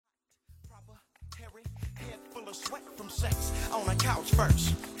a sweat from sex on a couch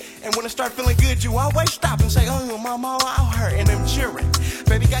first. And when it start feeling good, you always stop and say, oh, mama, I hurt, and them cheering.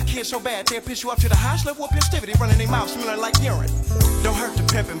 Baby got kids so bad, they'll piss you up to the highest level of festivity, running their mouth smelling like urine. Don't hurt the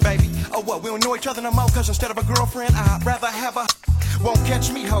pimpin', baby. Oh, what, we don't know each other no more, cause instead of a girlfriend, I'd rather have a... Won't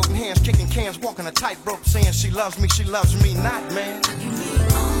catch me holding hands, kicking cans, walking a tightrope, saying she loves me not, man.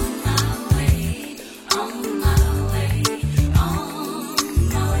 On my way, on my way, on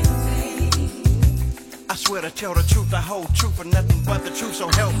my way. I swear to tell the truth, the whole truth, and nothing but the truth, so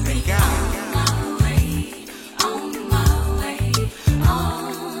help me God. On my way, on my way,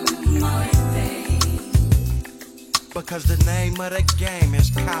 on my way. Because the name of the game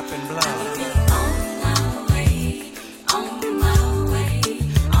is copping blood. On my way, on my way,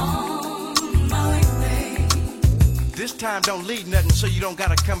 on my way. This time don't leave nothing, so you don't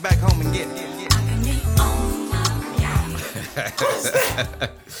gotta come back home and get it. I can be on my way.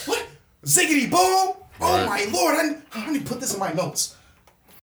 What? Ziggity boom! Oh my lord! I need to put this in my notes.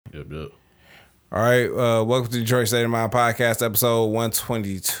 Yep. All right, welcome to Detroit State of Mind Podcast, episode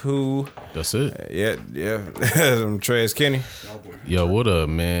 122. That's it. Yeah. I'm Trez Kenny. Yo, what up,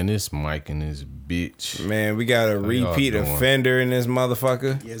 man? It's Mike and this bitch. Man, we got a repeat doing? offender in this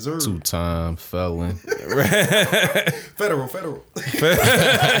motherfucker. Yes, sir. 2-time felon. Federal.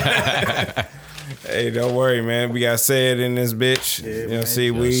 Hey, don't worry, man. We got said in this bitch. Yeah, you know, man. see,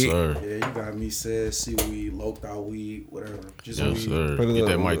 Yes, we. sir. Yeah, you got me said seaweed, loped out weed, whatever. Just Yes, weed. sir. Put a Get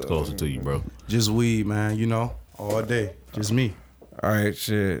that little- mic closer to you, bro. Just weed, man. You know, all day. Just me. All right,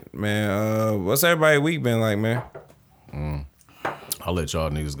 shit, man. What's everybody week been like, man? I'll let y'all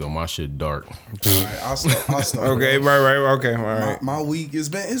niggas go. My shit dark. All right, I'll start. Okay, right. Okay, all right. My week it's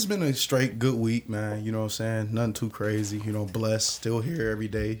been a straight good week, man. You know what I'm saying? Nothing too crazy. You know, blessed. Still here every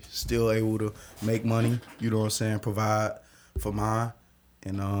day. Still able to make money. You know what I'm saying? Provide for mine.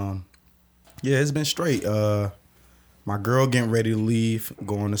 And yeah, it's been straight. My girl getting ready to leave,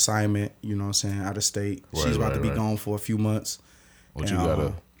 go on assignment. You know what I'm saying? Out of state. She's about to be gone for a few months. What And, you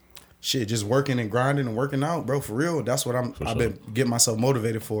got Shit, just working and grinding and working out, bro. For real, that's what I've sure. been getting myself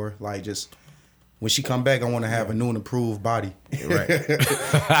motivated for. Like, just when she come back, I want to have a new and improved body. Right.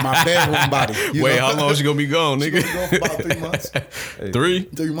 My bedroom body. you Wait, know? how long she gonna be gone, She nigga? gonna go for about 3 months. 3?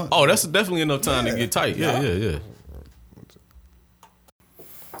 3 months. Oh, that's definitely enough time to get tight. Yeah.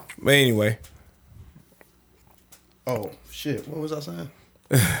 But anyway, Oh shit, what was I saying?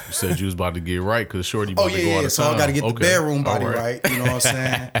 You said you was about to get right because Shorty about Oh to go yeah, out yeah. of So town. I got to get the Okay. bedroom body All right. You know what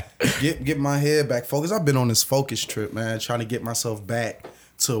I'm saying? Get my head back focused. I've been on this focus trip, man, trying to get myself back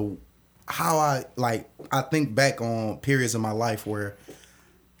to how I think back on periods in my life where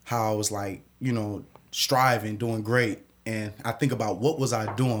how I was like, you know, striving, doing great, and I think about what was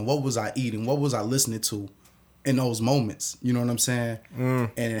I doing, what was I eating, what was I listening to in those moments. You know what I'm saying? And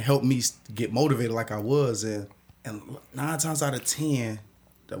it helped me get motivated like I was, and 9 times out of 10.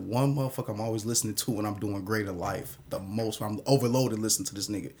 The one motherfucker I'm always listening to when I'm doing great in life, the most, when I'm overloaded listening to this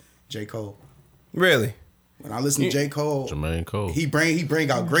nigga, J. Cole. really, When I listen to J. Cole, Jermaine Cole. he bring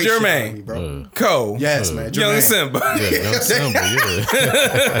out great Jermaine. shit on me, bro. Cole. Yes, man. Young Jermaine. Simba. Yeah, Young Simba,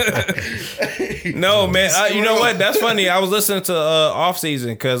 yeah. No, man. You know what? That's funny. I was listening to Off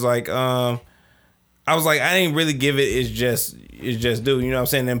Season because, like, I was like, I didn't really give it. It's just do. You know what I'm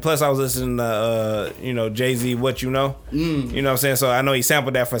saying? And plus, I was listening to, Jay-Z, What You Know. You know what I'm saying? So I know he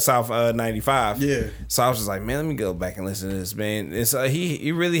sampled that for South 95. Yeah. So I was just like, man, let me go back and listen to this, man. It's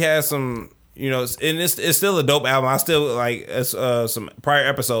he really has some. You know, and it's still a dope album. I still like some prior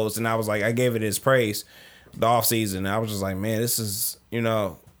episodes, and I was like, I gave it his praise, the Off Season. I was just like, man, this is,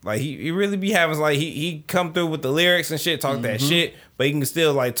 like he really be having, like, he come through with the lyrics and shit, talk that shit, but he can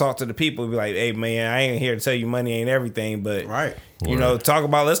still like talk to the people, be like, hey man, I ain't here to tell you money ain't everything, but Right. let's talk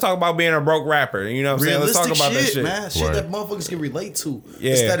about being a broke rapper. You know what I'm saying? Let's Realistic talk about shit, that shit. man. Shit Right. that motherfuckers can relate to.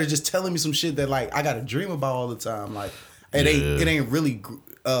 Yeah. Instead of just telling me some shit that like I got to dream about all the time. Like it ain't really.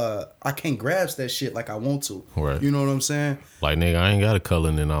 I can't grasp that shit like I want to. Right. You know what I'm saying? Like, nigga, I ain't got a color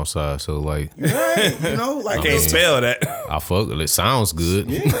in outside, so like, Right. You know, like Can't spell that. I fuck. It sounds good,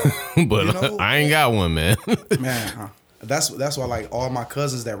 but You know, I ain't got one, man. man. That's why like all my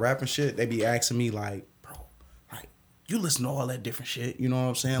cousins that rap and shit, they be asking me like, bro, like you listen to all that different shit. You know what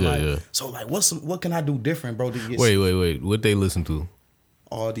I'm saying? Yeah, like, yeah. so like, what can I do different, bro? To get Wait. What they listen to?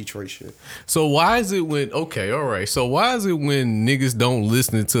 all Detroit shit. So why is it when So why is it when niggas don't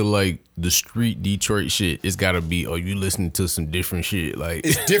listen to like the street Detroit shit, it's gotta be, oh, you listening to some different shit? Like,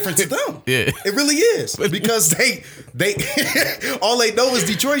 It's different to them. Yeah. It really is. Because they all they know is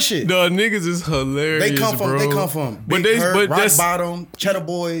Detroit shit. no, niggas is hilarious. They come from but Big Hurt, Rock that's, Bottom, Cheddar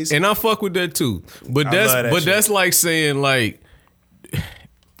Boys. and I fuck with that too. But love that shit. that's like saying like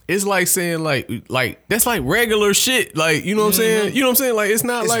it's like saying like that's like regular shit. Like, you know what I'm saying? You know what I'm saying? Like, it's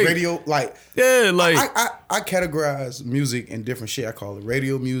not It's like radio, like yeah, like I categorize music in different shit. I call it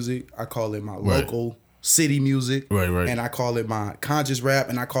radio music. I call it my local city music. Right. And I call it my conscious rap,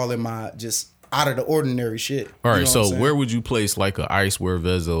 and I call it my just out of the ordinary shit. all right. You know what So I'm saying? where would you place like a Icewear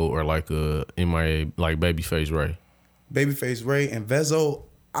Vezo or like a MIA like Babyface Ray? Babyface Ray and Vezo,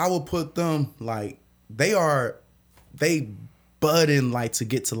 I would put them like they budding like to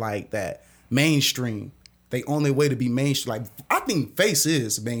get to like that mainstream. They on their way to be mainstream. Like I think Face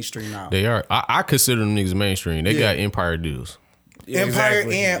is mainstream now. They are. I consider them niggas mainstream. They Yeah. got Empire deals. Empire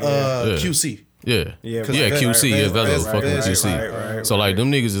Exactly. and QC. Yeah, Yeah, QC, yeah, right, Vezo, right, fucking right, QC. right, so like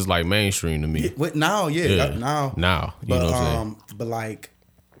them niggas is like mainstream to me. With now, now. Now, you But know what I'm saying? but like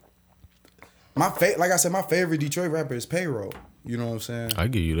like I said, my favorite Detroit rapper is Payroll. You know what I'm saying? I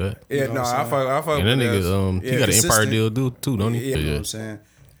give you that. Yeah, know no, what I'm I fuck And that with nigga, he got an Empire consistent. deal too, don't he? You know what I'm saying?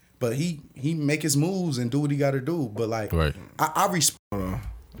 But he make his moves and do what he got to do. But like, Right. I respect. All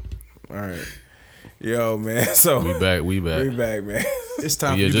right. Yo, man. So We back. we back, man. It's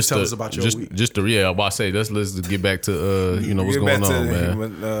time for you to tell us about your week. I'm about to say let's get back to you know what's Get going back on, to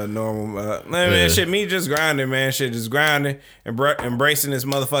man. normal. Man, shit, me just grinding, man. Shit, just grinding, embracing this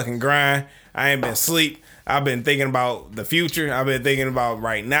motherfucking grind. I ain't been asleep. I've been thinking about the future. I've been thinking about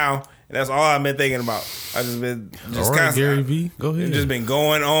right now. And that's all I've been thinking about. I just been All right, Gary V, go ahead. It's just been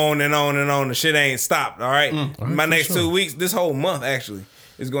going on and on and on. The shit ain't stopped. All right. all right, My for next sure. 2 weeks, this whole month actually,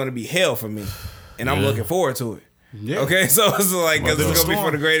 is going to be hell for me, and I'm Yeah. looking forward to it. Yeah. Okay, so it's like because it's gonna be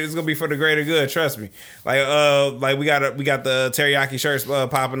for the greater. It's gonna be for the greater good. Trust me. Like we got the teriyaki shirts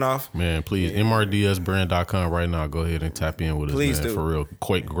popping off. Man, please, mrdsbrand.com right now. Go ahead and tap in with us, Please man. do. For real.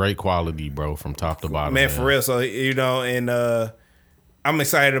 Great quality, bro, from top to bottom. Man, for real. So you know, and I'm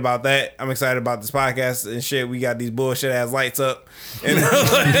excited about that. I'm excited about this podcast and shit. We got these bullshit ass lights up, and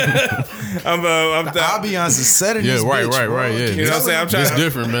I'm Ambiance is set in Yeah, this right, bitch, right, bro. right. Yeah, You know what I'm saying? I'm trying it's to-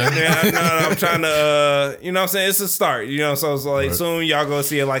 different, man. Yeah, no, I'm trying to, you know what I'm saying? It's a start, you know, so it's like Right. soon y'all gonna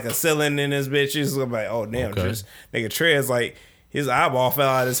see like a ceiling in this bitch. It's gonna be like, oh damn, Okay. just nigga Trez, like his eyeball fell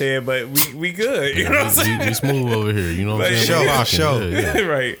out of his head, but we good, you know what I'm saying? we smooth over here. You know what I'm Like, saying? We show. rocking. Yeah, yeah.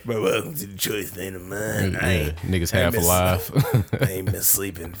 Right, but welcome to the choice thing of mine. Yeah, yeah. Niggas half miss- alive. I ain't been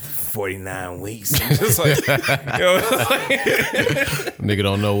sleeping 49 weeks. I'm just like, yo, Nigga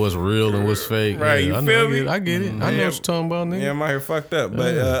don't know what's real and what's fake. Right, Yeah, you I know, feel I me? get it. I get it. I know what you're talking about, nigga. yeah, I'm out here fucked up.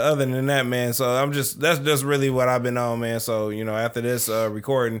 But other than that, man, so that's just really what I've been on, man. So, you know, after this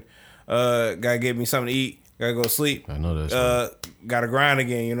recording, gotta get me something to eat. Gotta go sleep. I know that's right. Gotta grind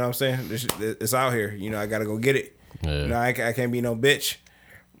again. You know what I'm saying? It's out here. You know, I gotta go get it. Yeah. You know, I can't be no bitch.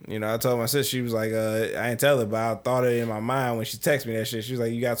 You know, I told my sister, she was like, I ain't tell her, but I thought it in my mind when she texted me that shit. She was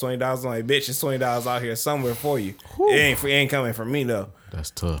like, you got $20? I'm like, bitch, it's $20 out here somewhere for you. It ain't coming from me though. That's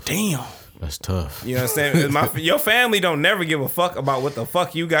tough. Damn. That's tough. You know what I'm saying? Your family don't never give a fuck about what the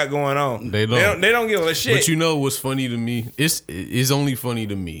fuck you got going on. They don't. They don't give a shit. But you know what's funny to me? It's only funny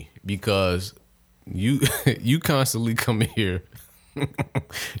to me because you constantly come in here.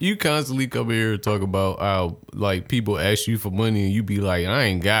 You constantly come here and talk about how like people ask you for money and you be like, I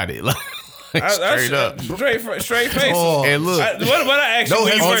ain't got it. Like straight up. Straight face. Oh. And look, What I asked you No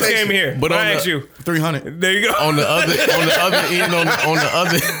when you first hesitation. came here? But What on I the- asked you. 300. There you go. on the other end, on the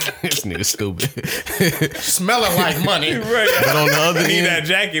other this nigga stupid. Smelling like money. Right. But on the other Need end, that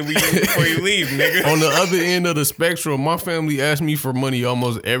jacket before you leave, nigga. on the other end of the spectrum, my family asks me for money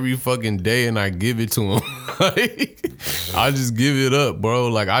almost every fucking day, and I give it to them. I just give it up, bro.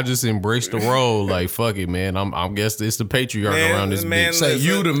 Like I just embrace the role. Like fuck it, man. I guess it's the patriarch Man, around this man, bitch. Say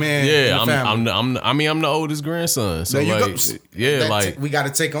you the man. Yeah, in the family. I'm the oldest grandson. So There you like, go. yeah, That like we got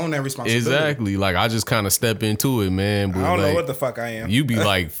to take on that responsibility. exactly. Like I just kind of step into it, man. But I don't know like, what the fuck I am. you be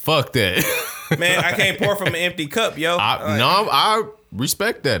like, fuck that. Man, I can't pour from an empty cup, yo. I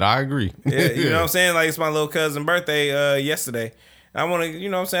respect that. I agree. Yeah, you know what I'm saying? Like, it's my little cousin's birthday yesterday. I want to, you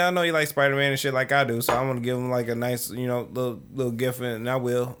know what I'm saying? I know he likes Spider-Man and shit like I do, so I want to give him like a nice, you know, little gift, and I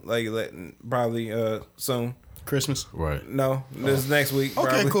will, like, probably soon. Christmas. Right. No, this is next week. Okay,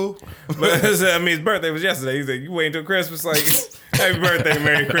 Probably. cool. But I mean, his birthday was yesterday. He's like, you wait until Christmas? Like, happy birthday,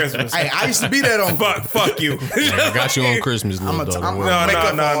 Merry Christmas. Hey, I used to be that on. Fuck you. I got you on Christmas, little I'm daughter. gonna Word. make No,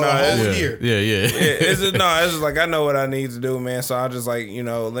 up no, for no, the whole it's- year. Yeah. It's just like I know what I need to do, man. So I just like, you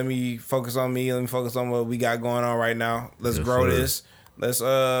know, let me focus on me. Let me focus on what we got going on right now. Let's Yes, grow sir. this. Let's you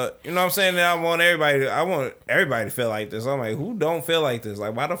know what I'm saying? I want everybody to feel like this. I'm like, who don't feel like this?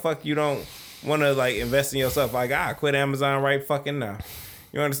 Like, why the fuck you don't want to like invest in yourself? Like, I quit Amazon right fucking now.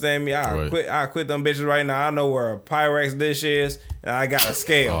 You understand me? Right. I quit them bitches right now. I know where a Pyrex dish is, and I got a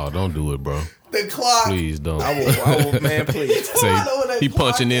scale. Oh, don't do it, bro. The clock. Please don't. I will, man, please. Say, I know what that he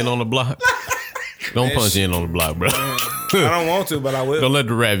clock punching in on the block. Don't punch in on the block, bro. I don't want to, but I will. Don't let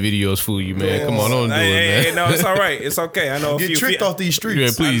the rap videos fool you, man. Come on, don't do it, man. No, it's all right. It's okay. I know a Get few tricked off these streets. Yeah,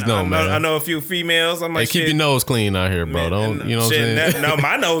 please I don't, know, man. I know a few females. I'm Hey, like, keep your nose clean out here, bro. Don't, you know what I'm saying? No,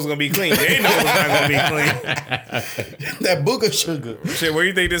 my nose gonna be clean. Their nose not gonna be clean. That booger sugar. Shit, where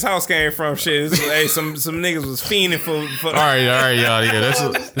you think this house came from? Shit, hey, some niggas was fiending for. All right, y'all. Yeah,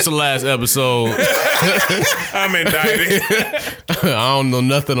 that's the last episode. I'm indicted. I don't know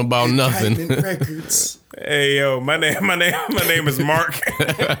nothing about nothing. Diamond Records. Hey yo, my name is Mark.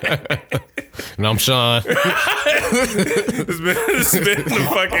 And I'm Sean. It's been the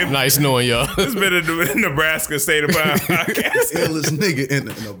fucking Nice knowing y'all. it's been a Nebraska State of Mind podcast. Illest nigga in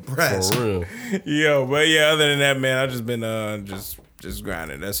Nebraska. For real. Yo, but yeah, other than that, man, I just been just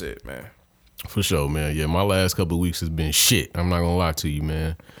grinding. That's it, man. For sure, man. Yeah, my last couple of weeks has been shit. I'm not gonna lie to you,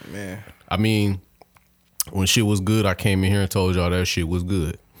 man. Man, I mean, when shit was good, I came in here and told y'all that shit was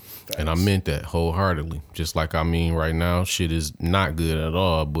good. And I meant that wholeheartedly. Just like I mean right now, shit is not good at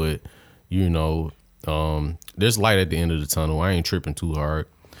all. But, you know, there's light at the end of the tunnel. I ain't tripping too hard.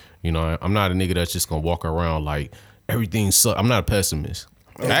 You know, I'm not a nigga that's just gonna walk around like everything sucks. I'm not a pessimist.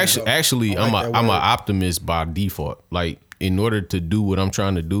 Actually, I like that I'm an word. optimist by default. Like, in order to do what I'm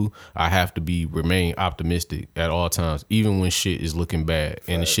trying to do, I have to remain optimistic at all times, even when shit is looking bad.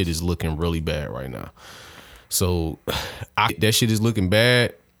 And the shit is looking really bad right now. So that shit is looking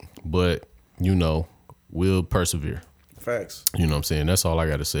bad, but, you know, we'll persevere. Facts. You know what I'm saying? That's all I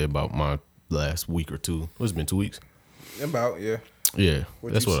got to say about my last week or two. It's been 2 weeks. about yeah. Yeah,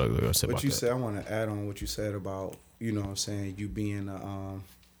 that's you what I got to say What about you that. said, I want to add on what you said about, you know what I'm saying, you being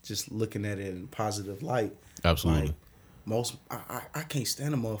just looking at it in positive light. Absolutely. Like, I can't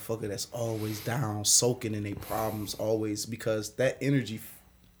stand a motherfucker that's always down, soaking in their problems, always, because that energy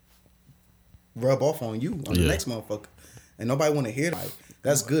rub off on you, on the Yeah. next motherfucker. And nobody want to hear that. Like,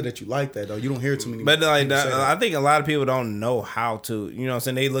 that's good that you like that, though. You don't hear too many But like people say that, that. I think a lot of people don't know how to. You know what I'm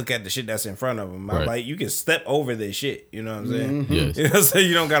saying? They look at the shit that's in front of them. Right. Like, you can step over this shit. You know what I'm saying? Yes. You know what I'm saying?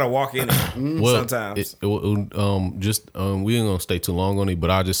 You don't gotta walk in it Well, sometimes. we ain't gonna stay too long on it,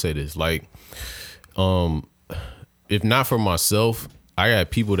 but I'll just say this: like, if not for myself, I got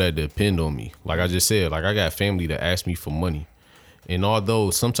people that depend on me. Like I just said, like I got family that ask me for money, and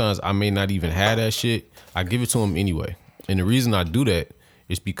although sometimes I may not even have that shit, I give it to them anyway. And the reason I do that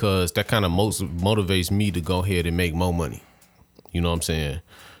is because that kind of motivates me to go ahead and make more money. You know what I'm saying?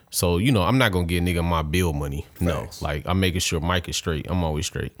 So, you know, I'm not going to get nigga my bill money. Facts. No. Like, I'm making sure Mike is straight. I'm always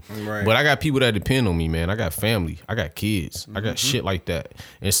straight. Right. But I got people that depend on me, man. I got family. I got kids. I got shit like that.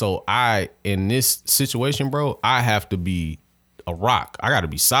 And so in this situation, bro, I have to be a rock. I got to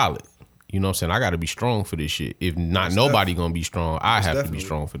be solid. You know what I'm saying? I got to be strong for this shit. If not, nobody going to be strong. I have to definitely. be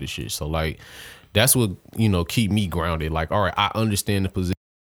strong for this shit. So, like, that's what, you know, keep me grounded. Like, all right, I understand the position.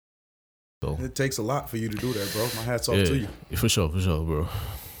 So, It takes a lot for you to do that, bro. My hat's off yeah, to you. for sure, bro.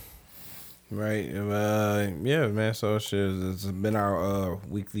 Right. Yeah, man. So shit, it's been our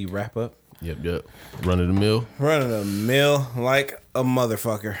weekly wrap up. Yep. Run of the mill. Running a mill like a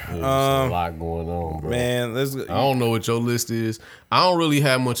motherfucker. There's a lot going on, bro. Man, let's go. I don't know what your list is. I don't really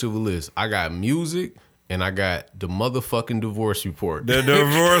have much of a list. I got music and I got the motherfucking divorce report. The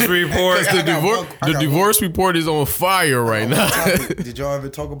divorce report. The divorce report is on fire right now. Did y'all ever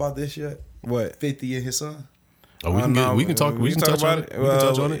talk about this yet? What? 50 and his son? Oh, we can talk. We can touch on it. We can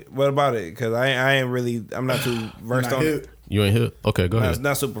touch on it. What about it? Because I ain't really. I'm not too versed Not on here. it. You ain't here? Okay, go It's ahead.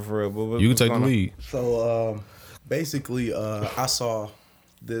 not super for real. But You can what's take the going on? lead. So basically, I saw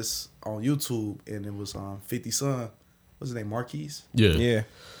this on YouTube, and it was 50 son. What's his name? Marquise. Yeah. Yeah.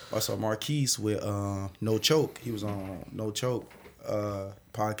 I saw Marquise with No Choke. He was on No Choke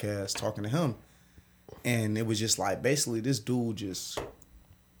podcast talking to him, and it was just like basically this dude just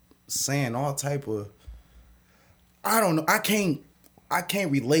saying all type of. I don't know. I can't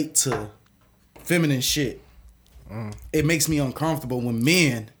relate to feminine shit. It makes me uncomfortable when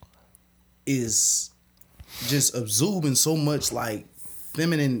men is just absorbing so much like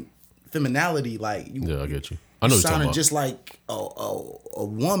femininality. Like you, Yeah, I get you. I know what you're talking sounding about. just like a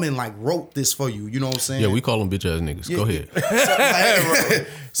woman like wrote this for you. You know what I'm saying? Yeah, we call them bitch ass niggas. Go ahead.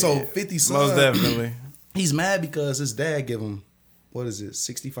 So 50 son, Most definitely. he's mad because his dad give him what is it,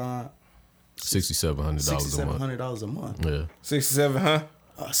 $6,700 $6,700 a month. $6,700 a month. Yeah. 67, huh?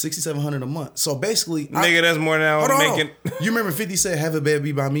 $6,700 a month. So basically, Nigga, that's more than I was hold on. making. You remember 50 said, "Have a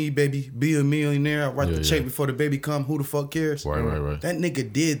baby by me, baby. Be a millionaire. I write Yeah, the check yeah. before the baby come. Who the fuck cares?" Right. That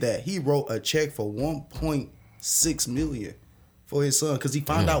nigga did that. He wrote a check for $1.6 million for his son because he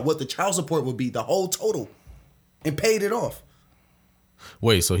found out what the child support would be, the whole total, and paid it off.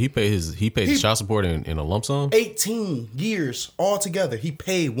 Wait, so he paid the child support in a lump sum? 18 years altogether. He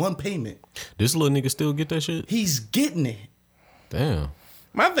paid one payment. This little nigga still get that shit? He's getting it. Damn.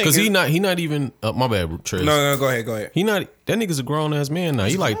 My thing Because is, he not even my bad, Trace. no, go ahead. He not that nigga's a grown ass man now.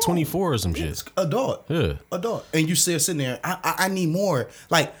 He like 24 or some shit. It's adult. Yeah. Adult. And you still sitting there. I need more.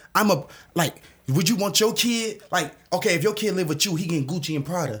 Like, would you want your kid? Like, okay, if your kid live with you, he getting Gucci and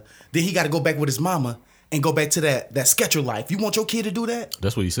Prada. Then he got to go back with his mama and go back to that Sketcher life. You want your kid to do that?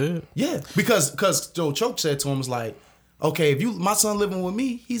 That's what he said. Yeah. Because Joe Choke said to him, was like, okay, if my son living with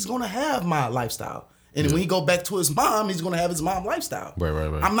me, he's going to have my lifestyle. And when he go back to his mom, he's going to have his mom lifestyle. Right.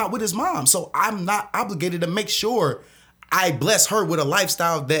 I'm not with his mom. So I'm not obligated to make sure I bless her with a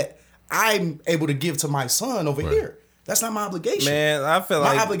lifestyle that I'm able to give to my son over here. That's not my obligation. Man, I feel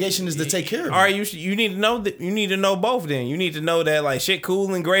my like obligation is to take care of him. All right, you need to know that you need to know both. Then you need to know that like shit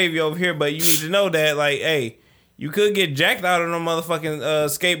cool and gravy over here, but you need to know that like, hey, you could get jacked out of them motherfucking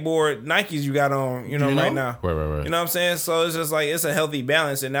skateboard Nikes you got on, right now. Right. You know what I'm saying? So it's just like it's a healthy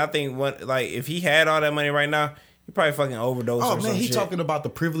balance, and I think if he had all that money right now, he probably fucking overdose. Oh or man, some he shit. talking about the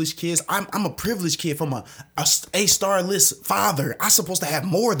privileged kids. I'm a privileged kid from a A-star list father. I'm supposed to have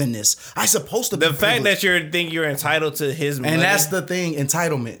more than this. I supposed to be The fact privileged. that you think you're entitled to his money, And that's the thing,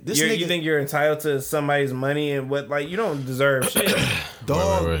 entitlement. This nigga, you think you're entitled to somebody's money and what you don't deserve shit.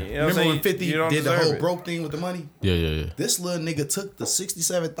 dog. Right. You know what I'm Remember saying? when 50 You don't did the deserve whole it. broke thing with the money? Yeah. This little nigga took the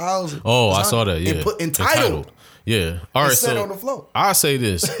 67,000. Oh, I saw that. Yeah. And put entitled. Yeah. All right. sat So on the floor. I say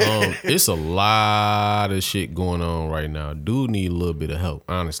this. It's a lot of shit going on right now. Dude need a little bit of help,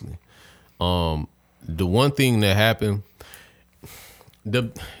 honestly. The one thing that happened,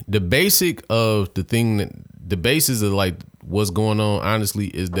 the basic of the thing that the basis of like what's going on, honestly,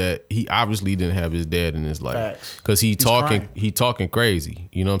 is that he obviously didn't have his dad in his life Facts. because he crying. talking crazy.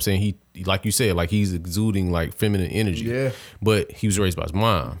 You know what I'm saying? He like you said, like he's exuding like feminine energy. Yeah. But he was raised by his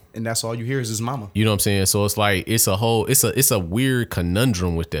mom. And that's all you hear is his mama. You know what I'm saying? So it's like it's a weird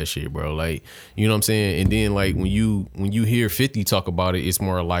conundrum with that shit, bro. Like, you know what I'm saying? And then like when you hear 50 talk about it, it's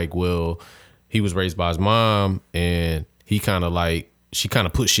more like, well, he was raised by his mom and he kind of like she kind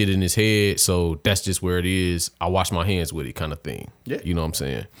of put shit in his head, so that's just where it is. I wash my hands with it kind of thing. Yeah. You know what I'm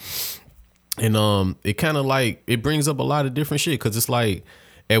saying? And it kind of like it brings up a lot of different shit because it's like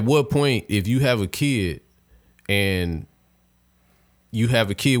at what point if you have a kid and you have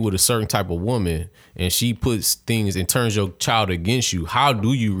a kid with a certain type of woman and she puts things and turns your child against you, how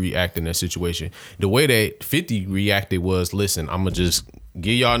do you react in that situation? The way that 50 reacted was, listen, I'm gonna just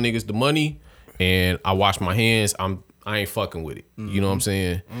give y'all niggas the money and I wash my hands. I ain't fucking with it. You know what I'm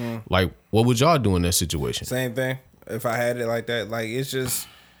saying? Like, what would y'all do in that situation? Same thing. If I had it like that, like it's just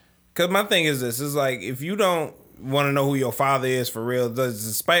because my thing is this: is like if you don't want to know who your father is for real,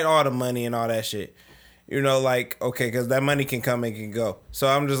 despite all the money and all that shit, like okay, because that money can come and can go. So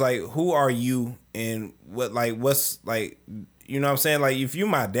I'm just like, who are you and what's like. You know what I'm saying? Like, if you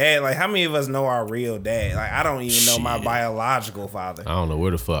my dad, like, how many of us know our real dad? Like, I don't even know my biological father. I don't know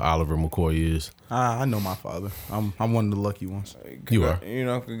where the fuck Oliver McCoy is. I know my father. I'm one of the lucky ones. You are.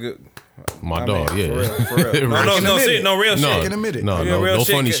 Good. My dog, yeah. For real. No, real shit. I can admit it. No, Yeah, real no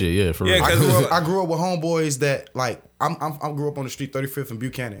shit, funny cause- shit. Yeah, for yeah, real. cause- I grew up with homeboys that like I grew up on the street 35th and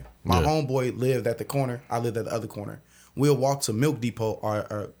Buchanan. My Yeah. homeboy lived at the corner. I lived at the other corner. We'll walk to Milk Depot,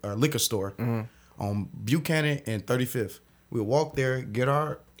 our liquor store, on Buchanan and 35th. We'll walk there, get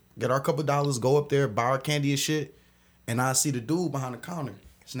our couple dollars, go up there, buy our candy and shit, and I see the dude behind the counter.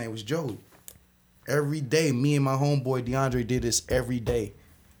 His name was Joey. Every day, me and my homeboy DeAndre did this every day,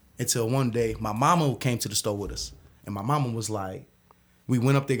 until one day my mama came to the store with us, and my mama was like, we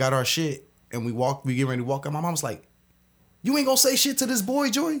went up there, got our shit, and we get ready to walk out. My mom's like, you ain't gonna say shit to this boy,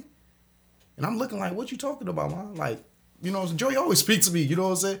 Joey? And I'm looking like, what you talking about, Mom? Like, Joey always speaks to me, you know what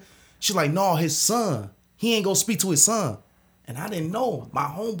I'm saying? She's like, no, his son. He ain't gonna speak to his son. And I didn't know. My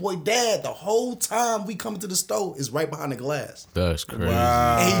homeboy dad, the whole time we come to the store, is right behind the glass. That's crazy.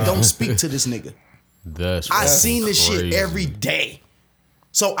 And he don't speak to this nigga. I seen this shit every day.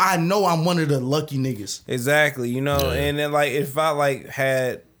 So I know I'm one of the lucky niggas. Exactly, and then like if I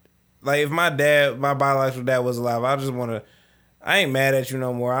had if my biological dad was alive, I ain't mad at you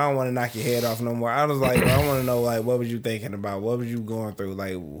no more. I don't want to knock your head off no more. I was like, I want to know like what was you thinking about? What was you going through?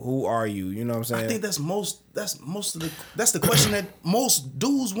 Like who are you? You know what I'm saying? I think that's the question that most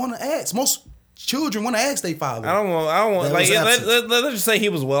dudes want to ask. Most children want to ask their father. I don't want That like was absent. let's just say he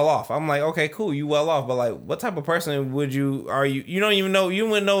was well off. I'm like, okay, cool, you well off, but like what type of person are you? You don't even know, you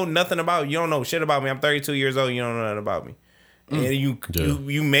wouldn't know nothing about, you don't know shit about me. I'm 32 years old, you don't know nothing about me. And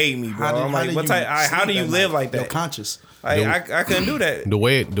you made me, bro. I'm like, what type? How do you live like that? You're conscious. Like, I couldn't do that. The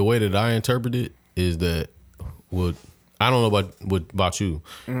way that I interpret it is that I don't know about you,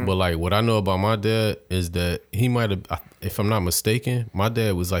 but like what I know about my dad is that he might have, if I'm not mistaken, my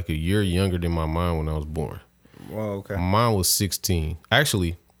dad was like a year younger than my mom when I was born. Well, okay. Mine was 16.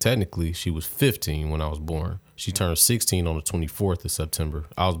 Actually, technically, she was 15 when I was born. She turned 16 on the 24th of September.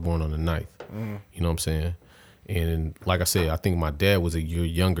 I was born on the 9th. You know what I'm saying? And like I said, I think my dad was a year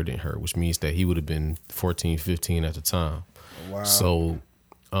younger than her, which means that he would have been 14, 15 at the time. Wow. So,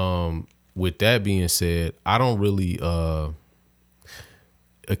 with that being said, I don't really a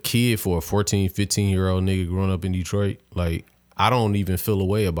kid for a 14, 15-year-old nigga growing up in Detroit, like I don't even feel a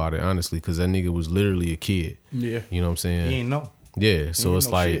way about it, honestly, because that nigga was literally a kid. Yeah. You know what I'm saying? He ain't know. Yeah. So ain't it's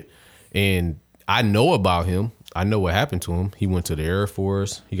no like, shit. and I know about him. I know what happened to him. He went to the Air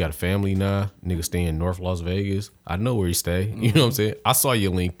Force. He got a family now. Nigga stay in North Las Vegas. I know where he stay. You know what I'm saying? I saw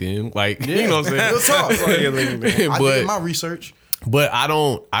your LinkedIn. Like, you know what I'm saying? Real talk. I But- did my research. But I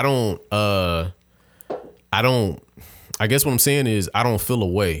guess what I'm saying is I don't feel a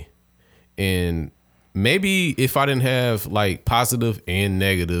way. And maybe if I didn't have like positive and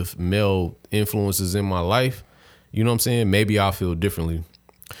negative male influences in my life, you know what I'm saying? Maybe I'll feel differently.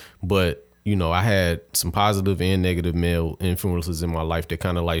 But, you know, I had some positive and negative male influences in my life that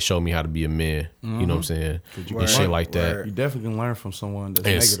kind of like showed me how to be a man. You know what I'm saying? And shit like that. You definitely can learn from someone that's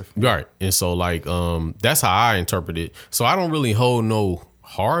It's- negative. Right. And so like that's how I interpret it. So I don't really hold no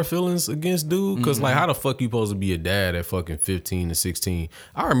hard feelings against dude because like how the fuck you supposed to be a dad at fucking 15 to 16?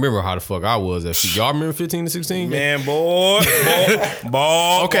 I remember how the fuck I was at y'all remember 15 to 16? Man, boy.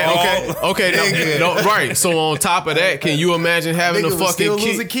 Ball. Okay. No, right. So on top of that, can you imagine having Nigga a was fucking still kid?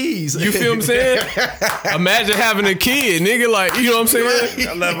 losing keys. You feel what I'm saying? Imagine having a kid, nigga. Like, you know what I'm saying?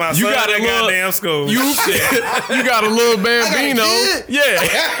 I left my You son got at a little- goddamn school. You got a little bambino. kid. Yeah.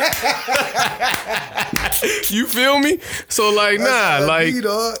 You feel me? So like, nah, like me,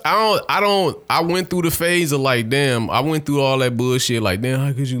 dog. I went through the phase of like, damn, I went through all that bullshit, like, damn,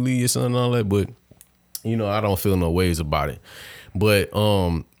 how could you leave your son and all that? But, you know, I don't feel no ways about it. But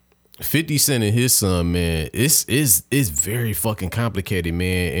 50 Cent and his son, man, it's very fucking complicated,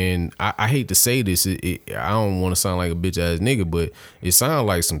 man. And I hate to say this, I don't want to sound like a bitch ass nigga, but it sounds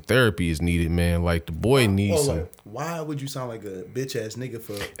like some therapy is needed, man. Like the boy needs Hold some. on. Why would you sound like a bitch ass nigga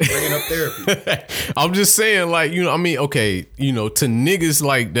for bringing up therapy? I'm just saying, like, you know, I mean, okay, you know, to niggas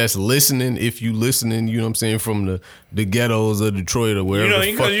like that's listening, if you listening, you know what I'm saying, from the ghettos of Detroit or wherever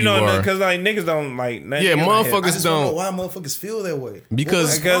the fuck you are. because like niggas don't like. Yeah, motherfuckers I just don't know don't. why motherfuckers feel that way.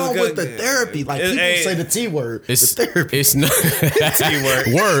 Because- what's wrong with the because- therapy? Like It- people hey, say the T word. It's the therapy. It's not T-word.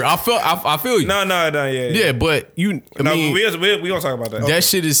 word. I feel you. No, yeah. Yeah, but you. I No, mean, we gonna talk about that. that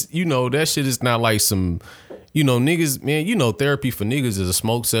shit is, you know, that shit is not like some, you know, niggas, man, you know, therapy for niggas is a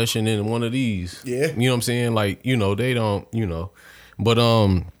smoke session in one of these. Yeah. You know what I'm saying? Like, you know, they don't, you know, but,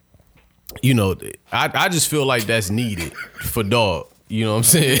 you know, I just feel like that's needed for dog. You know what I'm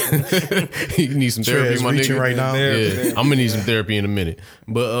saying? You need some therapy, Trez my reaching nigga. right now. Yeah, I'm gonna need some therapy in a minute.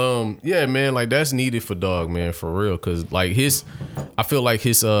 But yeah, man, like that's needed for dog, man, for real. Cause like I feel like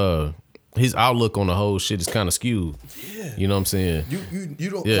his outlook on the whole shit is kind of skewed. Yeah. You know what I'm saying? You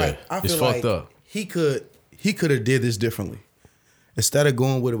don't Yeah, like I it's feel like fucked up. he could have did this differently. Instead of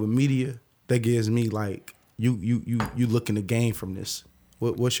going with it with media, that gives me like you looking to gain from this.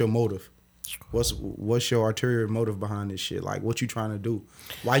 What's your motive? What's your ulterior motive behind this shit? Like what you trying to do?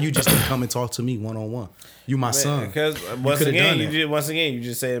 Why you just didn't come and talk to me one-on-one? You my son. Because You once coulda again, done that. you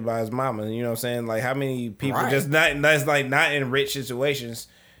just said about his mama. You know what I'm saying? Like how many people Right. just that's like not in rich situations,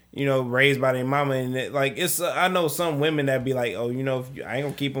 you know, raised by their mama, and like it's I know some women that be like, oh, you know, I ain't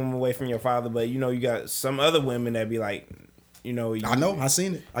gonna keep them away from your father, but you know, you got some other women that be like, you know, I know, I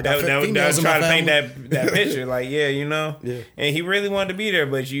seen it. I got that females in my trying to paint family. that picture, like, yeah, you know, Yeah. and he really wanted to be there,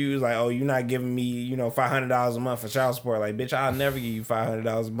 but you was like, oh, you're not giving me, you know, $500 a month for child support. Like, bitch, I'll never give you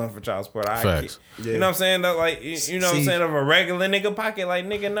 $500 a month for child support. Facts. You know what I'm saying? That, like, you know what I'm See- saying, of a regular nigga pocket, like,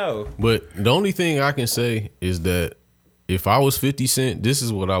 nigga, no. But the only thing I can say is that if I was 50 Cent, this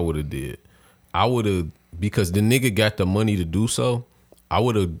is what I would have did. I would have, because the nigga got the money to do so, I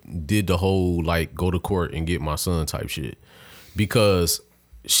would have did the whole like go to court and get my son type shit. Because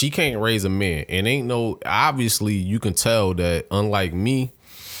she can't raise a man. And ain't no, obviously you can tell that unlike me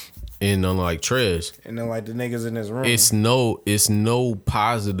and unlike Trez, And then, like, the niggas in this room. it's no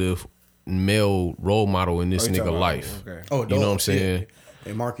positive male role model in this Oh, you talking nigga about- life. okay. Oh, You know what I'm dog, saying? yeah.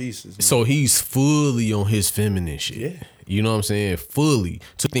 And Marquise is So he's fully on his feminine shit. Yeah. You know what I'm saying? Fully.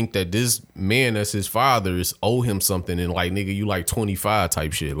 To think that this man that's his father is owe him something and like, nigga, you like 25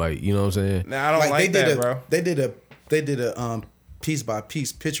 type shit. Like, you know what I'm saying? Nah, I don't like that, bro. They did a piece by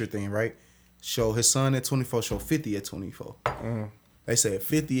piece picture thing, right? Show his son at 24, show 50 at 24. They said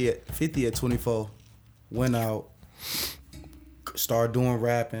 50 at 24 went out, Started doing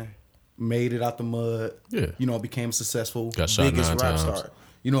rapping, made it out the mud. Yeah. You know, became successful. Got shot biggest 9 rap times. star.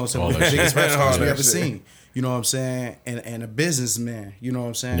 You know what I'm All saying? that Biggest rap All stars we that ever shit. seen. You know what I'm saying? And a businessman. You know what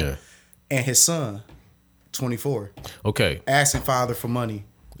I'm saying? Yeah. And his son, 24, Okay. asking father for money,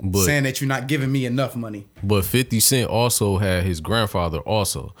 But- saying that you're not giving me enough money. But 50 Cent also had his grandfather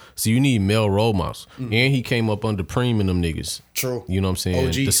also. So you need male role models. And he came up under Preem and them niggas. True. You know what I'm saying?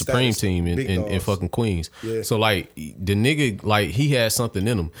 OG the Supreme status, team big in dogs. fucking Queens. Yeah. So like the nigga, like he had something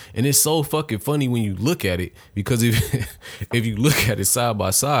in him. And it's so fucking funny when you look at it, because if if you look at it side by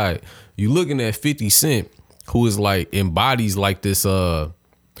side, you looking at 50 Cent, who is like embodies like this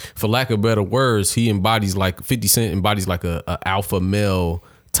for lack of better words, he embodies like 50 Cent embodies like a alpha male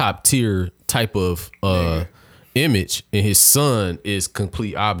top tier type of image, and his son is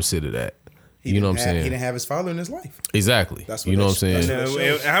complete opposite of that. He You know what I'm didn't have- saying? He didn't have his father in his life. Exactly. That's what You know that what I'm shit- saying? that's what-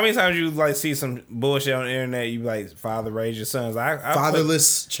 shows. How many times you like see some bullshit on the internet? You be like, father raise your sons. I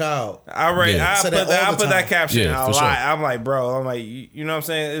Fatherless child. I Yeah. put Say that all I the put that time. caption Yeah, a for lot. sure. I'm like, bro, I'm like, you know what I'm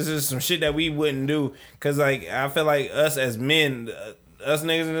saying? This is some shit that we wouldn't do, because like I feel like us as men, us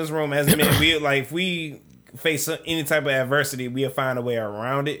niggas in this room as men, we like if we face any type of adversity, we'll find a way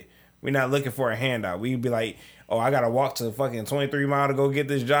around it. We're not looking for a handout. We'd be like, oh, I gotta walk to fucking 23 mile to go get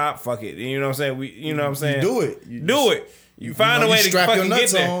this job. Fuck it. You know what I'm saying? You know what I'm saying? You do it. You do just- it. You find know, a way you to strap your fucking get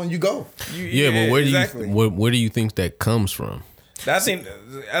nuts there. on. You go. Yeah, but where do exactly. where do you think that comes from? I think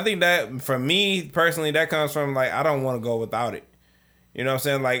that for me personally, that comes from like I don't want to go without it. You know what I'm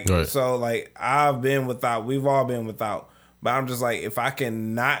saying? Like Right. so, like I've been without. We've all been without. But I'm just like, if I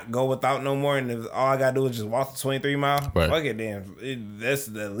can not go without no more, and if all I gotta do is just walk the 23 mile, Right. fuck it, then that's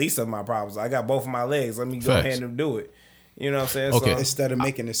the least of my problems. I got both of my legs. Let me go Facts. ahead and do it. You know what I'm saying? Okay. So, Instead of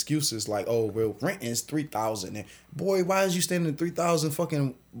making excuses like, oh, well, rent is $3,000, and boy, why is you staying in a $3,000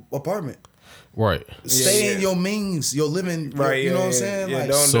 fucking apartment? Right. Stay yeah. in your means, your living. right? You know yeah, what I'm yeah, saying? Yeah, Like,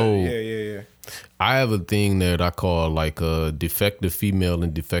 don't So- do, yeah. I have a thing that I call like a defective female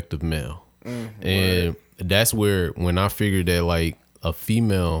and defective male. And that's where when I figured that like a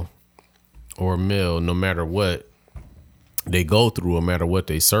female or a male, no matter what they go through, no matter what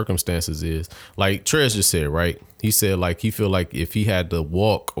their circumstances is, like Trez just said, right? He said like he feel like if he had to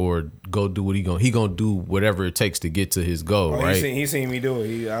walk or go do what he gonna do whatever it takes to get to his goal, Oh, right? He seen me do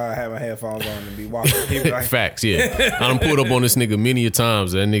it. I have my headphones on and be walking. He be like, Facts, yeah. I done pulled up on this nigga many a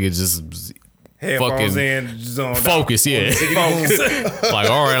times. That nigga just headphones fucking in, zoned out. focus, yeah. Focus. Like,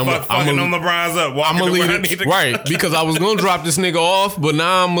 all right, Fucking on I'm LeBron's up. I'm Walking gonna to where I leave need it to right because I was gonna drop this nigga off, but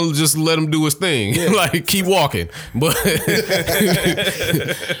now I'm gonna just let him do his thing. Like keep walking, but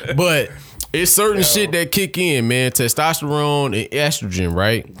it's certain shit that kick in, man. Testosterone and estrogen,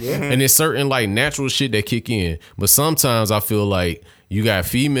 right? And it's certain like natural shit that kick in. But sometimes I feel like you got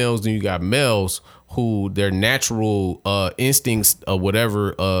females and you got males who their natural instincts or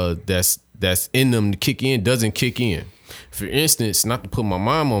whatever that's in them to kick in doesn't kick in. For instance, not to put my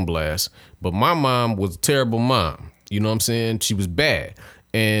mom on blast, but my mom was a terrible mom. You know what I'm saying? She was bad.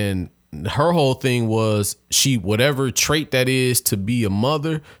 And her whole thing was she, whatever trait that is to be a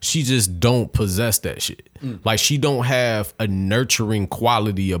mother, she just don't possess that shit. Like she don't have a nurturing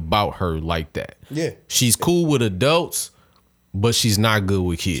quality about her like that. Yeah. She's cool with adults, but she's not good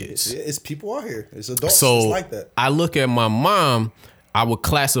with kids. it's people out here. It's adults. So it's like that. I look at my mom, I would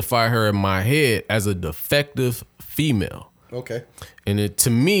classify her in my head as a defective female. Okay. And to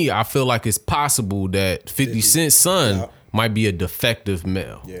me, I feel like it's possible that 50 Cent's son Yeah. might be a defective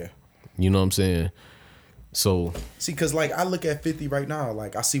male. Yeah. You know what I'm saying? So, See, because like I look at 50 right now,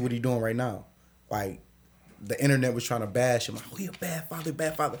 like I see what he's doing right now. Like the internet was trying to bash him. Like, oh, he a bad father,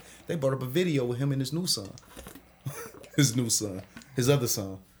 bad father. They brought up a video with him and his new son. His new son. His other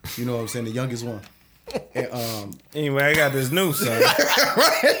son. You know what I'm saying? The youngest one. And Anyway, I got this new son.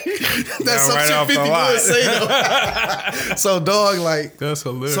 that's some right shit off the 50 lot. would say though. So dog, like That's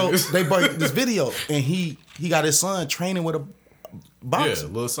hilarious. So they brought this video and he got his son training with a boxer.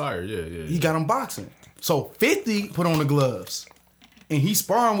 Lil Sire, yeah. He got him boxing. So 50 put on the gloves. And he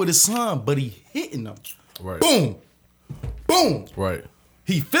sparring with his son, but he hitting them. Right. Boom. Boom. Right.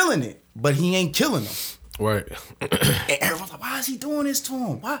 He feeling it, but he ain't killing them. Right. And everyone's like, why is he doing this to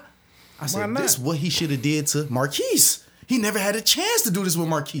him? Why? I said, not? this what he should have did to Marquise. He never had a chance to do this with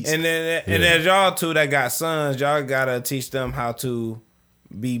Marquise. And then and as y'all two that got sons, y'all gotta teach them how to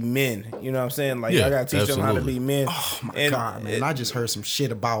be men. You know what I'm saying? Like Yeah, y'all gotta teach them how to absolutely. be men. oh my And God, man. I just heard some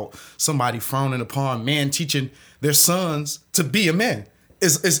shit about somebody frowning upon men teaching their sons to be a man.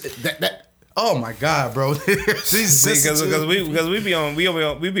 Is that oh my God, bro. because we be on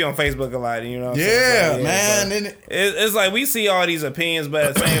Facebook a lot, you know. What I'm Yeah, saying? So, man. so And it's like we see all these opinions, but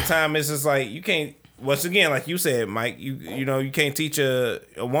at the same time, it's just like you can't once again, like you said, Mike, you know, you can't teach a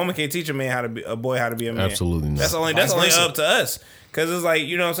woman can't teach a man how to be a boy how to be a man. Absolutely not. That's only up to us. Cause it's like,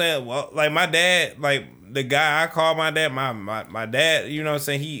 you know what I'm saying? Well, like my dad, like the guy I call my dad, my dad, you know what I'm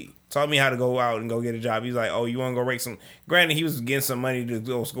saying? He taught me how to go out and go get a job. He's like, oh, you want to go rake some? Granted, he was getting some money to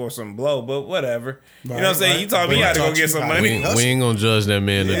go score some blow, but whatever. You know what I'm saying? He taught me how to go get some money. We ain't gonna judge that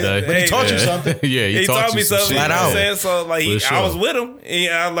man today. But he taught you something. Yeah, he taught me you some something. shit. You know what I'm saying? So like, For I was sure. with him,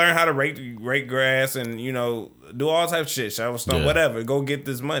 and I learned how to rake grass and, you know, do all types of shit, shovel snow, Yeah. whatever. Go get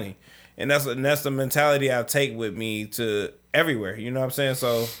this money, and that's the mentality I take with me to everywhere. You know what I'm saying?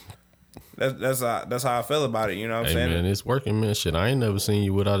 So. That's how I feel about it. You know what I'm Hey saying? man, it's working, man. Shit, I ain't never seen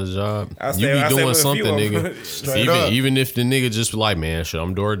you without a job. I You stay be doing with a something, few of them. nigga. Even if the nigga just like, man, shit,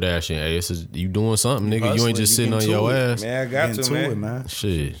 I'm door dashing. Hey, you doing something, nigga. You Hustling, ain't just you sitting on getting your to it. ass. Man, I got Get to, into man. it,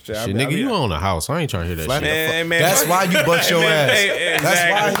 Shit, I be- nigga, you own a house. I ain't trying to hear that Flat- shit. Man, That's why you bust your Man, ass. hey, That's why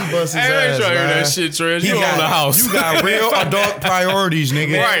exactly. he bust his Hey, I ain't ass, trying to hear man. that shit, Trez. He You got- own a house. You got real adult priorities,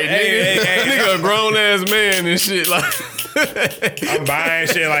 nigga. Right, Hey, nigga. hey, hey. Nigga, a grown ass man and shit. Like, I'm buying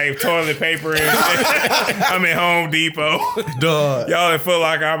shit like toilet paper and shit. I'm in Home Depot. Dog. Y'all in Foot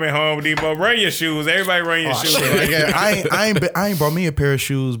Locker, I'm in Home Depot. Run your shoes. Everybody run your shoes. Shit, nigga, I ain't brought me a pair of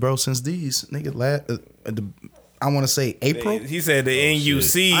shoes, bro, since these nigga I want to say April. He said the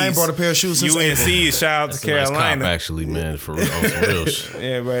NUCs. I ain't brought a pair of shoes since April. UNC, shout out to that's a nice cop, Carolina. actually, man. For real, on some real shit.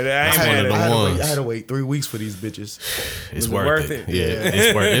 Yeah, but I ain't That's one mad of at the it. ones. I had to wait 3 weeks for these bitches. It's it worth worth it. it? Yeah,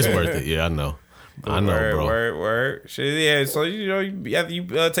 it's worth it. Yeah, I know. I know, bro. Word. Shit, yeah. So after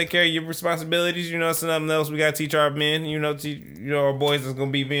you take care of your responsibilities, you know, something else we gotta teach our men. You know, our boys that's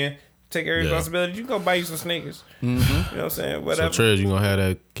gonna be men. Take care of your Yeah. responsibilities. You go buy you some sneakers. You know what I'm saying? So, Whatever. Trez, you gonna have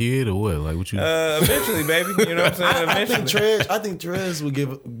that kid or what? Like, what you? Eventually, baby. You know what I'm saying? I Eventually. think Trez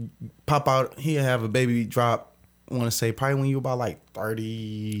would pop out. He'll have a baby drop. I want to say probably when you about like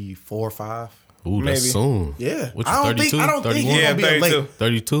 34 or 5. Ooh, that's maybe. soon. Yeah, What you, I don't 32? think he's 31? Yeah, gonna be a 32. late.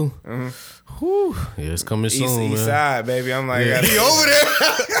 32? Whew. Yeah, it's coming East soon, man. side, baby. I'm like, He over there.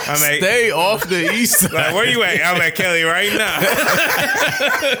 I'm like, Stay off the east side. like, where you at? I'm at Kelly right now.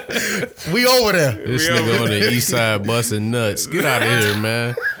 We over there. This nigga on the east side busting nuts. Get out of here,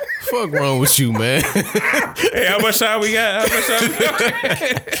 man. Fuck wrong with you, man? Hey, how much time we got?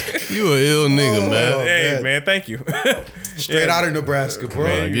 You an ill nigga, man. Hey, man. man, thank you. Straight out of Nebraska, bro.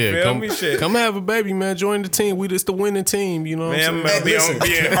 Like, you yeah, feel me? Shit. come have a baby, man. Join the team. We just the winning team, you know what Man, I'm I'm saying? about to Listen.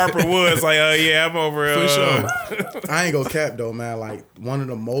 be in Harper Woods. Like, yeah, I'm over. For sure. I ain't gonna cap though, man. Like one of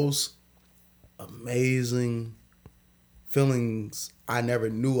the most amazing feelings I never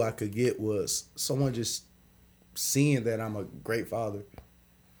knew I could get was someone just seeing that I'm a great father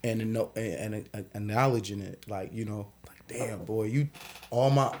and acknowledging it. Like, you know, like, damn boy, you all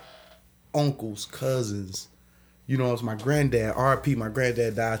my uncles, cousins, you know, it's my granddad. RIP, my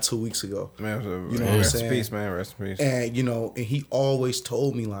granddad died 2 weeks ago. Man, You know what I'm rest in saying? peace, man. Rest in peace. And you know, and he always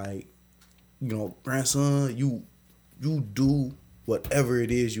told me like, you know, grandson, you do whatever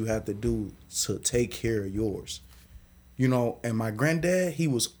it is you have to do to take care of yours. You know, and my granddad, he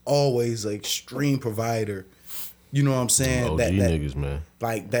was always an extreme provider. You know what I'm saying? OG that niggas, man.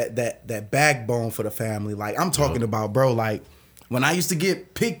 like that backbone for the family. Like I'm talking about, bro, like when I used to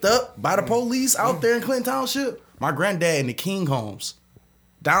get picked up by the police out there in Clinton Township, my granddad in the King Homes,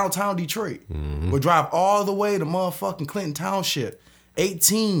 downtown Detroit, would drive all the way to motherfucking Clinton Township,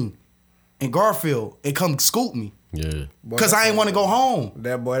 18 in Garfield, and come scoop me. Yeah. Cause I ain't want to go home.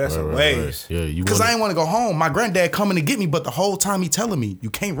 That boy, that's a Right. ways. Yeah, you Cause wanna- I ain't want to go home. My granddad coming to get me, but the whole time he telling me, you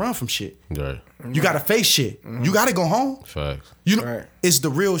can't run from shit. Right. You gotta face shit. You gotta go home. Facts. You know, Right. it's the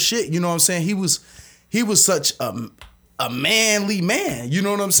real shit. You know what I'm saying? He was such a manly man. You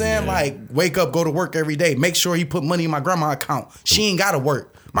know what I'm saying? Yeah. Like wake up, go to work every day. Make sure he put money in my grandma's account. She ain't gotta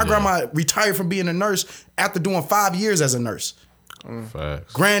work. My grandma retired from being a nurse after doing 5 years as a nurse.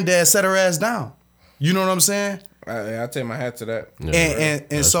 Facts. Granddad set her ass down. You know what I'm saying? I take my hat to that. Yeah, And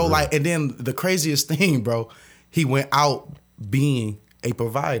That's so real. like, and then the craziest thing, bro, he went out being a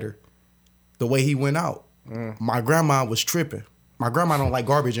provider. The way he went out, my grandma was tripping. My grandma don't like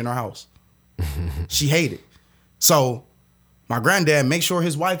garbage in her house. She hate it. So my granddad make sure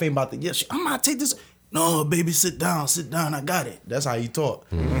his wife ain't about to. Yeah, I'm gonna take this. No, baby, sit down. I got it. That's how he talk.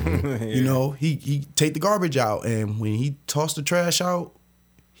 You know, he take the garbage out, and when he tossed the trash out,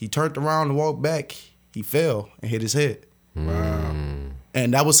 he turned around and walked back. He fell and hit his head. Wow.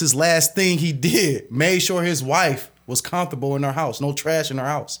 And that was his last thing he did. Made sure his wife was comfortable in her house. No trash in her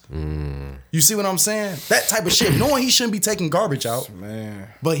house. You see what I'm saying? That type of shit. Knowing he shouldn't be taking garbage out, Man.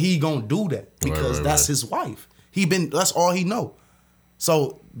 but he gonna do that because Right. that's his wife. That's all he know.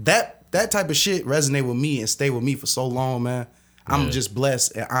 So that type of shit resonate with me and stay with me for so long, man. I'm Yeah. just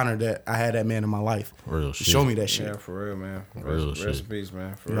blessed and honored that I had that man in my life. Real to shit. show me that shit. Yeah, for real, man. Real Rest shit. in peace,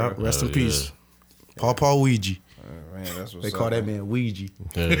 man. For Yup, real. rest in Yeah, peace. Paul Ouija. Man, that's what's They up, call that man Ouija.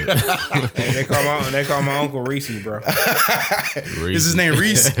 Yeah. Hey, they call my uncle Reese, bro. Is his name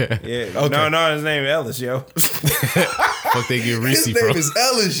Reese? Yeah. Okay. No, his name Ellis, yo. Fuck they get Reese His from? name is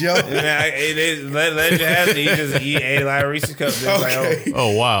Ellis, yo. Legend has it, he ate like Reese's cups. Okay. Like,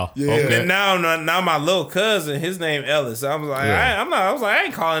 Oh wow. Yeah. Okay. And now my little cousin, his name Ellis. I was like, Yeah. I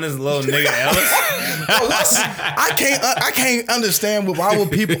ain't calling this little nigga Ellis. I can't understand why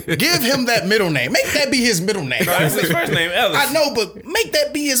would people give him that middle name. Make that be his middle name. That's his first name, Ellis. I know, but make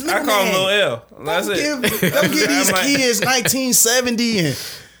that be his middle I call name. him Lil L. That's Don't it. give these I'm like- kids 1970 and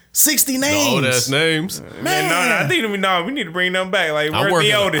 60 names. Old ass names. Man, no, I think we need to bring them back. Like, I'm where's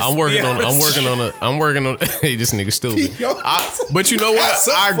the working. oldest? I'm working on. Hey, this nigga stupid. But you know what? That's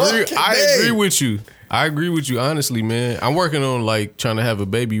a I agree. fucking I name. agree with you. I agree with you. Honestly, man, I'm working on like trying to have a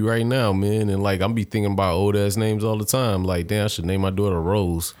baby right now, man, and like I'm be thinking about old ass names all the time. Like, damn, I should name my daughter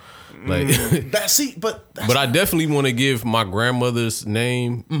Rose. Like, but I definitely want to give my grandmother's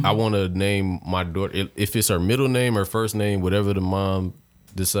name. I want to name my daughter if it's her middle name or first name, whatever the mom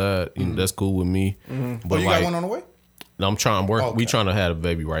decide. You know, that's cool with me. But you like, got one on the way? I'm trying to work. Okay. We trying to have a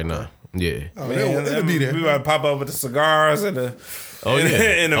baby right now. Yeah. Oh, Man, it'll be there. We about to pop up with the cigars and the Oh yeah.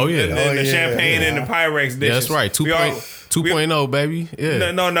 and the, Oh yeah. and Oh, the yeah, champagne yeah. and the Pyrex dishes. Yeah, that's right. 2.0, baby.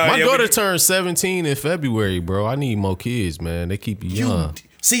 Yeah. No, My yeah, daughter but- turned 17 in February, bro. I need more kids, man. They keep you young.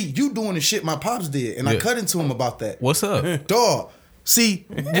 You doing the shit my pops did, and I Yeah. cut into him about that. What's up? Dog. See,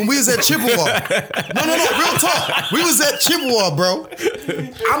 when we was at Chippewa, no, real talk. We was at Chippewa, bro.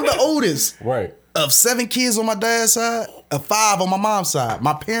 I'm the oldest Right. of 7 kids on my dad's side, of 5 on my mom's side.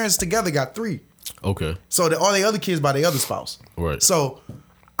 My parents together got 3. Okay. So all the other kids by the other spouse. Right. So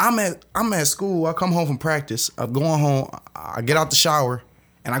I'm at school. I come home from practice. I'm going home. I get out the shower,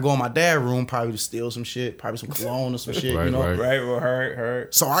 and I go in my dad's room, probably to steal some shit, probably some cologne or some shit. Right, you know. right. Right, well,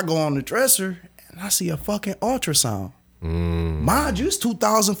 hurt. So I go on the dresser, and I see a fucking ultrasound. Mind you, it's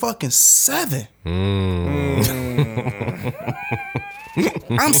 2007.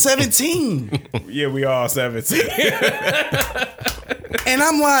 I'm 17. Yeah, we all 17. And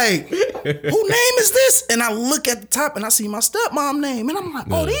I'm like, who name is this? And I look at the top and I see my stepmom name. And I'm like,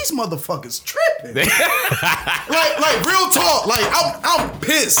 oh, these motherfuckers tripping. like real talk. Like I'm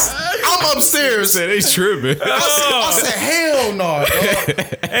pissed. I'm upstairs. They tripping. I said, hell no,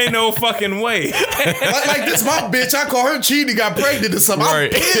 dog. Ain't no fucking way. like this my bitch. I call her cheating, got pregnant or something.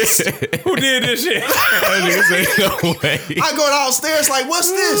 Right. I'm pissed. Who did this shit? No way. I go downstairs like, what's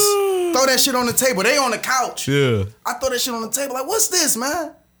this? Throw that shit on the table. They on the couch. Yeah. I throw that shit on the table like, what's this,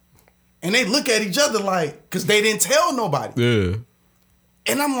 man? And they look at each other like, because they didn't tell nobody. Yeah.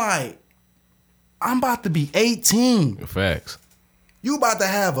 And I'm like, I'm about to be 18. Facts. You about to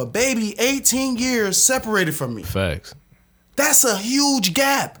have a baby 18 years separated from me. Facts. That's a huge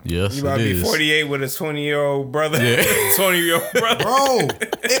gap. Yes, You about it to be is. 48 with a 20-year-old brother. Yeah. 20-year-old brother. Bro,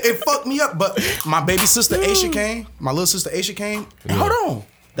 it fucked me up. But my baby sister Aisha came. My little sister Aisha came. And hold on.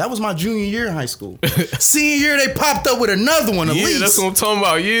 That was my junior year in high school. Senior year, they popped up with another one at Yeah, least. that's what I'm talking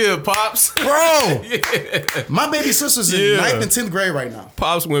about. Yeah, Pops. Bro, my baby sister's in Yeah. 9th and 10th grade right now.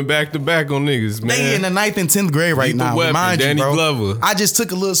 Pops went back to back on niggas, man. They in the 9th and 10th grade right Lethal now. Weapon, Mind Danny you, bro. Glover. I just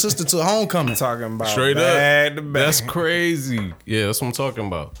took a little sister to a homecoming. Talking about Straight back up. to back. That's crazy. Yeah, that's what I'm talking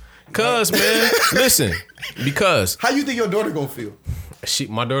about. Cause, man, listen, because How you think your daughter gonna feel?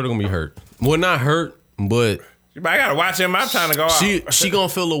 my daughter gonna be hurt. Well, not hurt, but I gotta watch him. I'm trying to go out. she gonna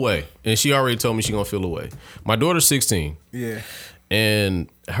feel away, and she already told me she gonna feel away. My daughter's 16, Yeah. and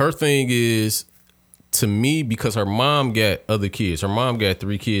her thing is to me because her mom got other kids. Her mom got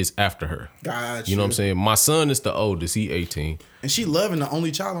 3 kids after her. Gotcha. You know what I'm saying? My son is the oldest. He 18. And she loving the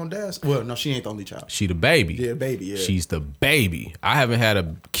only child on dad's. Well, no, she ain't the only child. She the baby. Yeah, baby, yeah. She's the baby. I haven't had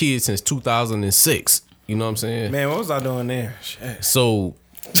a kid since 2006. You know what I'm saying? Man, what was I doing there? Shit. So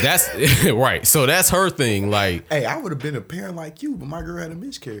that's right. So that's her thing. Like Hey, I would have been a parent like you, but my girl had a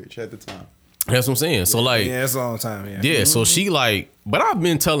miscarriage at the time. that's what I'm saying. So like Yeah, it's a long time. Yeah. yeah, so she like, but I've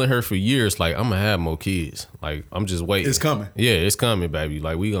been telling her for years, like, I'm gonna have more kids. Like, I'm just waiting. It's coming. Yeah, it's coming, baby.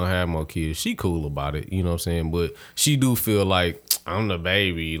 Like, we gonna have more kids. She cool about it, you know what I'm saying? But she do feel like I'm the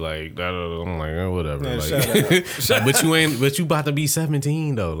baby. Like, I'm like, whatever. Man, like, shut but you about to be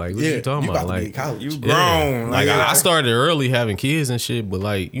 17 though. Like, what you talking about? to be in Like, college. You yeah. grown. Like, Like, I started early having kids and shit, but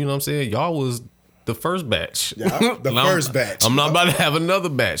like, you know what I'm saying? Y'all was the first batch. Yeah, the And I'm- first batch. I'm not about to have another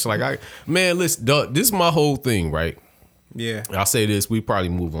batch. Like, man, listen, dog, this is my whole thing, right? Yeah. I'll say this. We probably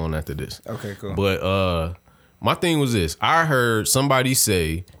move on after this. Okay, cool. But my thing was this. I heard somebody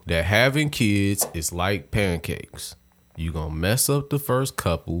say that having kids is like pancakes. You gonna mess up the first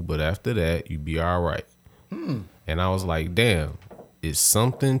couple, but after that, you be all right. And I was like, damn, it's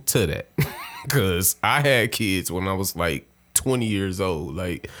something to that. Cause I had kids when I was like 20 years old.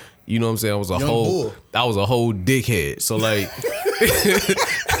 Like, you know what I'm saying? I was a Young whole bull. dickhead. So like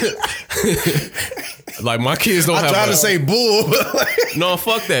like my kids don't I have tried to say bull, but like, no,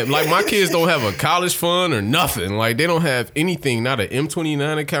 fuck that. Like my kids don't have a college fund or nothing. Like they don't have anything, not an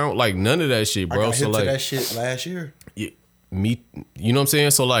M29 account, like none of that shit, I bro. got So hit like to that shit last year. me, you know what I'm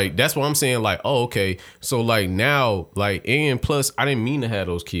saying? So like that's what I'm saying. Like, oh, okay. So like now, like, and plus I didn't mean to have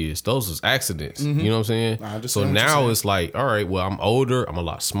those kids. Those was accidents. You know what I'm saying? I understand So what you're now saying. it's like, all right, well, I'm older, I'm a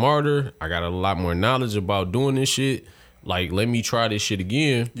lot smarter, I got a lot more knowledge about doing this shit. Like, let me try this shit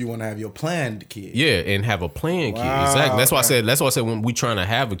again. You want to have your planned kid. Yeah, and have a planned kid. Wow, Exactly. That's why I okay. said. That's why I said when we trying to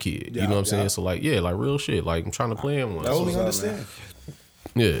have a kid. You Yeah, know what I'm saying? yeah. So like, yeah, like real shit. Like I'm trying to plan one. Totally So, understand.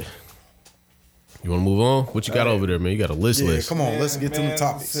 yeah. You want to move on? What you got over there, man? You got a list. Yeah, come on, let's get to the Let's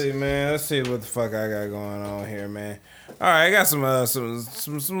topics. see, man. Let's see what the fuck I got going on here, man. All right, I got some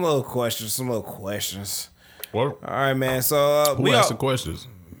little questions. What? All right, man. So Who asked the questions?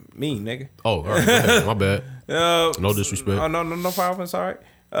 me, nigga. Oh, all right. Go ahead. My bad. No disrespect. Oh no problem. It's all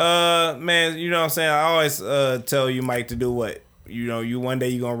right. Man, you know what I'm saying. I always tell you, Mike, to do what you know. You one day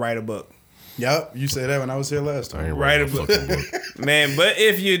you gonna write a book, Yep, you said that when I was here last I time. ain't Write writing a a fucking book. man. But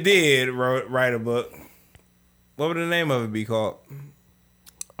if you did write a book, what would the name of it be called?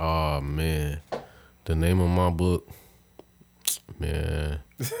 Oh man, the name of my book, man.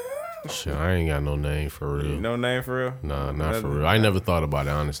 Shit, I ain't got no name for real. No name for real. Nah, not for real. I never thought about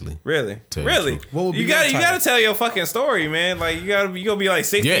it honestly. Really? Tell you the Really? truth. What would be You your gotta title? tell your fucking story, man. Like you gonna be like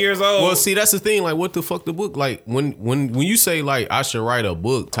 60 years old. Well, see, that's the thing. Like, what the fuck the book? Like, when you say like I should write a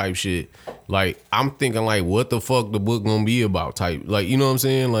book type shit, like I'm thinking like, what the fuck the book gonna be about type? Like, you know what I'm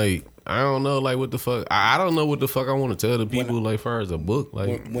saying? Like, I don't know. Like, what the fuck? I don't know what the fuck I want to tell the people. Like, far as a book,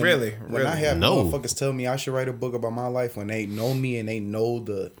 like, Really? When I have No. motherfuckers tell me I should write a book about my life when they know me and they know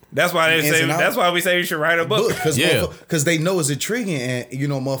the that's why they ins say. and That's outs. why we say you should write a book. because Yeah. they know it's intriguing and you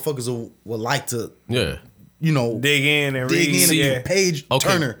know motherfuckers will like to yeah. you know Dig in and dig read. in and yeah. get page Okay.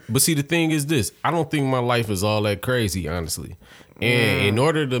 turner. But see, the thing is this: I don't think my life is all that crazy, honestly. And in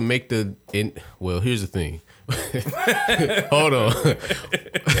order to make well, here's the thing. Hold on.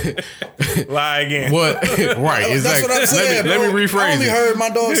 Lie again. What? Right. That's Exactly. what I'm saying. Let me bro. rephrase I only it. heard my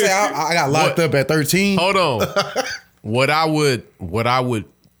dog say I got locked up at 13. Hold on. What I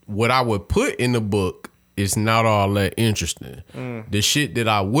would put in the book is not all that interesting. The shit that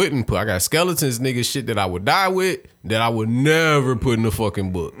I wouldn't put, I got skeletons, nigga, shit that I would die with that I would never put in the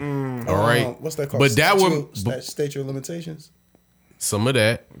fucking book. All right. What's that called? But that would state your limitations. some of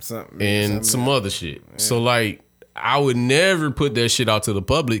that and some other shit. So like, I would never put that shit out to the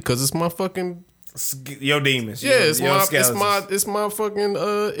public because it's my fucking Your demons. yeah. Your skeletons. It's my fucking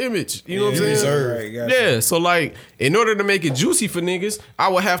image. You know what I'm You saying? deserve. Right, gotcha. Yeah, so like, in order to make it juicy for niggas, I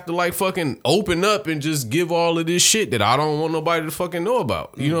would have to like fucking open up and just give all of this shit that I don't want nobody to fucking know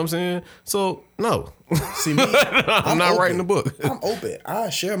about. You know what I'm saying? So no, See me, I'm not writing the book. I'm open. I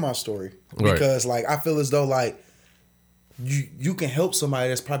share my story Right. because like I feel as though like you can help somebody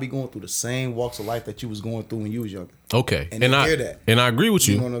that's probably going through the same walks of life that you was going through when you was younger. Okay, And they hear that. and I agree with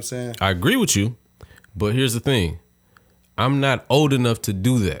You you. know what I'm saying? I agree with you, but here's the thing: I'm not old enough to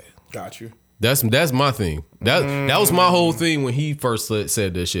do that. Got you. That's my thing. That was my whole thing when he first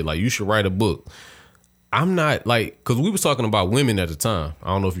said that shit. Like, you should write a book. I'm not like, because we was talking about women at the time. I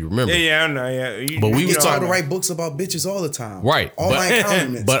don't know if you remember. Yeah, I know. Yeah, But we was I try talking to write books about bitches all the time. Right, All but- my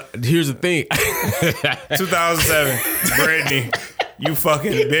encounterments. But here's the thing. 2007, Brittany. You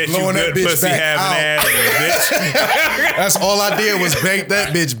fucking bitch. Blowing You that good bitch pussy back having ass bitch. that's all I did was bank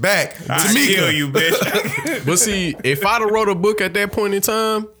that bitch back. I kill you, bitch. But see, if I'd have wrote a book at that point in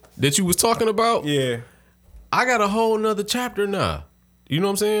time that you was talking about, Yeah. I got a whole nother chapter now. You know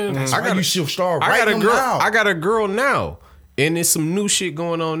what I'm saying? That's why you should start I got a writing them girl. now. I got a girl now. And there's some new shit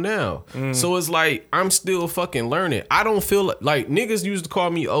going on now. So it's like, I'm still fucking learning. I don't feel like niggas used to call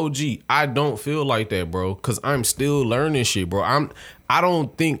me OG. I don't feel like that, bro. Cause I'm still learning shit, bro. I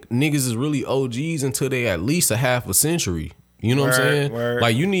don't think niggas is really OGs until they at least a half a century. You know what I'm Word, saying? word.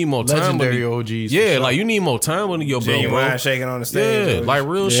 Like, you need more time. Legendary under- OGs, for Yeah, sure. like you need more time under your belt, Genuine bro. shaking on the stage. Yeah, like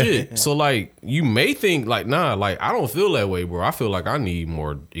real shit. So like, you may think like, nah, like I don't feel that way, bro. I feel like I need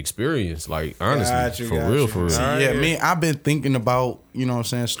more experience. Like, honestly, Got you, for got real, you. for real. All right. Yeah, me, I've been thinking about, you know what I'm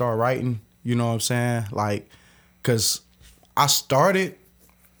saying, start writing, you know what I'm saying? Like, cause I started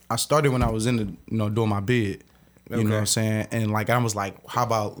when I was in the, you know, doing my bid. You know what I'm saying? And like, I was like, how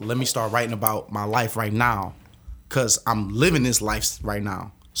about let me start writing about my life right now? Cause I'm living this life right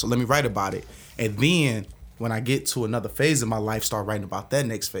now. So let me write about it. And then when I get to another phase of my life, start writing about that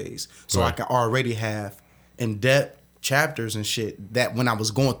next phase. So I Right. can already have in-depth chapters and shit that when I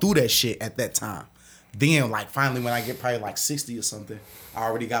was going through that shit at that time. Then like finally when I get probably like 60 or something, I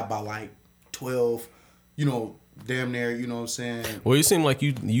already got about like 12, damn near, you know what I'm saying? Well, you seem like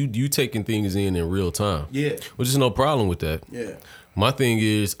you taking things in real time. Yeah. Which is no problem with that. Yeah. My thing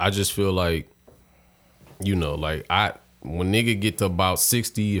is, I just feel like, when nigga get to about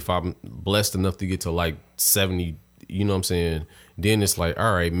 60, if I'm blessed enough to get to like 70, you know what I'm saying? Then it's like,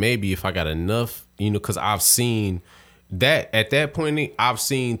 all right, maybe if I got enough, because I've seen that at that point, I've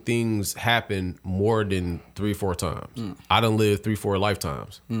seen things happen more than 3-4 times. I done lived 3-4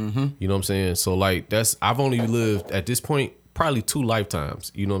 lifetimes. Mm-hmm. You know what I'm saying? So like I've only lived at this point probably 2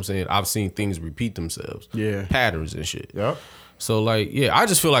 lifetimes. You know what I'm saying? I've seen things repeat themselves. Yeah. Patterns and shit. Yep. So like, yeah, I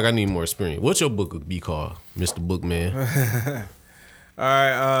just feel like I need more experience. What's your book be called, Mr. Bookman? All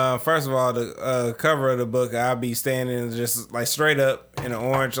right. First of all, the cover of the book, I'll be standing just like straight up in an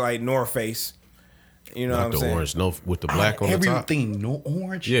orange like North Face. You know Not what I'm the saying? orange, no, with the black on the top. Everything no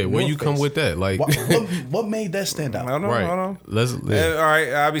orange. Yeah, where North you come Face. with that? Like, What made that stand out? Hold on, right? hold on. Let's. All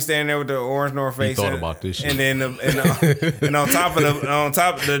right, I'll be standing there with the orange North Face. thought and, about this shit. and then and on top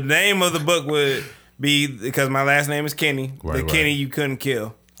the name of the book would be, because my last name is Kenny. Right, the right. Kenny you couldn't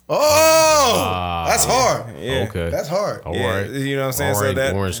kill. Oh, that's hard. Yeah. Okay, That's hard. All Yeah, right. you know what I'm saying? All So right,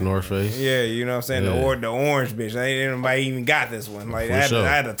 that- orange North Face. Yeah, you know what I'm saying? Yeah. The orange bitch. Ain't nobody even got this one. Like For I sure.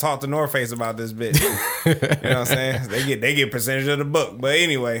 had to talk to North Face about this bitch. You know what I'm saying? They get percentage of the book. But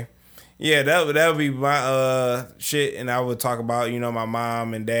anyway, yeah, that would be my shit, and I would talk about, my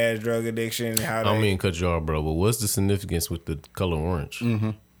mom and dad's drug addiction and how I don't they, mean cut you off, bro, but what's the significance with the color orange?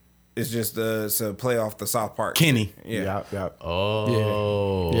 Mm-hmm. it's just it's a play off the South Park. Kenny. Yeah. Yep.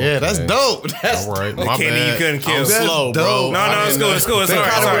 Oh, Yeah, that's okay. dope. That's All right, The my Kenny you bad. couldn't kill. I'm That's slow, dope. bro. No, it's cool. It's cool. It's They all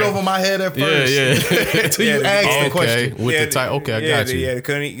right. kind It's of all went right. over my head at first. Yeah, Until you Yeah, asked the okay, question. with Yeah, the type. Okay, I yeah, got you. Yeah,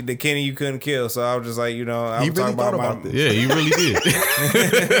 the Kenny you couldn't kill. So I was just like, I He was really talking thought about about this. Yeah, you really did.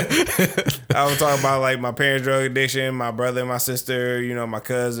 I was talking about like my parents' drug addiction, my brother and my sister, my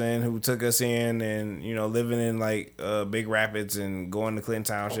cousin who took us in, and living in like Big Rapids and going to Clinton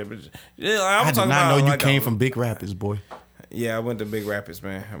Township. Yeah, I was did talking not about know you like came from Big Rapids, boy. Yeah, I went to Big Rapids,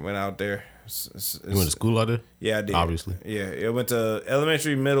 man. I went out there. You went to school out there? Yeah, I did. Obviously. Yeah, I went to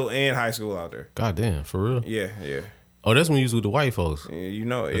elementary, middle, and high school out there. God damn, for real? Yeah. Oh, that's when you was with the white folks. Yeah,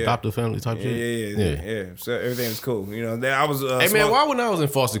 yeah. Adoptive family type Yeah, shit? yeah. So everything was cool. I was. Hey man, why when I was in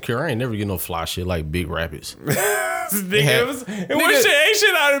foster care, I ain't never get no fly shit like Big Rapids. It was ain't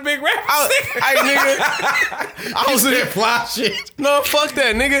shit out of Big Rapids. I was in fly shit. No, fuck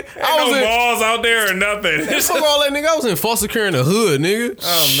that, nigga. I was no in balls out there or nothing. fuck all that, nigga. I was in foster care in the hood, nigga.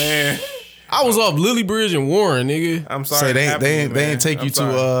 Oh man, I was off Lily Bridge and Warren, nigga. I'm sorry. Say it they happened to you, ain't man. take you I'm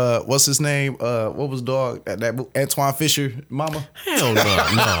sorry. to what's his name? What was dog that Antoine Fisher mama? Hell no,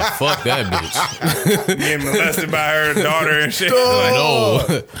 fuck that bitch. Getting molested by her daughter and shit.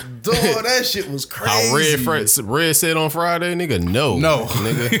 No. Dog, that shit was How crazy. Red said on Friday, nigga, no. No.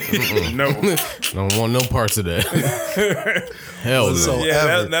 Nigga. Mm-mm. No. Don't want no parts of that. Hell no. So- Yeah,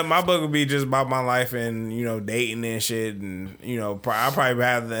 ever. that my book would be just about my life and dating and shit, and I'll probably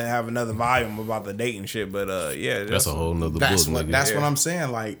have another volume about the dating shit. But yeah, That's a whole nother That's book, what nigga. that's what I'm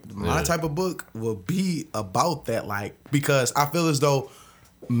saying. Like my type of book will be about that. Like because I feel as though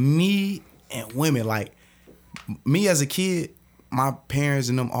me and women, like me as a kid, my parents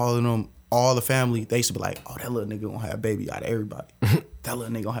and all the family, they used to be like, "Oh, that little nigga gonna have a baby out of everybody. That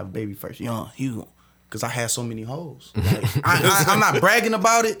little nigga gonna have a baby first. Because I had so many hoes. Like, I'm not bragging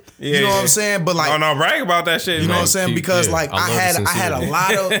about it. Yeah, you know what yeah. I'm saying? But like, no, brag about that shit. you know what I'm man. saying? keep- Because yeah, like I love the I had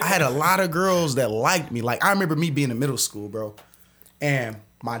a sincerity. lot of girls that liked me. Like I remember me being in middle school, bro, and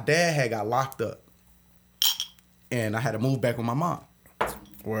my dad had got locked up, and I had to move back with my mom.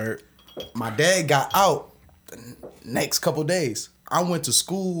 Word. My dad got out the next couple days. I went to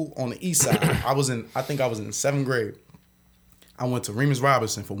school on the east side. I think I was in 7th grade. I went to Remus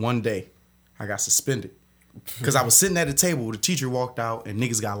Robinson for one day. I got suspended. Because I was sitting at the table, the teacher walked out and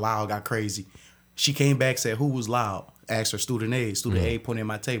niggas got loud, got crazy. She came back, said, who was loud? Asked her student A. Student A pointed at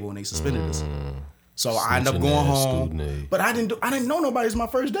my table and they suspended us. So I ended up Snitching going ass home. student A. But I didn't know nobody. It was my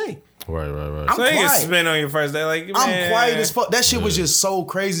first day. Right. I'm So you get quiet. spent on your first day, like I'm man. quiet as fuck. That shit was just so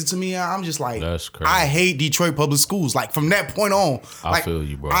crazy to me. I'm just like, That's crazy. I hate Detroit public schools. Like from that point on, I like, feel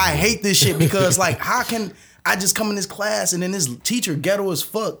you, bro. I hate this shit because like, how can I just come in this class and then this teacher ghetto as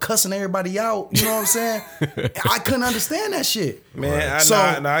fuck cussing everybody out? You know what I'm saying? I couldn't understand that shit. Man, So-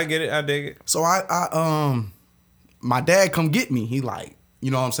 I get it. I dig it. So I my dad come get me. He like,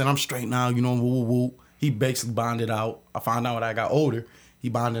 you know what I'm saying? I'm straight now. Woo woo woo. He basically bonded out. I found out when I got older. He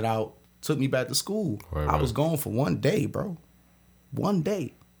bonded out. took me back to school. Right, I right. was gone for 1 day, bro. 1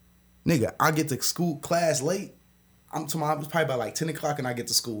 day. Nigga, I get to school class late. I'm probably by like 10 o'clock and I get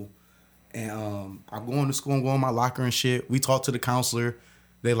to school. And I'm going to school, I'm going in my locker and shit. We talk to the counselor.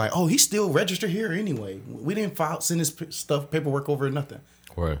 They're like, oh, he's still registered here anyway. We didn't send his paperwork over or nothing.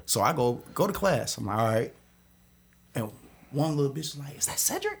 Right. So I go to class. I'm like, all right. And one little bitch is like, is that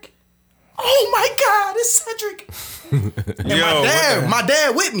Cedric? Oh my God, it's Cedric. And my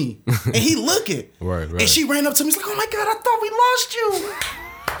dad with me. And he looking. Right. And she ran up to me, she's like, oh my God, I thought we lost you.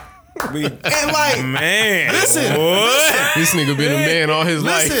 And like, Man, listen, what? This nigga been a man all his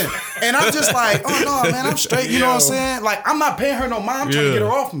listen. life. And I'm just like, oh no, man, I'm straight. You know what I'm saying? Like, I'm not paying her no mind. I'm trying to get her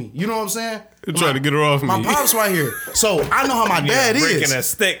off me. You know what I'm saying? Trying to get her off My me. pops right here. So I know how my dad Breaking is. a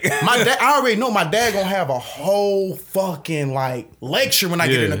stick. My dad, I already know my dad gonna have a whole fucking like lecture when I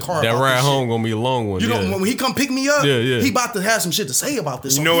get in the car. That about ride this home shit. gonna be a long one. You know, yeah. when he come pick me up, Yeah, yeah. he about to have some shit to say about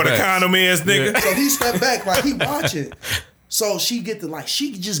this. You know what a Facts. condom is, nigga? So he stepped back like he watching. So she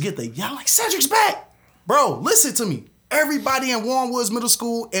just get the y'all like Cedric's back, bro. Listen to me. Everybody in Warren Woods Middle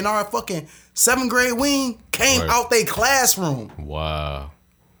School in our fucking 7th grade wing came Right. out their classroom. Wow.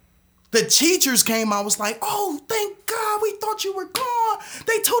 The teachers came out, was like, oh, thank God, we thought you were gone.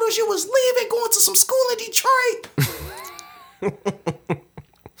 They told us you was leaving, going to some school in Detroit.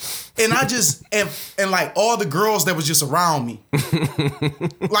 And I just, and like all the girls that was just around me,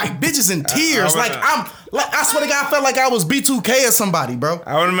 like bitches in tears. I swear to God, I felt like I was B2K or somebody, bro.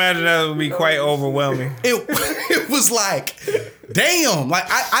 I would imagine that would be quite overwhelming. It was like, damn, like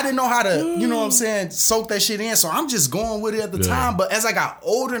I didn't know how to, you know what I'm saying, soak that shit in. So I'm just going with it at the time. But as I got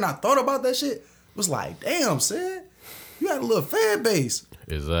older and I thought about that shit, it was like, damn, Sid, you had a little fan base.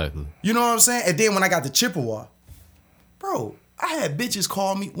 Exactly. You know what I'm saying? And then when I got to Chippewa, bro, I had bitches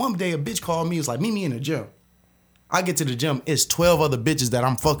call me. One day a bitch called me, it was like, meet me in the gym. I get to the gym, it's 12 other bitches that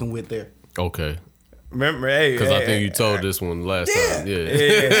I'm fucking with there. Okay. Remember, hey, Because I think you told this one last time. Yeah.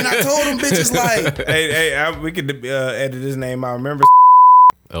 And I told them bitches like, we could edit his name out. Remember?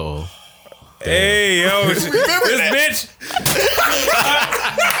 Oh. Hey, yo, this bitch.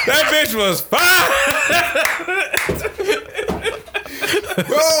 That bitch was fine.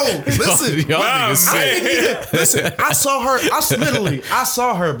 bro, listen. Y'all niggas sick. Listen, I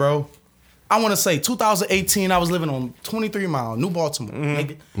saw her, bro. I want to say 2018, I was living on 23 Mile, New Baltimore.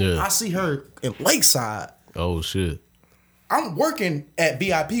 Nigga. Yeah. I see her in Lakeside. Oh, shit. I'm working at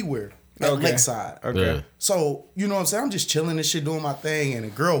VIP Wear at Lakeside. Okay. Yeah. So, you know what I'm saying? I'm just chilling and shit, doing my thing, and a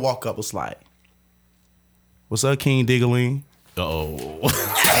girl walk up, was like, what's up, King Diggaling? Uh-oh.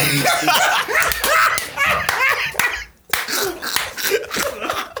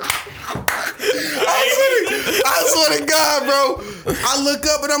 I swear to God, bro. I look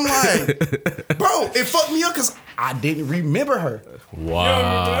up and I'm like, bro, it fucked me up because I didn't remember her. Wow.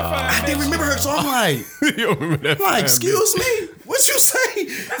 I didn't remember her, so I'm like, You don't remember that? I'm like, excuse me, what you say?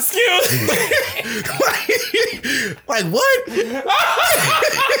 Excuse me. like what?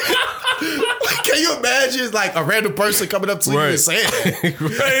 Like, can you imagine like a random person coming up to you and saying,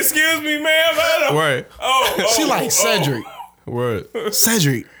 Hey, excuse me, ma'am. Right. she like Cedric, Right.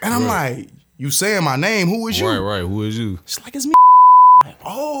 Cedric, and I'm like, you saying my name? Who is you? Right. Who is you? She's like, it's me. Like,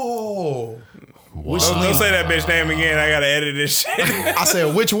 oh. Wow. Don't say that bitch name again. I gotta edit this shit. I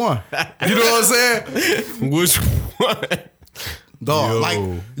said, which one? You know what I'm saying? Which one? Dog, Yo.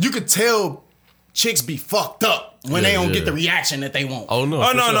 like you could tell chicks be fucked up when they don't get the reaction that they want. Oh, no. Oh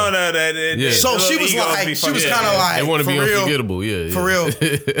for no, sure. no. Yeah. So she was like, she was kind of like, They want to for be real, unforgettable. Yeah. for real.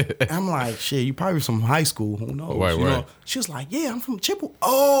 I'm like, shit, you probably from high school. Who knows? Right, you right. know? She was like, yeah, I'm from Chippewa.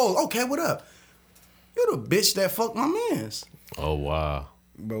 Oh, okay, what up? You the bitch that fucked my mans. Oh, wow.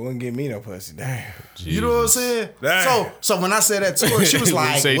 But wouldn't give me no pussy. Damn. You know what I'm saying? Damn. So when I said that to her, she was When you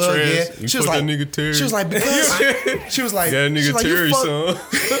like, say well, trans, yeah. you She was fuck like, that nigga Terry. she was like, because she was like, That she nigga was like, you Terry, fuck-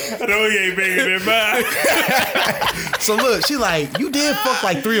 son. I know he ain't bigger than mine. So look, she like, you did fuck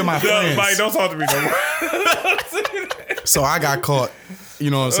like 3 of my No, friends. Mike, don't talk to me no more. So I got caught.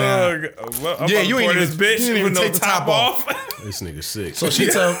 You know what I'm saying? I'm Yeah, about you to ain't pour even- this bitch you didn't even with no take the top off. This nigga sick. So she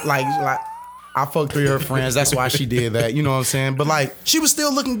tell like I fucked 3 of her friends. That's why she did that. You know what I'm saying? But like she was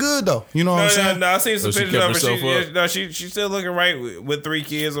still looking good though. You know what I'm saying? No, I seen some So she pictures kept of her. herself up? No, she's still looking right with 3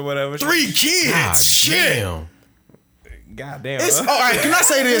 kids or whatever. 3 kids. God Shit. damn. God damn. It's all right. Can I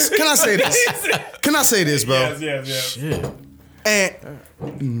say this? Can I say this, bro? Yes. Shit.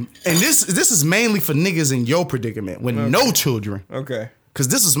 And this is mainly for niggas in your predicament with no children. Okay. Cause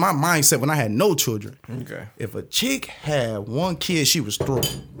this is my mindset when I had no children. Okay. If a chick had 1 kid, she was through.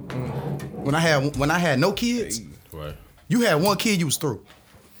 When I had no kids, Right. you had 1 kid, you was through.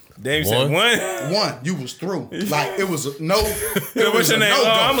 Damn, you said one? One, you was through. Like it was a no. It What's was your a name? no-go.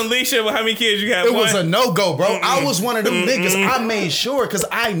 I'm Alicia. How many kids you got? It was a no-go, bro. I was one of them niggas. I made sure because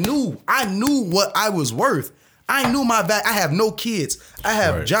I knew what I was worth. I knew my value. I have no kids. I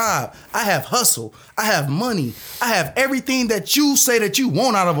have Right. job. I have hustle. I have money. I have everything that you say that you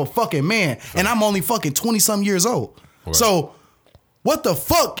want out of a fucking man. And I'm only fucking 20-some years old. Right. So what the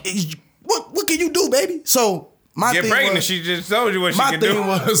fuck is what can you do, baby? So my Get thing pregnant. was, She just told you what she my can thing do.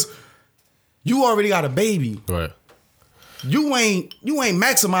 was you already got a baby. Right. You ain't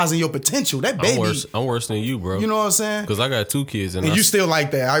maximizing your potential. That baby, I'm worse than you, bro. you know what I'm saying? Because I got 2 kids And you still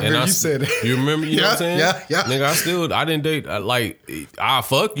like that. I and remember I you s- said that. You remember? You know what I'm saying? Yeah. Nigga, I didn't date. I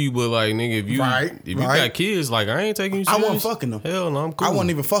fuck you, but like, nigga, if you Right. got kids, like, I ain't taking you I serious. wasn't fucking them. Hell no, I'm cool. I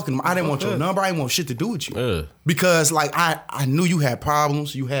wasn't even fucking them. I didn't want your that. number. I didn't want shit to do with you. Yeah. Because like I knew you had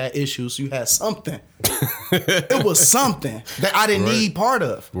problems, you had issues, you had something. It was something that I didn't Right. need part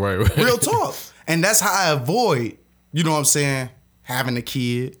of. Right. Real talk. And that's how I avoid, you know what I'm saying, having a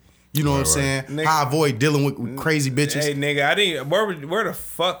kid. You know what I'm saying? Nigga. How I avoid dealing with crazy bitches. Hey, nigga, I didn't. Where the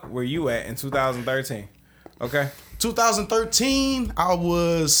fuck were you at in 2013? Okay. 2013, I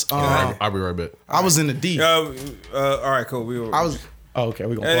was I'll be right back. I was in the D. All right, cool. We were. I was okay,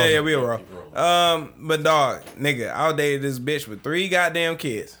 we gonna Yeah, pause yeah, it. we were. But dog, nigga, I dated this bitch with 3 goddamn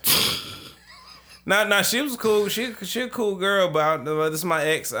kids. Nah, she was cool. She a cool girl, but this is my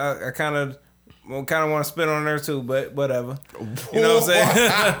ex. I kind of want to spit on her too, but whatever. You know what I'm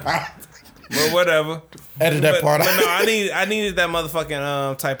saying? But whatever. Edit that part But out. no, I needed that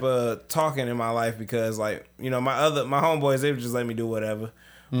motherfucking type of talking in my life because like my homeboys, they would just let me do whatever.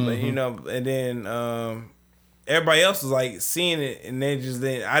 But and then everybody else was like seeing it and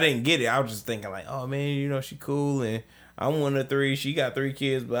I didn't get it. I was just thinking like, oh man, she cool and I'm one of 3. She got 3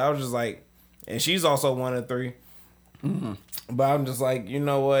 kids, but I was just like, and she's also one of 3. But I'm just like, you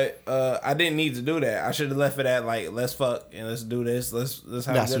know what? I didn't need to do that. I should have left it at like, let's fuck and let's do this. Let's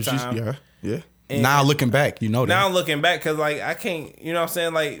have That's a good what time. yeah. And- now looking back, you know that. Now looking back, cause like I can't, you know what I'm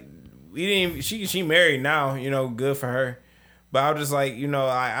saying? Like we didn't. She married now, good for her. But I was just like,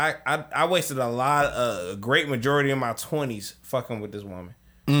 I wasted a great majority of my 20s fucking with this woman.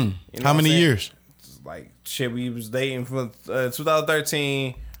 You know How what I'm many saying? years? Like shit, we was dating from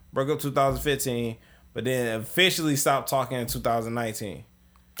 2013, broke up 2015, but then officially stopped talking in 2019.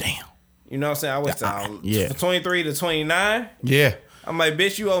 Damn. You know what I'm saying? I wasted Yeah. from 23 to 29. Yeah. I'm like,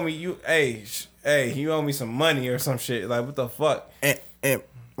 bitch, you owe me you owe me some money or some shit. Like, what the fuck? And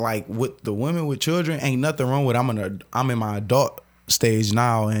like with the women with children, ain't nothing wrong with I'm in my adult stage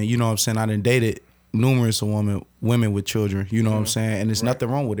now, and you know what I'm saying, I done dated numerous women with children, you know what I'm saying, and there's nothing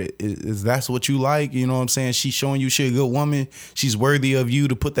wrong with it. Is that's what you like, you know what I'm saying? She's showing you she a good woman, she's worthy of you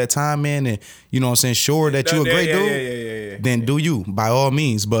to put that time in, and you know what I'm saying, sure that you a great dude, Yeah. then do you by all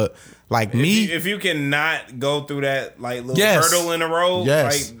means. But like me, If you cannot go through that like little Yes. hurdle in the road,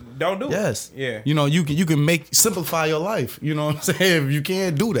 Yes. like don't do yes, it. Yeah. you know you can simplify your life, you know what I'm saying, if you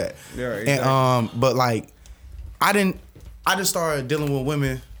can't do that. Yeah, exactly. And but like I just started dealing with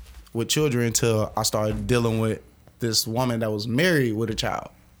women with children until I started dealing with this woman that was married with a child.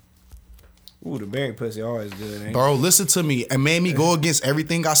 Ooh, the berry pussy always good, ain't Bro, listen to me. It made me go against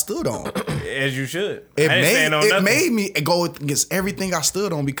everything I stood on. it? As you should. It I didn't stand on nothing. made me go against everything I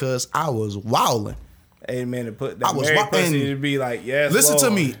stood on because I was wilding. Hey man, to put I that was berry wa- pussy and to be like, yes. Listen to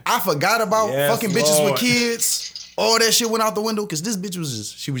Lord. me. I forgot about Yes, fucking bitches Lord. with kids. All that shit went out the window because this bitch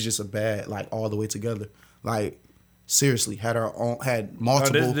was just a bad, like all the way together. Like seriously, had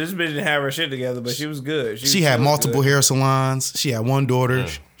multiple. Oh, this bitch didn't have her shit together, but she was good. She had was multiple good. hair salons. She had one daughter.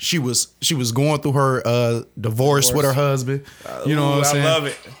 She was going through her divorce with her husband. You know Ooh, what I'm saying? I love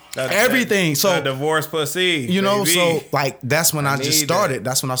it. Everything. So that divorce pussy. you know, baby. so like that's when I just need started. that.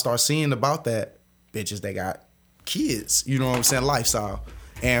 That's when I started seeing about that bitches that got kids. You know what I'm saying? Lifestyle.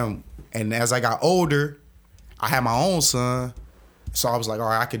 And as I got older, I had my own son. So I was like, all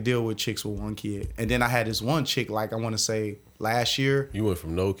right, I could deal with chicks with one kid. And then I had this one chick, like I want to say last year. You went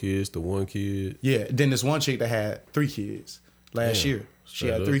from no kids to 1 kid. Yeah. Then this one chick that had 3 kids last year. She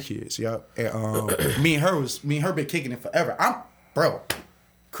straight had up. 3 kids. Yep. And me and her been kicking it forever. Bro,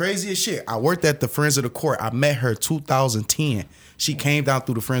 crazy as shit. I worked at the Friends of the Court. I met her 2010. She came down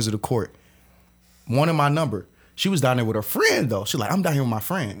through the Friends of the Court. Wanted my number. She was down there with her friend though. She's like, I'm down here with my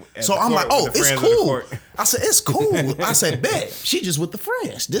friend. At So the I'm court like, oh, with the it's friends of the cool. court. I said, it's cool. I said, bet. She just with the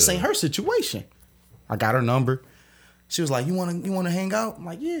friends. This ain't her situation. I got her number. She was like, you wanna hang out? I'm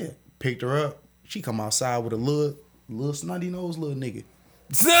like, yeah. Picked her up. She come outside with a little snotty nose little nigga.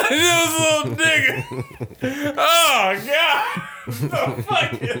 Son, this little nigga. Oh God. The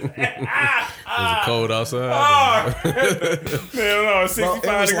fuck is that? Was it cold outside? Oh, man, no,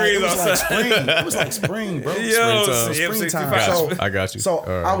 65 degrees it was like outside. spring. It was like spring, bro. Yo, Springtime. yep, 65. So, I got you. So All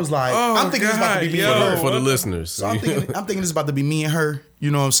right. I was like, I'm thinking it's about to be me God, and yo. her. For the listeners. So I'm thinking it's about to be me and her.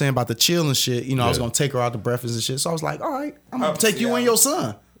 You know what I'm saying? About to chill and shit. You know, I was Yeah. gonna take her out to breakfast and shit. So I was like, all right, I'm gonna Oh, take you yeah. and your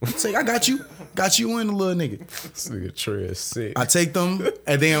son. Say, I got you and the little nigga. This nigga Trey is sick. I take them,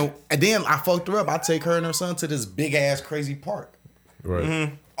 and then I fucked her up. I take her and her son to this big ass crazy park. Right.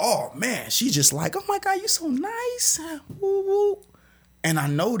 Mm-hmm. Oh man, she just like, oh my God, you so nice. Woo, woo. And I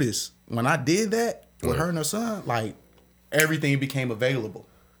noticed when I did that with her and her son, like everything became available.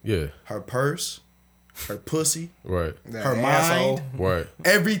 Yeah. Her purse, her pussy, Right. her asshole. mind, Right.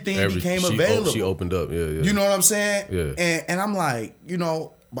 everything became available. She opened up. Yeah. Yeah. You know what I'm saying? Yeah. And I'm like, you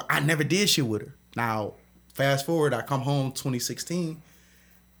know, but I never did shit with her. Now, fast forward, I come home 2016,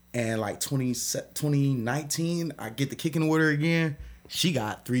 and like 2019, I get the kicking with her again. She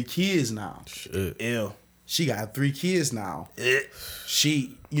got 3 kids now. Shit. Ew. She got 3 kids now.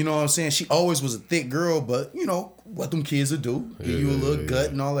 She, you know what I'm saying? She always was a thick girl, but you know what them kids would do. Give you a little gut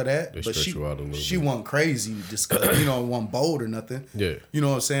and all of that. They but stretch you out a little she bit. wasn't crazy, you know, wasn't bold or nothing. Yeah. You know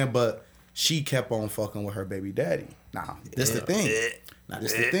what I'm saying? But she kept on fucking with her baby daddy. Now, this the thing. Now,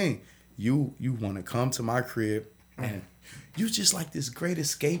 this the thing. You want to come to my crib and you just like this great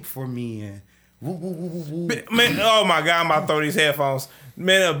escape for me and woo, woo, woo, woo, woo. Man, oh my God, I'm about to throw these headphones.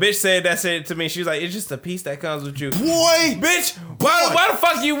 Man, a bitch said to me. She was like, it's just a piece that comes with you. Boy! Bitch, why the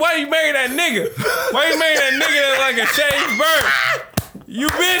fuck why you marry that nigga? Why you marry that nigga that's like a shaved bird? You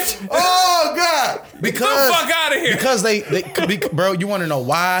bitch. Oh, God! Get the fuck out of here. Because bro, you want to know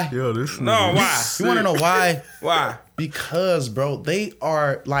why? Yo, this No, why? You want to know why? Why? Because, bro, they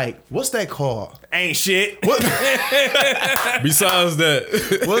are like, what's that called? Ain't shit. Besides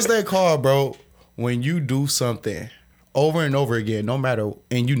that, What's that called, bro? When you do something over and over again, no matter,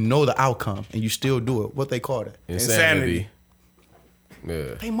 and you know the outcome, and you still do it. What they call it? insanity.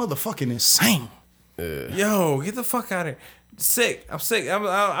 Yeah. They motherfucking insane. Yo, get the fuck out of here. Sick. I'm sick.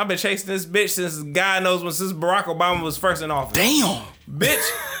 I've been chasing this bitch since God knows when, since Barack Obama was first in office. Damn. Bitch.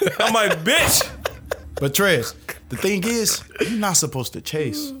 I'm like, bitch. But Trez, the thing is, you're not supposed to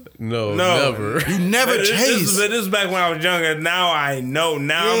chase. No, No. never. You never chase. This is back when I was younger. Now I know.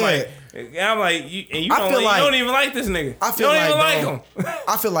 Now Yeah. I'm like, you I don't, feel you like- don't even like this nigga. I feel you don't like, even bro, like him.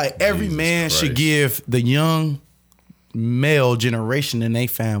 I feel like every Jesus man should Christ. give the young male generation in their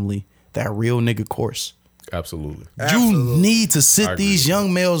family that real nigga course. Absolutely. You need to sit I agree these with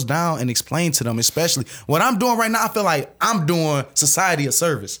young males down and explain to them, especially what I'm doing right now. I feel like I'm doing society a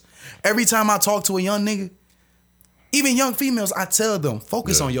service. Every time I talk to a young nigga, even young females, I tell them,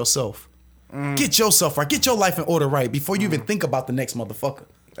 focus Yeah. on yourself. Get yourself right. Get your life in order right before you even think about the next motherfucker.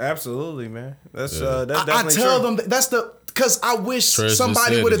 Absolutely, man. That's I definitely tell true. them that's the because I wish Trez just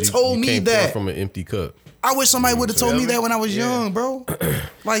somebody said would have that told you me can't pour that. from an empty cup. I wish somebody would have told me that when I was Yeah. young, bro.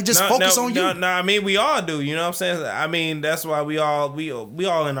 Like just focus on you. No, I mean we all do. You know what I'm saying? I mean that's why we all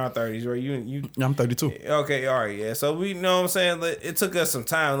in our 30s, right? You. I'm 32. Okay, all right, yeah. So we you know what I'm saying. Like, it took us some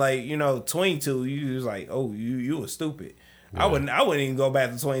time. Like 22, you was like, oh, you was stupid. I wouldn't even go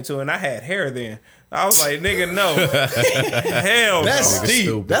back to 22, and I had hair then. I was like, nigga, no, hell That's no. steep.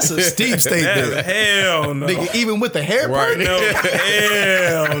 stupid. That's a steep statement. That's hell no. Nigga, even with the hair part. No,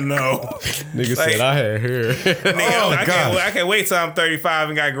 hell no. Nigga Like- said I had hair. Nigga, Oh, God. I can't wait till I'm 35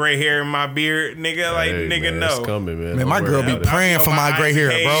 and got gray hair in my beard, nigga. Like, Hey, nigga, man, no. It's coming, man. Man, Don't my worry girl be about it. praying for my gray hair,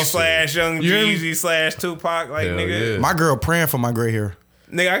 bro. / Young You hear me? Jeezy / Tupac, like Hell nigga. yeah. My girl praying for my gray hair.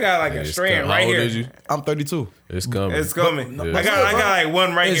 Nigga, I got like a It's strand coming. right How old here. is you? I'm 32. It's coming. It's coming. Yeah. I got like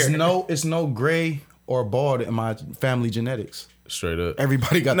one right It's here. it's no gray or bald in my family genetics. Straight up.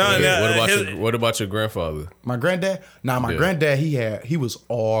 Everybody got No, the hair. no. What about your grandfather? My granddad? Nah, my Yeah. granddad, he was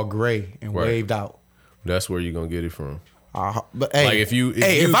all gray and Right. waved out. That's where you gonna get it from. But hey, Like,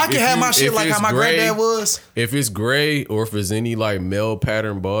 if I can have my shit if like how it's my gray- granddad was, If it's gray or if it's any like male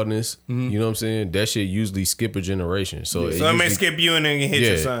pattern baldness, Mm-hmm. you know what I'm saying? That shit usually skip a generation. So So it may usually- skip you and then hit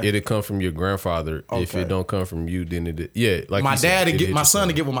your Yeah, son. it'll come from your grandfather. If Okay. it don't come from you, then it like my you said, dad to it get hit my your son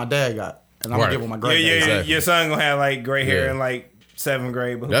to get what my dad got, and I'm Right. gonna get what my yeah, granddad got. Exactly. Your son gonna have like gray hair Yeah. in like 7th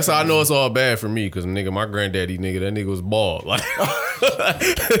grade. But That's how I know it's all bad for me, cause nigga, my granddaddy that nigga was bald. Like,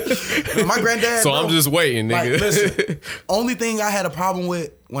 My granddad. so bro, I'm just waiting, like, nigga. listen, only thing I had a problem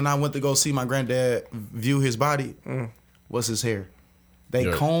with when I went to go see my granddad view his body was his hair. They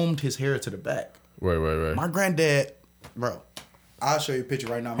Yeah. combed his hair to the back. right. My granddad, bro, I'll show you a picture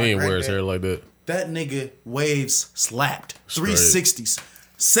right now. My He ain't wear his granddad- hair like that. That nigga waves slapped. Straight. 360s.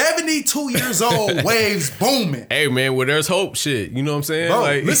 72 years old, waves booming. Hey man, well there's hope. Shit, you know what I'm saying? Bro,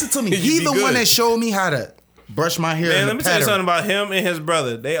 Like, listen to me. you He be the good. one that showed me how to brush my hair. Man, in let the me tell you pattern. something about him and his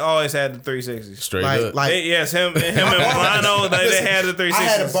brother. They always had the 360s. Straight Like, up. like Yes, him and Milano, they Listen, had the 360s.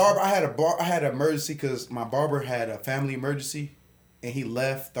 I had an emergency because my barber had a family emergency, and he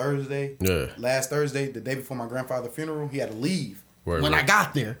left Thursday. Yeah. Last Thursday, the day before my grandfather's funeral, he had to leave. Right, when right. I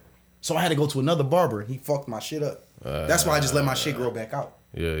got there, so I had to go to another barber, and he fucked my shit up. That's why I just let my shit grow back out.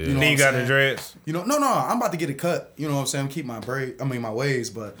 Yeah, yeah. You know Then what you I'm got saying? the dreads. You know, no, I'm about to get it cut. You know what I'm saying? Keep my my waves,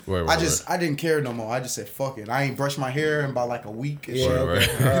 but Right, I didn't care no more. I just said fuck it. I ain't brushed my hair in about like a week. And Yeah, shit.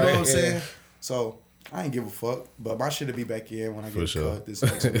 okay. You know what I'm Yeah. saying? So I ain't give a fuck. But my shit'll be back in when I get sure. cut this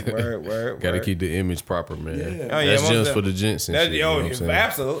next week. Word. Gotta keep the image proper, man. Yeah. Oh, yeah, That's most just def- for the gents and shit. You know what I'm saying?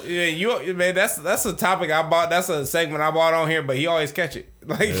 absolutely. Yeah, you man, that's a topic I bought. That's a segment I bought on here, but he always catch it.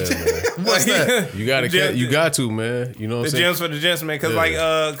 Like, What's that? You gotta, you got to, man. You know what the I'm saying? gems for the gents, man. Cause Yeah. like,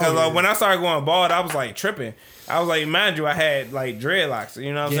 yeah. when I started going bald, I was like tripping. I was like, mind you, I had like dreadlocks.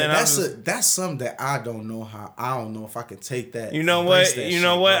 You know what I'm Yeah, saying? that's something that I don't know how. I don't know if I can take that. You know embrace what? that You shit,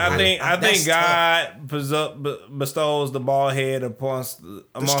 know what? bro. I think that's God bestows the bald head amongst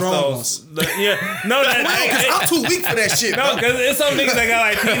strong those. I'm I'm too weak for that shit. No, bro. because it's some niggas that got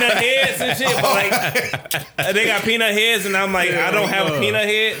like peanut heads and shit, but like they got peanut heads, and I'm like, I don't have a peanut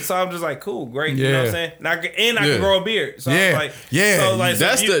head, so I'm just like, cool, great, you know what I'm Yeah. saying? And I Yeah. can grow a beard, so Yeah. I'm like, Yeah. so like,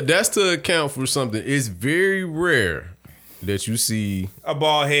 so That's to account for something. It's very rare that you see a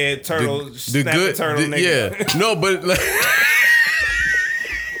bald head turtle, the snap good, the turtle, nigga. yeah. No, but like,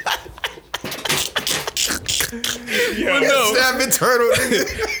 no. Snapping turtle.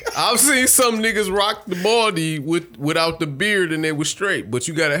 nigga. I've seen some niggas rock the baldy without the beard and they was straight, but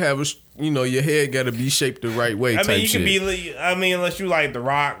you gotta have your head gotta be shaped the right way. I type mean, you shit. can be. I mean, unless you like The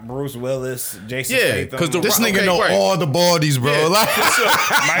Rock, Bruce Willis, Jason Yeah, Statham, 'cause the This Okay, nigga know right. all the baldies, bro. Yeah. Like,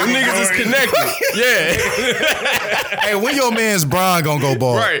 Michael Them niggas is Jordan. connected. Yeah, hey, when your man's Brian gonna go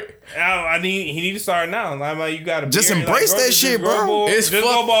bald? right. He need to start now. Like, you got to Just embrace that shit, bro. It's just fucked,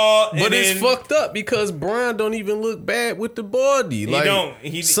 go bald, but and it's then- fucked up because Brian don't even look bad with the baldy. Like don't.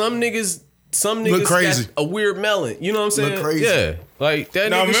 some niggas Look crazy. got a weird melon. You know what I'm saying? Look crazy. Yeah, like that.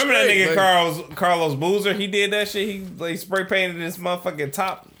 No, nigga remember that straight, nigga like, Carlos Boozer? He did that shit. He like spray painted his motherfucking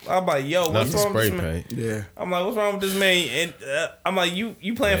top. I'm like, yo, Not what's the wrong with spray this man? paint. Yeah. I'm like, what's wrong with this man? And I'm like, you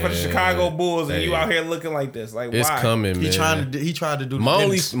playing for the Man. Chicago Bulls and you Hey. out here looking like this? Like, It's why? coming, man. He tried to do the My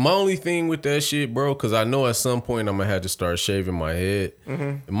Dennis. only thing with that shit, bro, because I know at some point I'm gonna have to start shaving my head.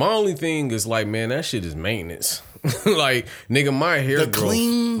 Mm-hmm. My only thing is like, man, that shit is maintenance. Like, nigga, my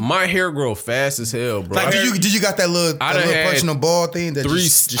hair grow fast as hell, bro. Like, did you got that little, I done had personal bald thing that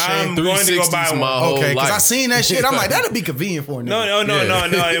just I'm shaved? going to go buy 360s one. my whole Okay, because life. I seen that shit. I'm like, that'd be convenient for a nigga.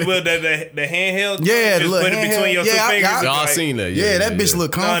 No. It will the handheld. Yeah, just look, put it between your handheld. two Yeah, fingers. Y'all like- seen that? Yeah, that bitch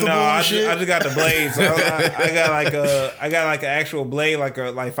look No, comfortable I and shit. just got the blades. So I got like an actual blade.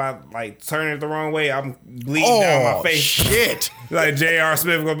 If I like turn it the wrong way, I'm bleeding down my face. Shit. Like J.R.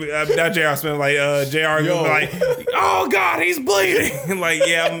 Smith gonna be not J.R. Smith. Like J.R. gonna be like, oh God, he's bleeding. Like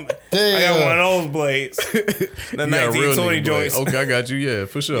I got one of those blades. The You got a real 1920 nigga joints. blade. Okay, I got you. Yeah,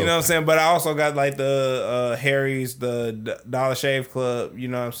 for sure. You know what I'm saying? But I also got like the Harry's, the Dollar Shave Club. You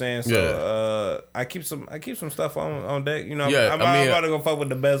know what I'm saying? So I keep some stuff on deck. You know, Yeah, I'm I mean, about to go fuck with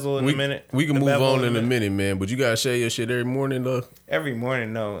the bezel in a minute. We can The move bevel on in a minute, man. But you gotta shave your shit every morning, though. Every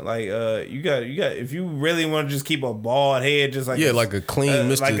morning, no. Like you got if you really want to just keep a bald head, just like Like a clean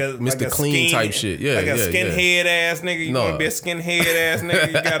Mr. Clean type shit. Yeah, like a yeah, skinhead ass nigga. You No. want to be a skinhead ass nigga?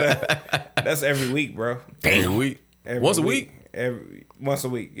 You gotta. That's every week, bro. Every week. Every Once a week. Once a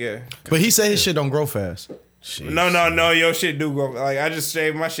week, yeah. But he said his shit don't grow fast. Shit. No, your shit do grow. Like I just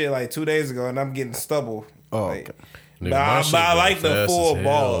shaved my shit like 2 days ago, and I'm getting stubble. Oh, Like, okay. Nigga, But my I shit like grow the fast full as hell,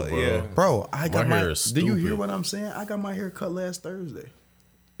 ball, bro. yeah. Bro, I got My my. hair is Do you hear stupid. what I'm saying? I got my hair cut last Thursday.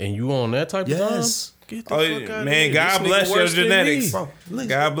 And you on that type of Yes. time? Get the Oh, fuck out man, God bless your genetics. Bro, listen,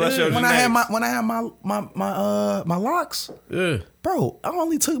 God bless your when genetics. I had my locks, Yeah. bro, it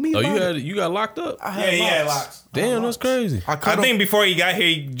only took me. Oh, about you got locked up? I had Yeah, locks. locks. Damn, that's crazy. I I cut think them. before he got here,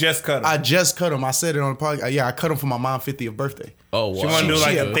 he just cut him. I just cut them. I said it on the podcast. Yeah, I cut them for my mom's 50th birthday. Oh, wow. She wanna do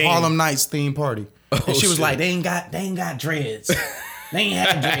like She a had theme. Harlem Nights theme party, and she was shit. like, "They ain't got dreads. They ain't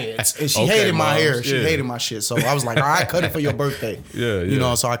had dreads." And she Okay, hated my moms, hair. She yeah. hated my shit. So I was like, "All right, cut it for your birthday." Yeah, You yeah.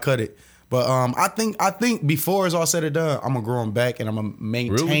 know, so I cut it. But I think before it's all said and done, I'm gonna grow them back and I'm gonna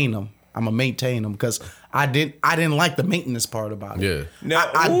maintain Really? them. I'm gonna maintain them because I didn't like the maintenance part about it. Yeah. No,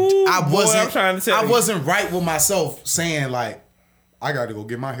 I boy, wasn't. I'm trying to tell I you. wasn't right with myself saying like, I got to go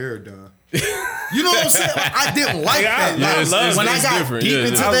get my hair done. You know what I'm saying? Like, I didn't like Yeah, that. I Like, love when it. I It's got different. deep Yeah,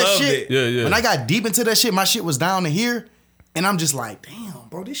 into yeah. I that loved shit, it. Yeah, yeah. when I got deep into that shit, my shit was down to here. And I'm just like, damn,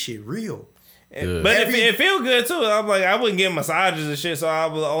 bro, this shit real. Yeah. But it feel good too. I'm like, I wouldn't get massages and shit, so I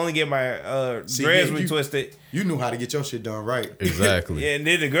would only get my dreads retwisted. You knew how to get your shit done right. Exactly. Yeah, and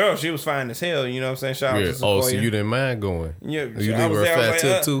then the girl, she was fine as hell. You know what I'm saying? Shout out to Sequoia. Oh, so you didn't mind going? Yeah, You leave I was her a there, I was fat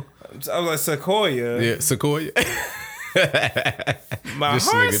like, tip too? I was like, Sequoia. Yeah, Sequoia. My This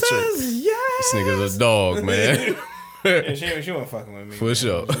heart nigga says yes. This nigga's a dog, man. And she wasn't fucking with me. For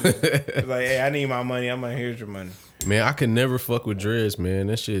sure. Like, hey, I need my money. I'm like, here's your money. Man, I could never fuck with dreads, man.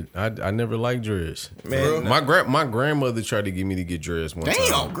 That shit, I never liked dreads. Man, my grandmother tried to get me to get dreads one time.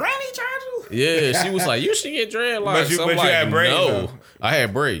 Damn, Granny charged you? Yeah, she was like, you should get dreadlocks. But you I'm like, had braids, no. though. I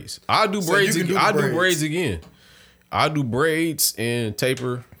had braids. I'll do So braids you can again. do I'll the do braids. braids again. I'll do braids and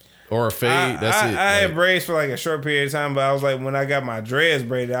taper or a fade. That's it. I had Like, braids for like a short period of time, but I was like, when I got my dreads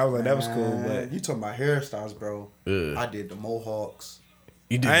braided, I was like, that was cool. But You talking about hairstyles, bro. Yeah. I did the mohawks.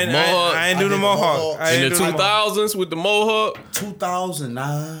 you did I ain't, mohawk I ain't I do did the the mohawk. mohawk. I in ain't the do the mohawk. 2000s with the mohawk,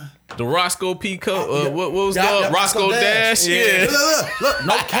 2009. the Roscoe P. What was Yeah, that? yeah, Roscoe Roscoe Dash. Dash. Yeah. Look,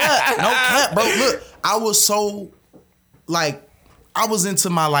 no cap, bro. Look, I was so, like, I was into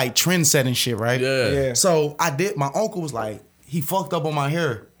my, like, trend setting shit, right? Yeah. So I did, my uncle was like, he fucked up on my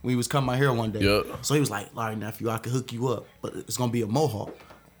hair when he was cutting my hair one day. Yep. So he was like, Larry, nephew, I can hook you up, but it's gonna be a mohawk.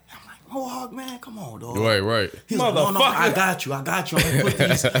 I'm like, mohawk, man, come on, dog. Right. He's like, no, Motherfucker. I got you. I'm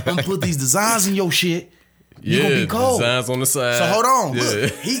gonna put these designs in your shit. You gonna be cold. Designs on the side. So hold on,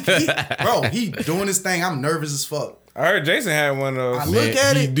 Yeah. look, he doing his thing. I'm nervous as fuck. I heard Jason had one of I those. look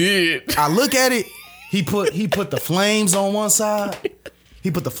at he it. did. I look at it. He put the flames on one side. He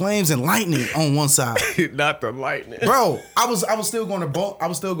put the flames and lightning on one side. Not the lightning. Bro, I was still going to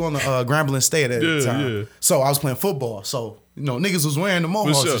Grambling State at the time. Yeah. So I was playing football. So niggas was wearing the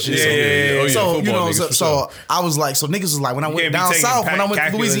mohawks and shit. Yeah. Oh, So football niggas, for so sure. I was like, so niggas was like, when I went can't be down taking south, when I went to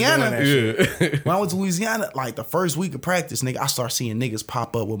calculus doing Louisiana, that shit. when I went to Louisiana, like the first week of practice, nigga, I start seeing niggas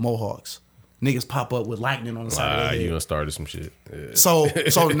pop up with mohawks. Niggas pop up with lightning on the side of their head. You done started some shit. Yeah. So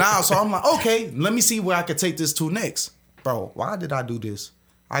I'm like, okay, let me see where I could take this to next. Bro, why did I do this?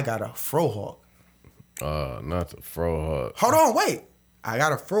 I got a frohawk. Not the fro Hold on, wait. I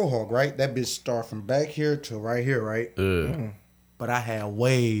got a frohawk, right? That bitch start from back here to right here, right? But I had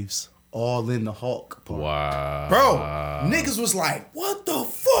waves all in the hawk part. Wow. Bro, niggas was like, what the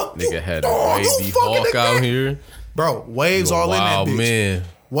fuck? Nigga had a dog, you wavy fucking hawk out nigga. here. Bro, waves all in that Wow, bitch. man.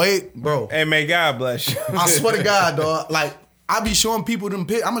 Wait, bro. Hey, may God bless you. I swear to God, dog. Like, I be showing people them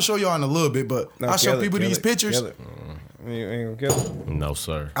pictures. I'm gonna show y'all in a little bit, but I show people these pictures. Kill it. You ain't gonna kill it. No,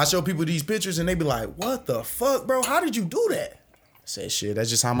 sir. I show people these pictures and they be like, what the fuck, bro? How did you do that? I said, shit, that's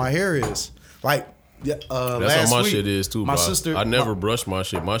just how my hair is. Like, That's last how my week, shit is too, my bro. sister, I never brush my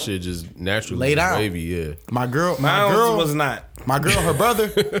shit. My shit just naturally Laid out. wavy, yeah. my girl, Mine was not. her brother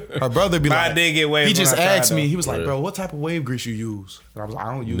be But like, I did get waves he just when I tried, asked me, though. he was like, Yeah. bro, what type of wave grease you use? And I was like,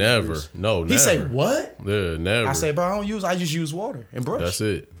 I don't use Never. grease. No, He never. say, what? Yeah, never. I say, bro, I don't use, I just use water and brush. That's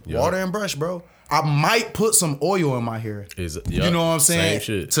it. Yup. Water and brush, bro. I might put some oil in my hair. Yup. You know what I'm saying?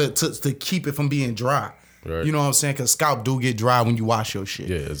 Same shit. To keep it from being dry. Right. You know what I'm saying? Cause scalp do get dry when you wash your shit.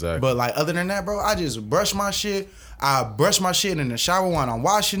 Yeah, exactly. But like other than that, bro, I just brush my shit. I brush my shit in the shower when I'm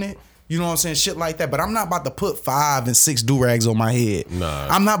washing it. You know what I'm saying? Shit like that. But I'm not about to put 5 and 6 do-rags on my head. Nah.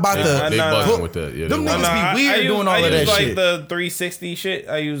 I'm not about They to nah. bugging with that. Yeah, them they niggas bugging. be weird doing all of that like shit. the 360 shit.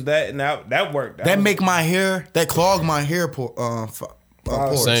 I use that and that worked. That was- make my hair, that clog my hair pores.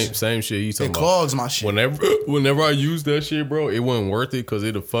 Same shit you talking It about. clogs my shit. Whenever I use that shit, bro, it wasn't worth it because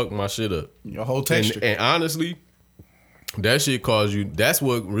it'll fuck my shit up. Your whole texture. And honestly, that shit caused you. That's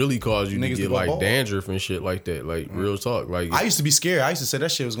what really caused you Niggas to to get go like bald. dandruff and shit like that. Like real talk. Like I used to be scared. I used to say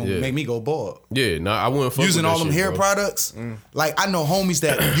that shit was gonna Yeah. make me go bald. yeah, nah, I wouldn't fuck Using with that all them shit, hair bro. products. Like I know homies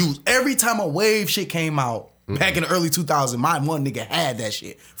that use every time a wave shit came out back in the early 2000s. My one nigga had that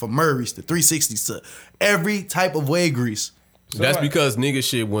shit from Murray's to 360s to every type of wave grease. That's what? because nigga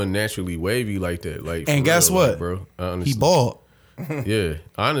shit wasn't naturally wavy like that. Like, for And guess real, what, like, bro? Honestly. He bald. Yeah,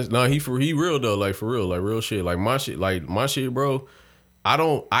 honest. No, he real though. Like for real, like real shit. Like my shit, bro. I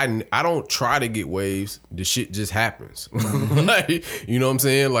don't try to get waves. The shit just happens. Like, you know what I'm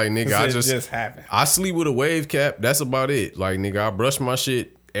saying? Like nigga, I It just happened. I sleep with a wave cap. That's about it. Like nigga, I brush my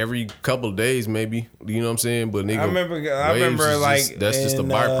shit every couple of days, maybe. You know what I'm saying? But nigga, I remember waves is like just, that's just a in,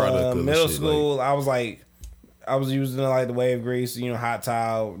 byproduct of the middle shit. school. I was using like the wave grease, hot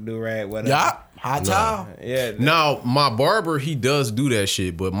towel, do rag, whatever. Yeah, hot towel. Yeah. Now, my barber, he does do that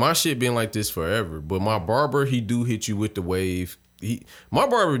shit, but my shit been like this forever. But my barber, he do hit you with the wave. My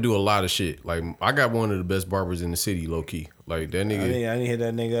barber do a lot of shit. Like, I got one of the best barbers in the city, low key. Like that nigga. I need to hit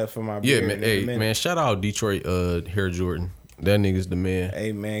that nigga up for my Yeah, beard man. in a Hey, minute. man, shout out Detroit Hair Jordan. That nigga's the man.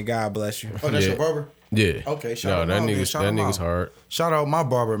 Hey man, God bless you. Oh, that's Yeah. your barber? Yeah. Okay, shout no, him that out, man. nigga's Shout that him nigga's out. hard. Shout out my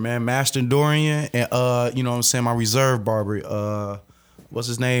barber, man, Master Dorian, and you know what I'm saying, my reserve barber, what's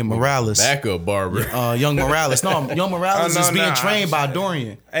his name, Morales. Backup barber. Young Morales. No, Young Morales Oh, no, is being nah. trained by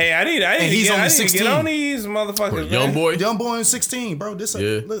Dorian. Hey, I need he's to only get 16. on these motherfuckers. Young man. boy. Young boy is 16, bro. This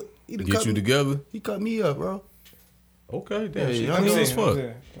Yeah. look, he done Get cut you me. together. He cut me up, bro. Okay, damn. Yeah, shit, young clean dog. as fuck.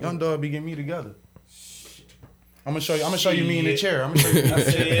 Young dog be getting me together. I'm gonna show you me in the chair. I'm gonna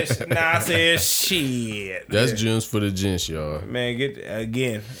show you. I said shit. That's gems for the gents, y'all. Man, get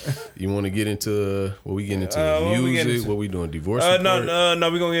again. You want to get into what we getting into? What we Music? getting into? What we doing? Divorce? report? No.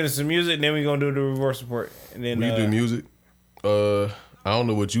 We're gonna get into some music, and then we're gonna do the reverse report, and then We do music. I don't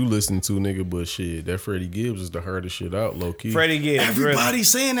know what you listen to, nigga, but shit, that Freddie Gibbs is the hardest shit out, low key. Freddie Gibbs. Everybody's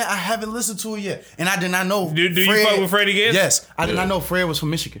saying that. I haven't listened to it yet, and I did not know. Do you fuck with Freddie Gibbs? Yes, I did Yeah. not know Fred was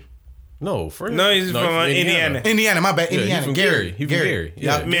from Michigan. No, Freddie. No, he's from Indiana. Indiana, my bad. Yeah, he Indiana, from Gary. Gary. He from Gary.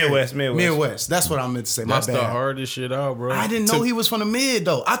 Yeah. Gary. Midwest. That's what I meant to say. That's my the bad. hardest shit out, bro. I didn't know he was from the mid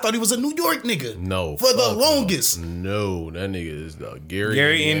though. I thought he was a New York nigga. No, for the fuck longest. No, that nigga is the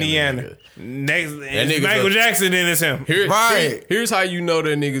Gary, Indiana. nigga. Next, nigga's it's Michael a- Jackson, then it's him. Right. Here's how you know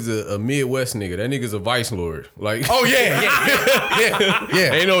that nigga's a Midwest nigga. That nigga's a vice lord. Like, Oh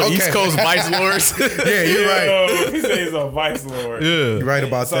yeah. ain't no Okay. East Coast vice lords. Yeah, you're right. He said he's a vice lord. Yeah, You're right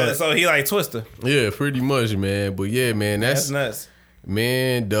about So, that. so he like Twister. yeah, pretty much, man. But yeah, man, That's nuts.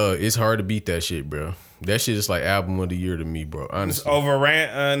 man, dog. It's hard to beat that shit, bro. That shit is like album of the year to me, bro. Honestly. Over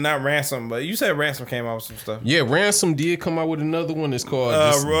not Ransom, but you said Ransom came out with some stuff. Yeah, Ransom did come out with another one. It's called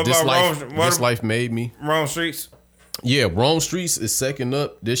what This about Life. Rome- This Life Made Me. Rome Streets. Yeah, Rome Streets is second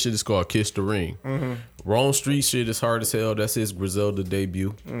up. This shit is called Kiss the Ring. Mm-hmm. Rome Streets shit is hard as hell. That's his Griselda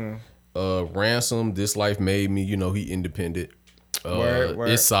debut. Ransom, This Life Made Me. You know, he independent. Word.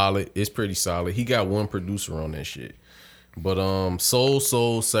 It's solid. It's pretty solid. He got one producer on that shit. But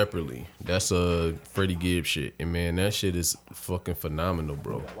Soul separately. That's a Freddie Gibbs shit. And man, that shit is fucking phenomenal,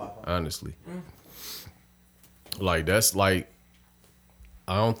 bro. Honestly. Like that's like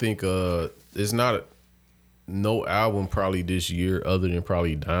I don't think it's not no album probably this year other than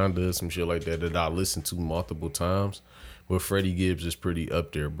probably Donda, some shit like that I listened to multiple times. But Freddie Gibbs is pretty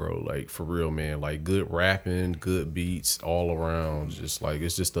up there, bro. Like for real, man. Like good rapping, good beats all around. Just like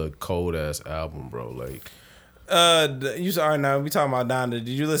it's just a cold ass album, bro. Like You sorry now? We talking about Donda. Did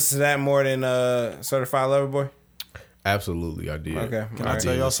you listen to that more than Certified Lover Boy? absolutely, I did. Okay. Can I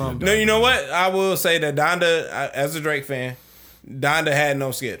tell y'all something? No, you know what? I will say that Donda, as a Drake fan, Donda had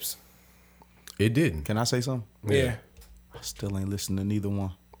no skips. It didn't. Can I say something? Yeah. I still ain't listening to neither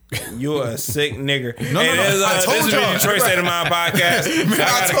one. You're a sick nigger. No. I told This is y'all. the Detroit State of Mind podcast. I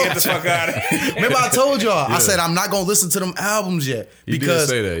gotta told get the fuck out of here. Remember I told y'all, I said I'm not gonna listen to them albums yet. You did Because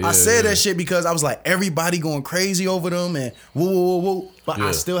say that, yeah, I said yeah. that shit because I was like, everybody going crazy over them and woo. But I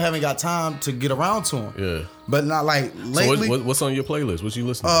Yeah. still haven't got time to get around to them. Yeah. But not like So lately. what's on your playlist? What you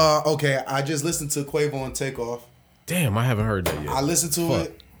listen to? Okay, I just listened to Quavo and Takeoff. Damn, I haven't heard that yet. I listened to Fuck.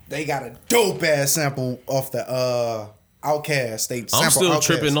 it. They got a dope ass sample off the Outkast. They sample I'm still Outkast.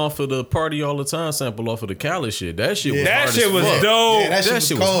 tripping off of the Party All the Time sample off of the Khaled shit. That shit was That hard shit as was fuck. dope. Yeah, that shit was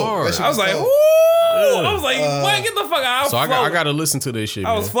was cold. hard. That shit I was like, cold. woo! I was like, what? Get the fuck out. So I gotta listen to this shit,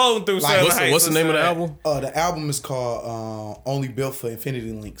 I was man. floating through Southern Heights What's the name of the listening to album? The album is called Only Built for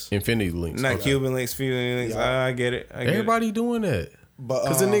Infinity Links. Infinity Links. that. Not Okay. Cuban links, Cuban links. Yeah. I get it. I get Everybody doing that. But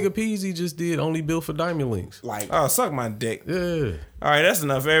Cause the nigga Peasy just did Only Built for Diamond Links. like it. Oh, suck my dick. Yeah. All right, that's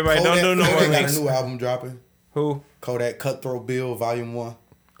enough. Everybody, don't do no more Kodak got links. a new album dropping. Who? Kodak Cutthroat Bill Volume 1.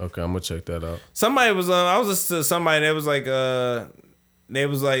 Okay, I'm gonna check that out. Somebody was I was listening to somebody that was like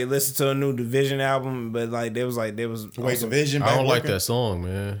listen to a new Division album, but like they was Wait, Division. I don't back like working? that song,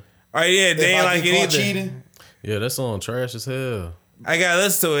 man. All right, yeah, they If ain't I like Get it Caught either. Cheating, Yeah, that song trash as hell. I gotta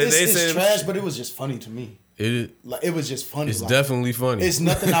listen to it. it's, They it's said trash, but it was just funny to me. It's It was just funny. Like, definitely funny. It's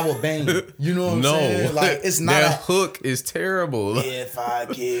nothing I would bang. You know what I'm no, saying? Like it's not. that a, hook is terrible. if I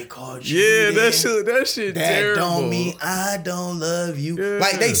get caught Yeah, cheating, that shit that terrible. don't mean I don't love you. Yeah.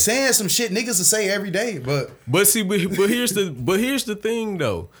 Like they saying some shit niggas to say every day, but But see, but here's the thing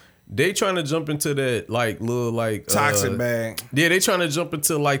though. They trying to jump into that like little like toxic bag. Yeah, they trying to jump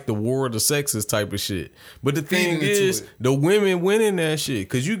into like the war of the sexes type of shit. But the thing Feeding into is, it. the women winning that shit.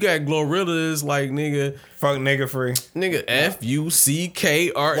 Cause you got Glorilla is like nigga Fuck nigga free.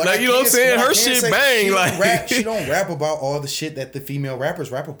 FUCKR. what Like, I you know what I'm can- saying? what I Her can shit say, bang. She don't Like rap, she don't rap about all the shit that the female rappers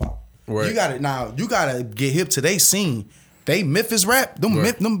rap about. Right. You got it now. You gotta get hip to they scene. They Memphis rap. Them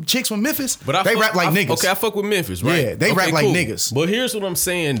Right. them chicks from Memphis. But they rap like niggas. Okay, I fuck with Memphis, right? Yeah, they Okay, rap like niggas. But here's what I'm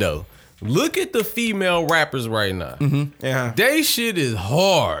saying though. Look at the female rappers right now. Yeah. They shit is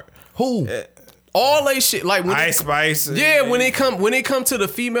hard. Who? all they shit like when Ice Spice. yeah, when they come to the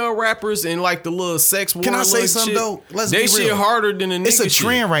female rappers and like the little sex war. Can I say little something shit, though? Let's they be shit real. harder than the nigga It's a shit.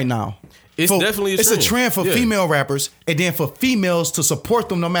 trend right now. It's definitely a It's trend. a trend for Yeah. female rappers, and then for females to support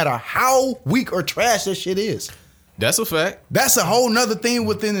them no matter how weak or trash that shit is. That's a fact. That's a whole nother thing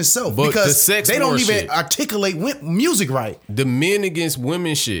within itself But the because sex they don't war even shit. articulate music right. The men against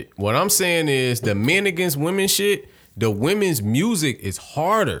women shit. What I'm saying is the men against women shit. The women's music is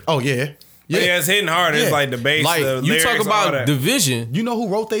harder. Oh yeah, Yeah, it's hitting hard. It's Yeah. like the bass. Like the you lyrics, talk all about that. division. You know who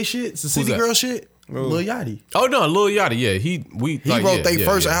wrote they shit? It's the City that? Girl shit. Lil Yachty. Oh no, Lil Yachty. Yeah, he wrote they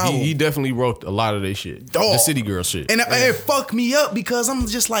first album. He definitely wrote a lot of their shit. The Dog. City Girl shit. And it fucked me up because I'm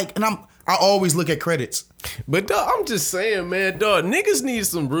just like, I always look at credits. But dog, I'm just saying, man, dog, niggas need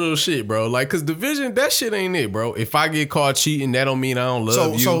some real shit, bro. Like, cause division, that shit ain't it, bro. If I get caught cheating, that don't mean I don't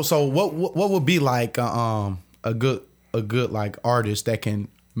love you. So what would be like a good like artist that can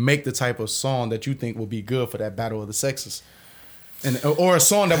make the type of song that you think would be good for that Battle of the Sexes, or a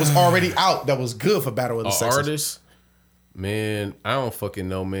song that was already out that was good for Battle of the Sexes. Artist, man, I don't fucking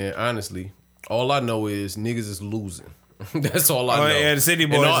know, man. Honestly, all I know is niggas is losing. That's all I know. yeah, the City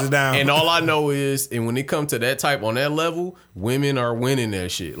Boys And all- is down. And all I know is, and when it come to that type on that level, women are winning that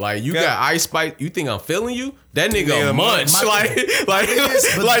shit. Like you Yeah. got Ice Spice. You think I'm feeling you? That nigga Nigga, munch. my- Like But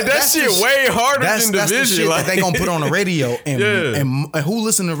that that's shit the sh- way harder That's than the division. shit like that they gonna put on the radio, and, Yeah. and who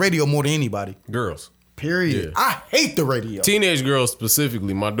listen to radio more than anybody? girls. Period. Yeah. I hate the radio. Teenage girls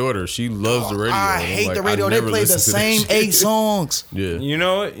specifically, my daughter, she loves the radio. I And I'm hate like, the I radio. They never play the listen to that same shit. 8 songs. Yeah, You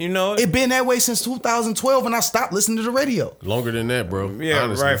know it. You know it. It been that way since 2012, and I stopped listening to the radio. longer than that, bro. Yeah,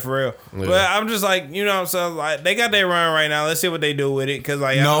 honestly. right, for real. Yeah. But I'm just like, you know, so like they got their run right now. Let's see what they do with it, cause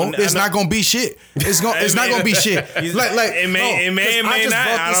like No, it's not gonna be shit. It's not gonna be shit. It Like may- it may 'cause I just not.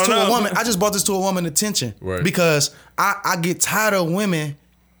 brought I this don't to a know. woman. I just brought this to a woman attention Right. because I get tired of women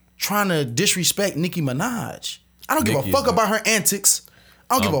trying to disrespect Nicki Minaj. I don't give Nicki a fuck is about her antics.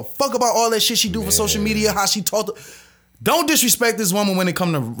 I don't give a fuck about all that shit she do for social media. How she talk. Don't disrespect this woman when it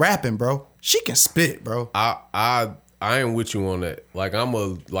come to rapping, bro. She can spit, bro. I ain't with you on that. Like I'm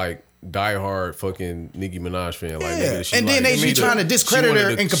a diehard fucking Nicki Minaj fan. Like, Yeah, nigga, she and then like- they she be the- trying to she discredit one of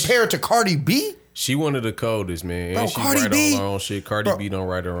her the- and compare her to Cardi B. She one of the coldest, man. Bro, And she Cardi write B- all her own shit. Cardi Bro. B don't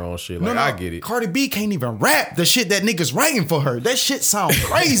write her own shit. Like I get it. Cardi B can't even rap the shit that niggas writing for her. That shit sound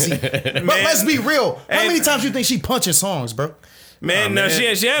crazy. But let's be real. How many times you think she punching songs, bro? Man, no,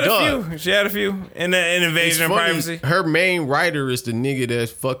 man. she had a Dog. few. She had a few in the It's invasion of funny, privacy. her main writer is the nigga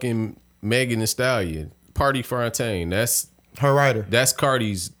that's fucking Megan Thee Stallion. Party Fontaine. Her writer. That's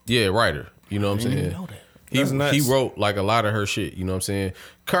Cardi's writer. You know what I'm saying? know that. That's nuts. He wrote like a lot of her shit. You know what I'm saying?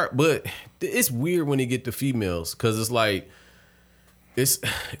 But it's weird when they get to females because it's like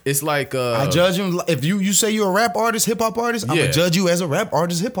it's like I judge him. If you say you're a rap artist, hip hop artist, I'm Yeah. gonna judge you as a rap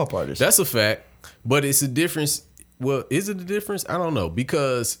artist, hip hop artist. that's a fact. But it's a difference. Well, is it a difference? I don't know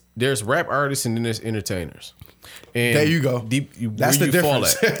because there's rap artists and then there's entertainers. And There you go. That's where the you fall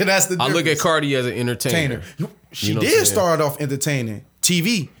difference. at. That's the I look at difference. Cardi as an entertainer. She You know what I'm did saying? start off entertaining,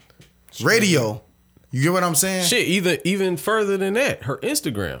 TV, radio. You get what I'm saying? Shit, even further than that, her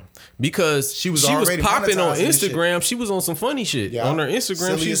Instagram. Because She was she was already popping on monetizing this shit. Instagram. She was on some funny shit. Yeah. On her Instagram,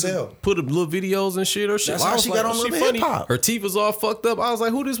 Silly she as hell. put up little videos and shit or shit. That's I how was she like, got on she Love funny. Hip-Hop. Her teeth was all fucked up. I was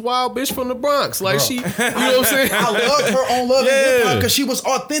like, who this wild bitch from the Bronx? Like she, you know what I'm saying? I loved her on Love and Yeah. Hip Hop because she was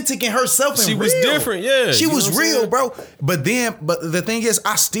authentic in herself and She was real. different, yeah. She You know was what I'm real, saying? bro. But the thing is,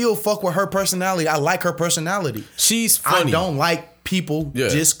 I still fuck with her personality. I like her personality. She's funny. I don't like people Yeah.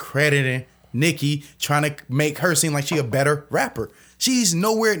 discrediting Nicki, trying to make her seem like she a better rapper. She's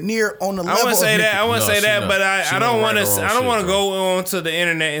nowhere near on the level. I wouldn't say of that. Nicki. I wouldn't No, say she that, not. but She I don't don't want write to. her own I don't shit, want to bro. go onto the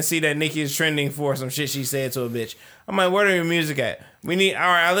internet and see that Nicki is trending for some shit she said to a bitch. I'm like, where are your music at? We need. All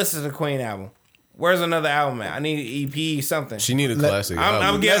right, I listened to the Queen album. Where's another album at? I need an EP, something. She need a classic I'm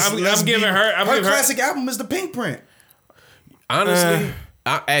album. giving- I'm giving her. I'm her giving her. classic album is the Pink Print. Honestly,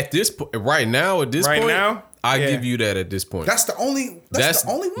 at this point, right now, at this Right point, now? I Yeah. give you that at this point. That's the only. That's the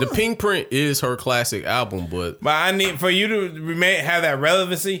only one. The Pink Print is her classic album, but But I need for you to remain have that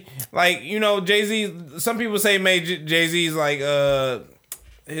relevancy. Like, you know, Jay-Z, some people say made Jay-Z's like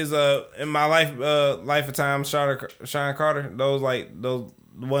his in my life of time Sean Carter, those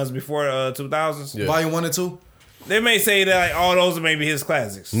ones before 2000s. Yeah. Volume 1 and 2. They may say that like all those are maybe his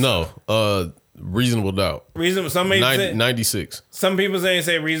classics. no, Reasonable Doubt. Some may say, 96. some people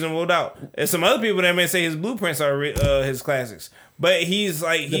say Reasonable Doubt. And some other people that may say his blueprints are his classics. But he's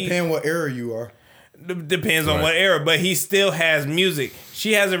like Depending what era you are. Depends on what era, but he still has music.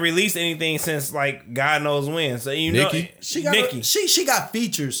 She hasn't released anything since like God knows when. So you Nicki? know, She got Nicki. she got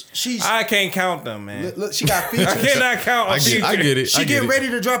features. I can't count them, man. Look, she got features. I cannot count. I get it. She getting ready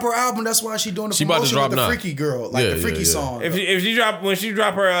to drop her album. That's why she doing the She about to promotion drop with the now. Freaky Girl, like Yeah, the Freaky yeah, yeah. song. If she drop when she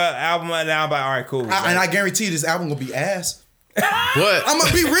drop her album now, I'm like, all right, cool. and I guarantee you this album will be ass. But I'm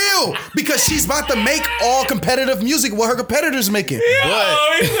gonna be real because she's about to make all competitive music what her competitors making.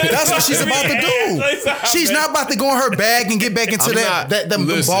 That's what she's about to do. She's not about to go in her bag and get back into them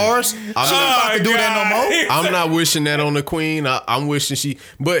listen, bars. She's not about to do that no more. I'm not wishing that on the queen. I'm wishing she.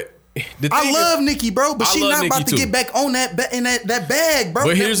 But the thing I love Nicki, bro, but I she's love not about Nicki to too. get back on that bag, bro.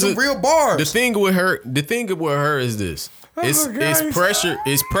 But here's some real bars. The thing with her is this. It's pressure.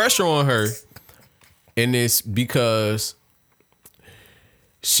 It's pressure on her, and it's because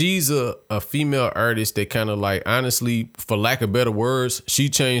she's a female artist that kind of like, honestly, for lack of better words, she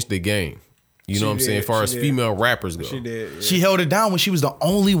changed the game. You know what I'm saying? As far as female rappers go. She did. Yeah. She held it down when she was the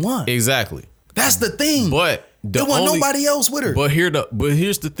only one. Exactly. That's the thing. But there wasn't nobody else with her. But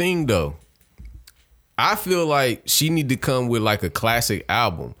here's the thing though. I feel like she need to come with like a classic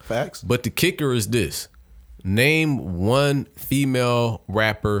album. Facts. But the kicker is this. Name one female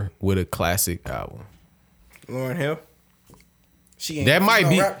rapper with a classic album. Lauryn Hill. She ain't That a might be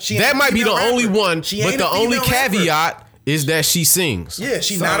female rap- she ain't a the female only rapper. one. She But ain't the a only female rapper. caveat is that she sings. Yeah,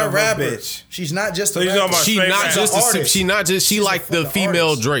 she's Son not a of a rapper. bitch. She's not just So a you rapper. talking about She straight not rap. just She's an artist. she She's a like the fucking female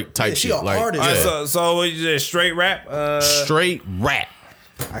artist. Drake type Yeah, she shit. an Like artist. yeah. So it's just straight rap. Straight rap.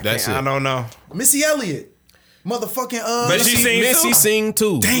 That's it. I don't know. Missy Elliott. Motherfucking But she sing Missy too? sing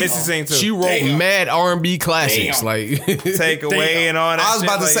too. Missy sing too. She wrote mad R&B classics. Like Take away and all that. I was shit,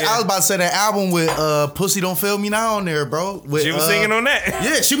 about to like, say yeah. I was about to say that album with Pussy Don't Fail Me Now on there, bro. With, She was singing on that.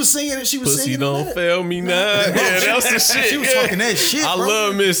 Yeah, she was singing it. She was Pussy singing on don't that. fail me now. Yeah, that was the shit. She was yeah. talking that shit, I bro.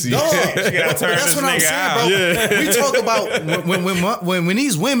 love Missy. Dog. She gotta turn That's this what I'm nigga saying, out. bro. We talk about when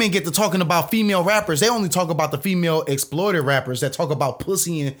these women get to talking about female rappers, they only talk about the female exploited rappers that talk about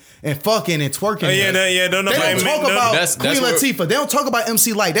pussy and fucking and twerking. Oh, yeah, don't They nobody don't talk about That's Queen where- Latifah. They don't talk about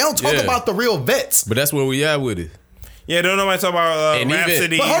MC Light. They don't talk Yeah. about the real vets. But that's where we at with it. Yeah, don't nobody talk about And even-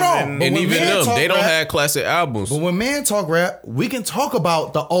 Rhapsody. But hold on, and but And when even men them, talk they don't rap- have classic albums. But when men talk rap, we can talk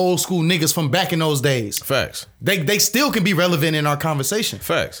about the old school niggas from back in those days. Facts. They still can be relevant in our conversation.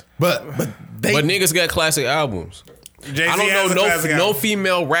 Facts. But they But niggas got classic albums. Jay-Z I has a don't know classic no album.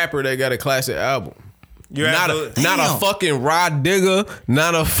 female rapper that got a classic album. You're Not absolutely- a Damn. fucking Rod Digger,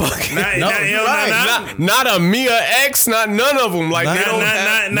 not a fucking Not- No, not- you're right. not a Mia X, not none of them. Like they don't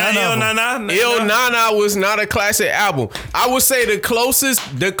have. none of them. Il Nana was not a classic album. I would say the closest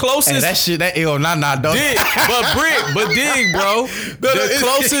Hey, that shit, that ill, nah, dog. dig, but dig, bro. The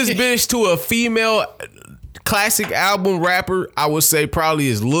closest bitch to a female classic album rapper, I would say probably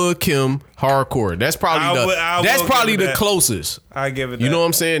is Lil Kim Hardcore. That's probably I will give it the that. closest. I give it that. You know what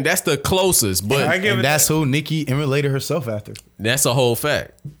I'm saying? That's the closest, but I give And it that's who Nicki emulated herself after. that's a whole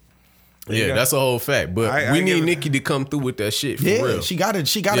fact. you Yeah, go. that's a whole fact. But I we give need it- Nicki to come through with that shit for Yeah, real. she gotta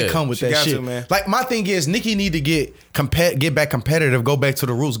Yeah, come with she that got shit, to, man. Like my thing is, Nicki need to get back competitive, go back to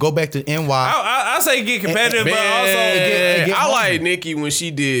the roots, go back to NY. I say get competitive, but also get I money. like Nicki when she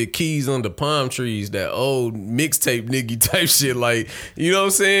did Keys Under Palm Trees, that old mixtape Nicki type shit. Like, you know what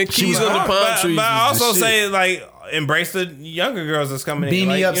I'm saying? Keys Under Palm Trees. But I is the also shit. say like embrace the younger girls that's coming in. Beam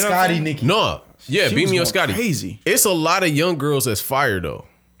me Like, up, you know what I'm Scotty, saying? Nicki. No. Yeah, She beat was me up, going Scotty. crazy. It's a lot of young girls that's fire though.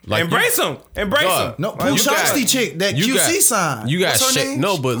 Like Embrace them. Embrace Dog. them. No, Like, Pooh you got- Shiesty chick that you QC got- signed. You got What's her Shay. name?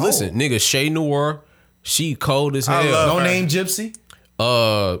 No, but She listen, cold. nigga, Shay Noir, she cold as I hell. love No her. name Gypsy.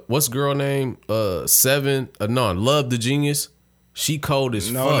 What's girl name? Seven. No, Love the Genius. She cold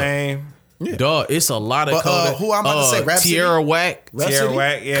as No fuck. name. Dog, it's a lot of But, cold. who I'm about to say, Rhapsody? Tierra Whack, Rhapsody? Tierra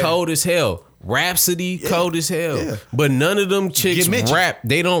Whack, yeah. cold as hell. Rhapsody, cold as hell. yeah. But none of them chicks Get Mitchell. rap.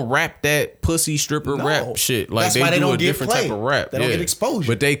 They don't rap that pussy stripper No. rap shit. Like That's they why they do don't a get different play. type of rap. They don't Yeah. get exposure.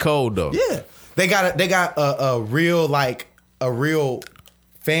 But they cold though. Yeah, they got a real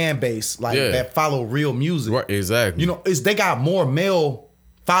fan base like Yeah. that follow real music. Right, exactly. You know, they got more male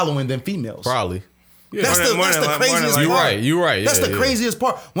following than females. Probably. Yeah. That's the More than craziest like- part. You right. That's Yeah, the yeah. craziest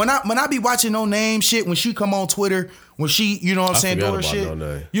part. When I be watching No Name shit, when she come on Twitter, when she, you know what I'm saying, do forgot her about shit.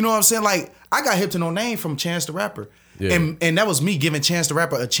 No Name. You know what I'm saying? Like, I got hip to No Name from Chance the Rapper. Yeah. And that was me giving Chance the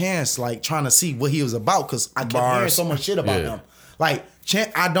Rapper a chance, like trying to see what he was about, because I kept hearing Bars. so much shit about Yeah. him. Like,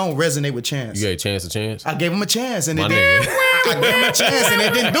 I don't resonate with Chance. You gave Chance a chance? I gave him a chance and it My didn't. nigga. I gave him a chance and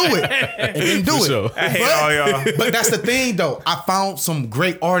it didn't do it. It didn't do For it. sure. I hate all y'all. But that's the thing though. I found some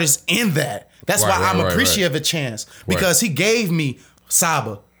great artists in that. That's Right, why I'm right, appreciative of Chance. Because he gave me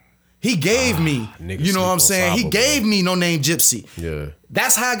Saba. He gave me, niggas you know what I'm sleep on saying? He Saba, gave me No Name Gypsy. Yeah.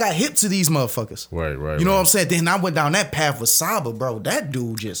 That's how I got hip to these motherfuckers. Right. You know what I'm saying? Then I went down that path with Saba, bro. That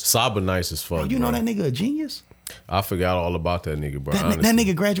dude just, Saba nice as fuck. you know bro. that nigga a genius? I forgot all about that nigga, bro. That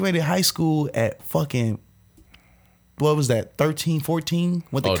nigga graduated high school at fucking, what was that, 13, 14?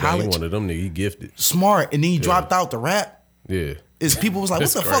 Went to He college. one of them nigga. He gifted. Smart. And then he dropped out to rap. Yeah. Is people was like, what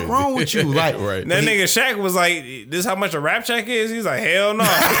That's the fuck crazy. wrong with you? Like, Right. That nigga Shaq was like, "This how much a rap check is?" He's like, "Hell no."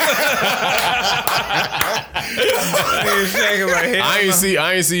 Nigga Shaq was like, "Hell I ain't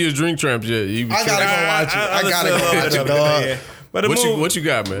no." see his Drink Champs yet. I gotta go watch it. I gotta go watch it, dog. But What you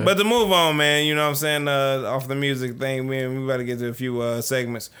got, man? But to move on, man, you know what I'm saying? Off the music thing, man, we about to get to a few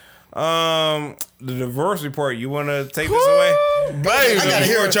segments. The divorce report. You want to take this away? Baby. I gotta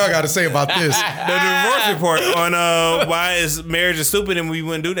hear what y'all gotta say about this. The divorce report on why is marriage is stupid and we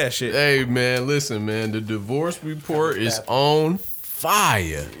wouldn't do that shit. Hey man, listen, man. The divorce report is on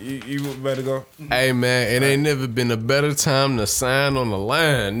fire. You better go. Hey man, it ain't never been a better time to sign on the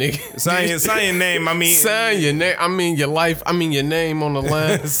line, nigga. Sign your name. I mean, Sign your name. I mean your life. I mean your name on the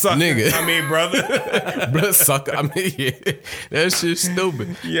line, sucker. nigga. I mean, brother. Blood sucker. I mean, yeah, that shit's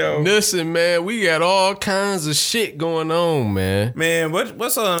stupid. Yo. Listen, man, we got all kinds of shit going on, man. Man,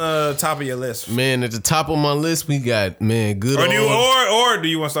 what's on the top of your list? Man, at the top of my list, we got good Or do you old. do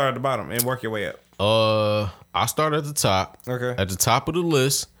you want to start at the bottom and work your way up? I start at the top. Okay. At the top of the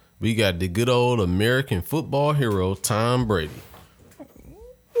list, we got the good old American football hero, Tom Brady.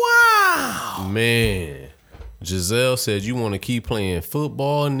 Wow. Man, Giselle said, "You want to keep playing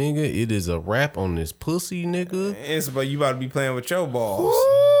football, nigga? It is a wrap on this pussy, nigga." It's but you about to be playing with your balls.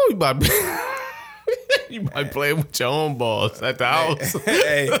 Ooh, you about to be, you might play with your own balls at the house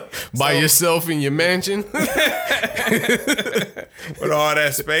Hey, by yourself in your mansion, with all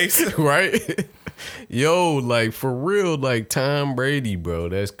that space. right? Yo, like for real, like Tom Brady, bro.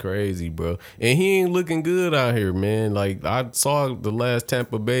 That's crazy, bro. And he ain't looking good out here, man. Like I saw the last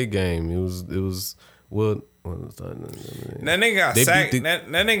Tampa Bay game. It was what was that? That nigga got They sacked. beat the- That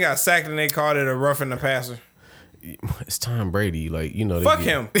nigga got sacked and they called it a roughing the passer. It's Tom Brady. Like, you know, they Fuck get-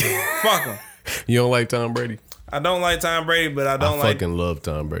 him. Fuck him. You don't like Tom Brady? I don't like Tom Brady, but I I don't like. fucking love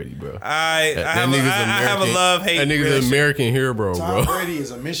Tom Brady, bro. I That have nigga's I have a American- love hate. That nigga's an American hero, Tom bro. Brady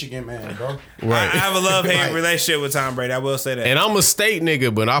is a Michigan man, bro. I Right. have a love hate Right. relationship with Tom Brady. I will say that. And I'm a state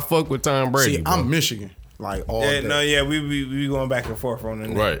nigga, but I fuck with Tom Brady. See, bro. I'm Michigan. Like all yeah, day. no, yeah, we going back and forth on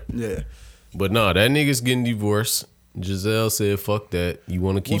it. right. Yeah. But no, that nigga's getting divorced. Giselle said, "Fuck that. You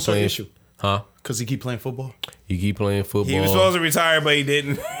want to keep What's her playing? issue? Huh? Cause he keep playing football. You keep playing football. He was supposed to retire, but he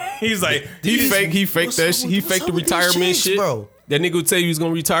didn't. He's like, He faked what's that. up Shit. with- He what's faked up the with these retirement chicks, shit, bro? That nigga would tell you he was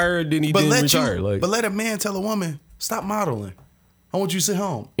gonna retire, then he didn't retire. Like, but let a man tell a woman, stop modeling. I want you to sit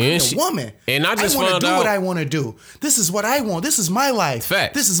home. And I'm she- a woman. and I just want to found do out- what I want to do. This is what I want. This is my life.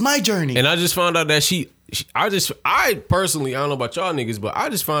 Fact. This is my journey. and I just found out that I personally, I don't know about y'all niggas, but I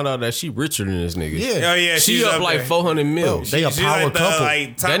just found out that she richer than this nigga. Yeah. oh yeah, She she's up like there. 400 mil. Bro, they a She's power like the, couple.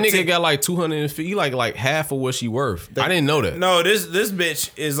 like, top That nigga 10 got like 250. He like half of what she worth. I didn't know that. No, this bitch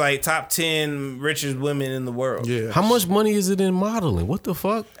is like top 10 richest women in the world. yeah. How much money is it in modeling? What the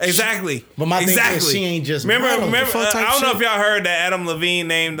fuck? Exactly. But my thing is, exactly. she ain't just remember. modeling. Remember. Fuck type I don't know shit. if y'all heard that Adam Levine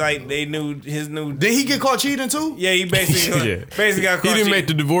named like they knew his new. Did he get caught cheating too? Yeah, he basically Yeah. basically got caught. He didn't cheating. make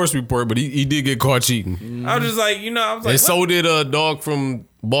the divorce report, but he did get caught cheating. I was just like, I was like, And so did a dog from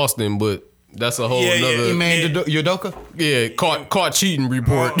Boston, but that's a whole Yeah, yeah, nother He made Yeah. Yodoka? yeah, caught cheating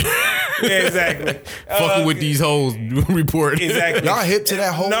report. yeah, exactly. Fucking with these hoes report. Exactly. Y'all hip to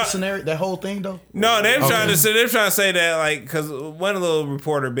that whole No. scenario, that whole thing though? No, they're trying Okay. to say that like because one little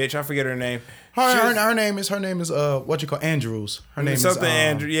reporter bitch, I forget her name. Her name is what you call Andrews. Her name Something is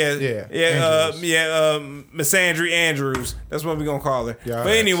Andrew, yeah, Andrews. Miss Andrew Andrews. That's what we gonna call her. Yeah, but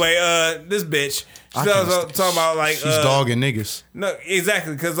alright. anyway, this bitch, I she can't was stand- talking about like She's dogging niggas. No,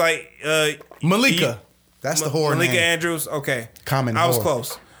 exactly, because like Malika. That's the whore Malika name. Andrews. Okay, Common I was whore.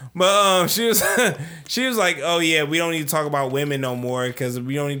 close. But she was like, oh yeah, we don't need to talk about women no more because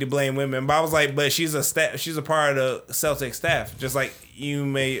we don't need to blame women. But I was like, but she's a part of the Celtic staff, just like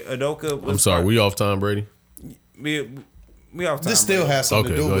Ime Udoka. I'm sorry, we off Tom Brady? we off time. This still has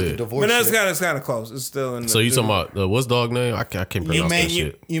something Okay, to do go with the ahead. divorce. but that's shit. kind of close. It's still in. So you talking about what's dog name? I can't pronounce that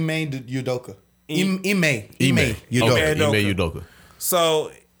shit. You made Udoka. Ime. Ime Okay, Udoka. Udoka. Ime Udoka.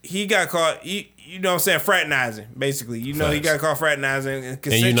 So he got caught. You know what I'm saying? Fraternizing, basically. He Facts. got caught fraternizing. And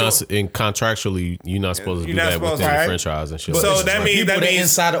you're not, and contractually, you're not supposed to do You're not that supposed within to, the right? franchise and shit. So like that. that Right. means People that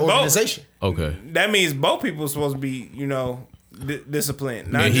inside the both- organization. Okay. That means both people are supposed to be,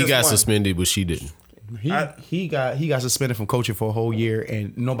 disciplined. Not And he just got one. suspended, but she didn't. He got suspended from coaching for a whole year,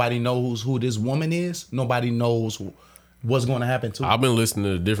 and nobody knows who this woman is. Nobody knows what's going to happen too. I've been listening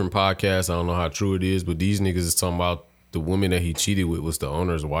to different podcasts. I don't know how true it is, but these niggas is talking about the woman that he cheated with was the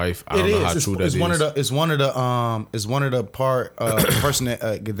owner's wife. I don't know how true that is. It's one of the person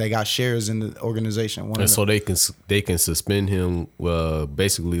that they got shares in the organization. And so they can suspend him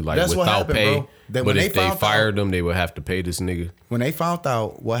basically like That's what without happened, pay. bro. That But when if they they found fired him, they would have to pay this nigga. When they found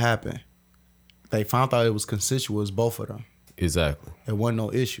out what happened, they found out it was consensual, as both of them. Exactly. It wasn't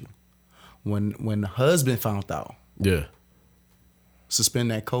no issue. When the husband found out, Yeah.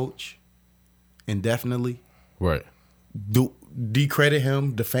 suspend that coach indefinitely, Right. decredit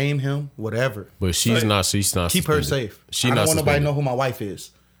him, defame him, whatever. But she's not. Keep her suspended. safe. She I not don't want nobody to suspended. know who my wife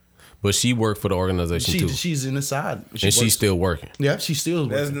is. But she worked for the organization too, She's in the side. and she's still working. Yeah, she's still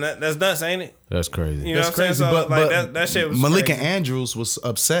That's working. that's nuts, ain't it? That's crazy. You know That's what I'm saying? crazy. So But that shit was Malika crazy. Andrews was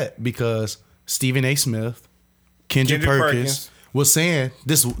upset because Stephen A. Smith, Kendrick Kendrick Perkins Perkins. was saying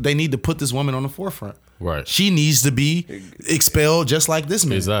this. They need to put this woman on the forefront. Right. She needs to be expelled just like this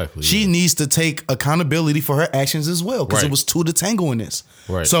man. Exactly, She yeah. needs to take accountability for her actions as well because Right. it was two to tango in this.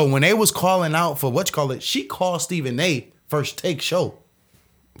 Right. So when they was calling out for she called Stephen A. First Take show.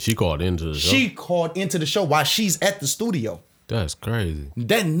 She called into the show. She called into the show while she's at the studio. That's crazy.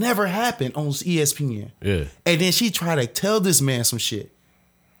 That never happened on ESPN. Yeah. And then she tried to tell this man some shit.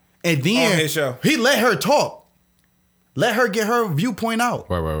 And then On his show. he let her talk. Let her get her viewpoint out.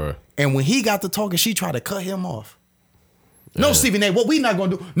 Right. And when he got to talking, she tried to cut him off. No, Yeah. Stephen A., what we not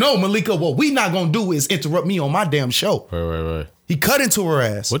gonna do? No, Malika, what we not gonna do is interrupt me on my damn show. Right. He cut into her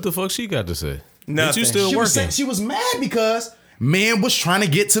ass. What the fuck she got to say? Nothing. Bitch, you still she was working? saying, she was mad because man was trying to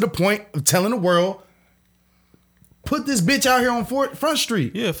get to the point of telling the world, put this bitch out here on Front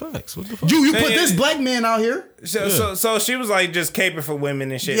Street. Yeah, facts. What the fuck? You put Yeah. this black man out here. So she was like just caping for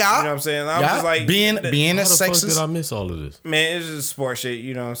women and shit. Yeah. You know what I'm saying? I was Yeah. just like being How a the fuck did sexist. I miss all of this? man, it's just sport shit.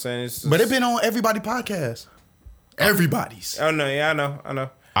 You know what I'm saying? It's just, But it been on everybody podcast. Everybody's. Oh no, yeah, I know.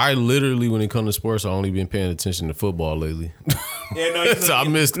 I literally, when it comes to sports, I only been paying attention to football lately. Yeah, no, he's So I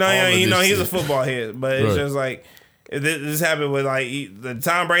missed No, all yeah, of you this know he's a shit. football head, but it's Right. just like this happened with like the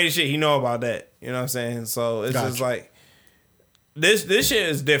Tom Brady shit. He know about that. You know what I'm saying? So it's just Gotcha. like this shit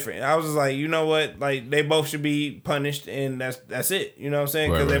is different. I was just like, you know what? Like they both should be punished, and that's it. You know what I'm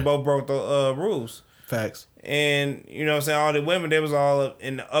saying? Because Right. they both broke the rules. Facts. And you know what I'm saying? All the women, they was all up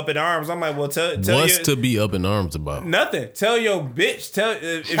in arms. I'm like, well, tell What's your, to be up in arms about? nothing. Tell your bitch. Tell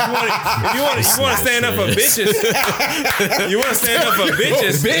if you want to stand up for bitches. You want to stand up for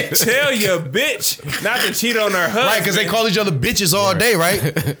bitches. bitch. Tell your bitch not to cheat on her husband. Right, because they call each other bitches all day, right?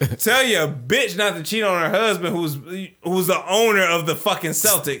 Tell your bitch not to cheat on her husband, who's the owner of the fucking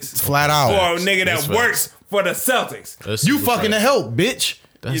Celtics, Flat out. or a nigga That's that facts. works for the Celtics. That's You super fucking the facts. help, bitch.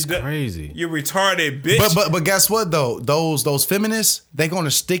 That's You d- crazy. You retarded bitch. But guess what though? Those feminists, they gonna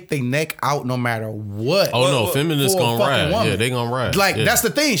stick their neck out no matter what. Oh no, Well, feminists for a gonna fucking ride. woman. Yeah, they gonna ride. Like Yeah. that's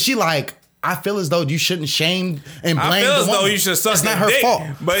the thing. She like, I feel as though you shouldn't shame and blame I feel as the though woman. you should suck It's his not her dick, fault.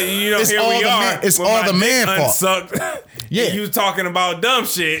 but you know, It's here all we the are. man- it's with all my the man dick fault. unsucked. Yeah. You talking about dumb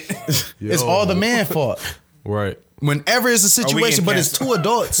shit. It's all the man fault. right. Whenever it's a situation, getting but it's canceled? two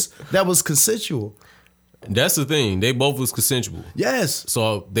adults that was consensual. That's the thing. They both was consensual, Yes.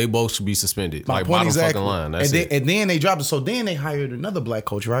 so they both should be suspended. My like point bottom exactly. fucking line. That's and then, it. and then they dropped it. So then they hired another black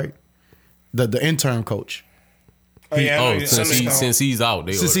coach, right? The intern coach. Oh, yeah, I know Since he's out,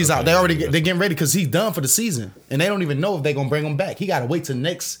 Since he's out, they getting ready because he's done for the season, and they don't even know if they're gonna bring him back. He got to wait till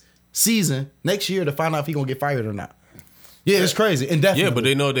next season, next year, to find out if he gonna get fired or not. Yeah, it's crazy. Indefinitely. Yeah, but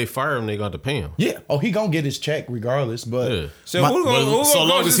they know if they fire him, they got to pay him. yeah. Oh, he gonna get his check regardless. But Yeah. So my- who gonna, But so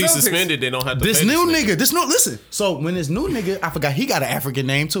long coach as the he's Celtics? suspended, they don't have to. this pay new nigga, listen. So when this new nigga, I forgot he got an African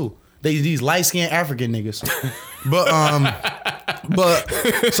name too. These light skinned African niggas.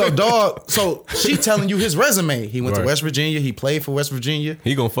 But so she telling you his resume. He went to Right. West Virginia. He played for West Virginia.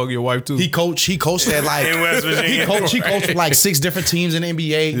 He gonna fuck your wife too. He coached at like In West Virginia. He coached for like 6 different teams in the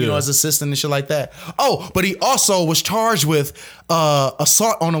NBA, you know, Yeah. as assistant and shit like that. Oh, but he also was charged with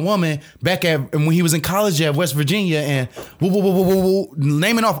assault on a woman back at when he was in college at West Virginia and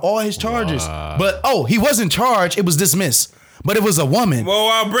naming off all his charges. Wow. But he wasn't charged, it was dismissed. But it was a woman Well,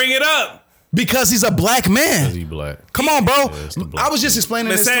 I'll bring it up. because he's a black man. he black. Come on, bro. it's the black I was just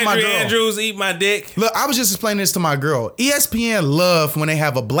explaining this to my Lysandra girl. Andrews, eat my dick. Look, I was just explaining this to my girl. ESPN love when they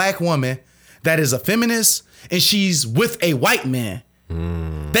have a black woman that is a feminist and she's with a white man.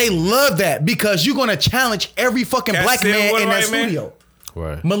 They love that because you're gonna challenge every fucking Cat black still man with in a that white man? studio.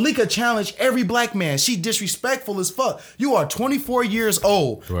 Right. Malika challenged every black man. She disrespectful as fuck. You are 24 years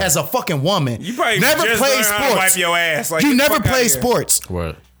old Right. as a fucking woman. You probably never just played learned how to sports. wipe your ass. Like, You get the never fuck outta played here. sports.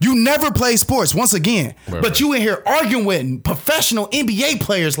 Right. You never played sports. Once again, Right, but right. you in here arguing with professional NBA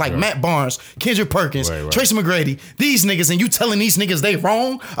players like Matt Barnes, Kendrick Perkins, Right, right. Tracy McGrady. These niggas, and you telling these niggas they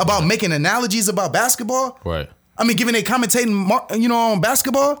wrong about making analogies about basketball. Right. I mean, giving they commentating, on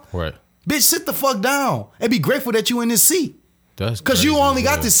basketball. Right. Bitch, sit the fuck down and be grateful that you in this seat. That's Because you crazy only as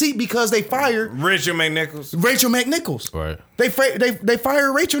got hell. the seat because they fired Richard McNichols. Rachel McNichols. Right. They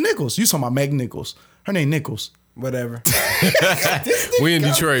fired Rachel Nichols. You talking about Meg Nichols? Her name Nichols. Whatever. We in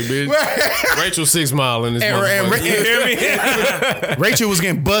Detroit, bitch. Rachel 6 Mile in this And motherfucker. You hear me? Rachel was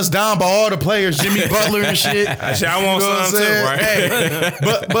getting buzzed down by all the players, Jimmy Butler and shit. Shit, I want You know what some I'm too, saying?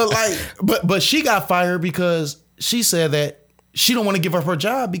 right? Hey, but she got fired because she said that she don't want to give up her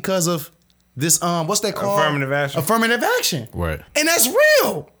job because of this what's that called? Affirmative action. Affirmative action. Right. And that's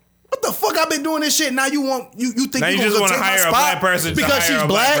real. What the fuck? I've been doing this shit. Now you think Now you you gonna just go want to take my hire a spot black person because to hire she's a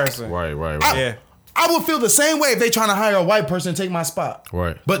black black? person. Right. Right. I, Right. Yeah. I would feel the same way if they trying to hire a white person to take my spot.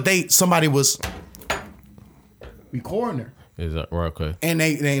 Right. But somebody was recording her. Is that right? Okay. And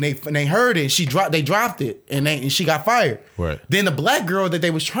they heard it. They dropped it, and she got fired. Right. Then the black girl that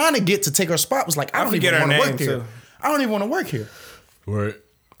they was trying to get to take her spot was like, I don't forget even her want to name, work here. too. I don't even want to work here. Right.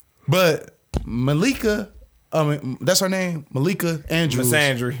 But Malika, that's her name, Malika Andrews. Miss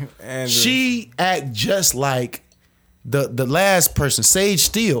Andrew. She act just like the last person, Sage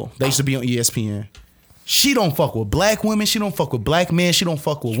Steele. They used to be on ESPN. She don't fuck with black women. She don't fuck with black men. She don't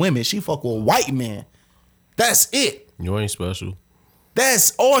fuck with women. She fuck with white men. That's it. You ain't special.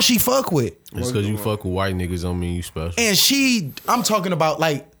 That's all she fuck with. Just because you fuck with white niggas don't mean you special. And I'm talking about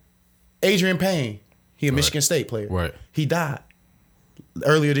like Adrian Payne. He a Michigan State player. Right. He died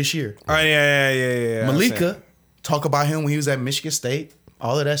earlier this year. Oh, yeah. Malika, talk about him when he was at Michigan State,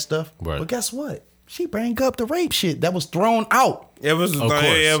 all of that stuff. Right. But guess what? She bring up the rape shit that was thrown out. It was course.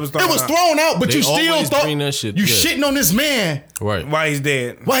 it was It was thrown out, but They you still always thought bring that shit, you yeah. shitting on this man Right. Why he's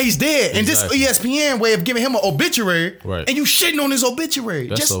dead. while he's dead. And Exactly. this ESPN way of giving him an obituary, Right. and you shitting on his obituary.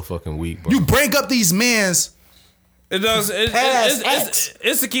 That's Just so fucking weak, bro. you break up these men's It does. Past acts.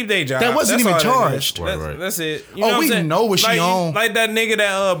 It's to keep their job. That wasn't That's even all it is. charged. Right, right. That's it. You Oh, know what we I'm saying? know what she like, on. Like that nigga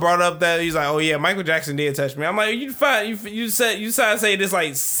that brought up that he's like, oh yeah, Michael Jackson did touch me. I'm like, you fine. You said you decided to say this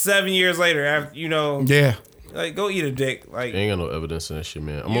like 7 years later after yeah. like go eat a dick. Like Ain't got no evidence in that shit,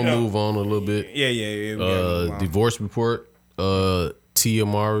 man. I'm You gonna know. move on a little bit. yeah. We gotta move on. Divorce report. Tia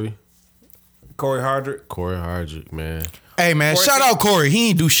Mowry, Corey Hardrick. Corey Hardrick, man. Hey man, Corey- shout out Corey. He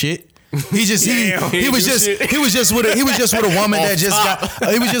ain't do shit. He just Damn. he was just with a woman that just got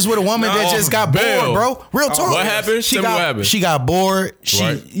he was just with a woman that just got Bail. bored, bro. Real talk. What happened? She Tell me got what happened. she got bored. She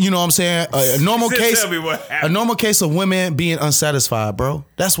Right. you know what I'm saying? A normal Tell case me what a happened. normal case of women being unsatisfied, bro.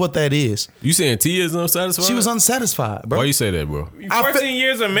 That's what that is. You saying Tia's unsatisfied? She was unsatisfied, bro. Why you say that, bro? 14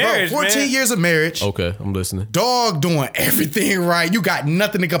 years of marriage, bro, 14 man. years of marriage. Okay, I'm listening. Dog doing everything right. You got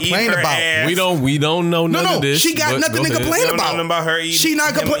nothing to complain Eat her about. ass. We don't know No, none of this. she got but nothing go to ahead. complain You don't know about. nothing about her eating- She not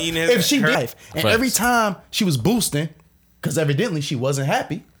him complaining eating his- if she her- life. And Facts. every time she was boosting, because evidently she wasn't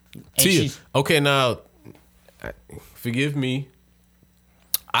happy. And Tia. she- Okay, now, forgive me.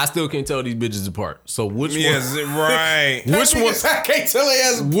 I still can't tell these bitches apart. So which Yes, one? right. Which one? I can't tell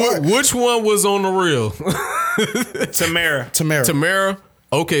her as Which one was on the real? Tamara. Tamara. Tamara.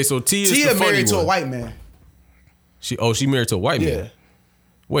 Okay, so Tia's Tia the funny married to one. a white man. She married to a white Yeah. man.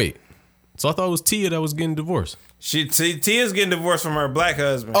 Wait, so I thought it was Tia that was getting divorced. Tia's getting divorced from her black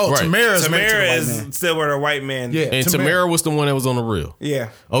husband. Oh, Right. Tamara's married to Tamara a white is man. still with her white man. Yeah. And Tamara was the one that was on the real. Yeah.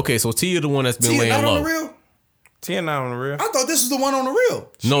 Okay, so Tia the one that's been Tia laying not low. on the real? Tia not on the real. I thought this was the one on the real.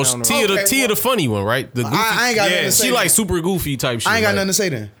 No, She on the Tia real. Tia the funny one, right? The goofy. I ain't got Yeah. nothing to say. She then. like super goofy type shit. I ain't got right? nothing to say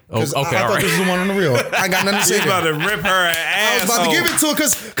then. 'Cause Oh, okay, I thought alright. this was the one on the real. I ain't got nothing to say She's about then. to rip her ass. I was about to give it to her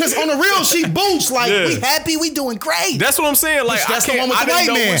because on the real she boosts like Yeah. we happy, we doing great. That's what I'm saying. Like That's I the one with I the didn't white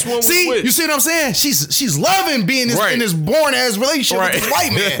know man. which one was See, which. you see what I'm saying? She's loving being Right. in this born ass relationship Right. with this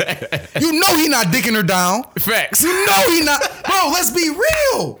white man. You know he not dicking her down. Facts. You know he not. Bro, let's be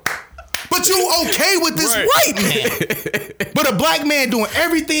real. But you okay with this Right. white man. But a black man doing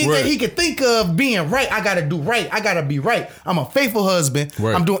everything Right. that he could think of being right. I gotta do right. I gotta be right. I'm a faithful husband.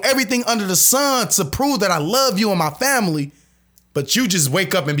 Right. I'm doing everything under the sun to prove that I love you and my family. But you just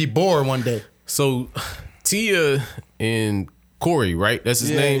wake up and be bored one day. So Tia and Corey, right? That's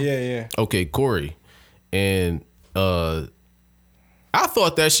his name? Yeah. Okay, Corey. And I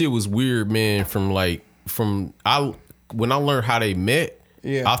thought that shit was weird, man, when I learned how they met,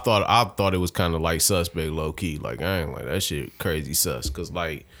 Yeah. I thought it was kind of like suspect low key. Like I ain't like that shit crazy sus. Cause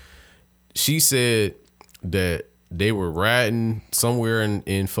like she said that they were riding somewhere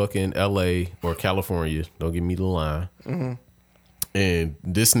in fucking LA or California. Don't give me the line. Mm-hmm. And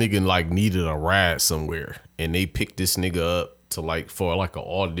this nigga like needed a ride somewhere, and they picked this nigga up to like for like an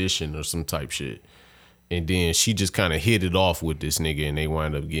audition or some type shit. And then she just kind of hit it off with this nigga, and they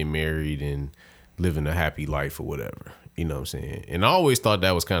wound up getting married and living a happy life or whatever. You know what I'm saying? And I always thought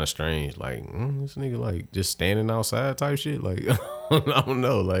that was kind of strange. Like, this nigga like just standing outside type shit. Like, I don't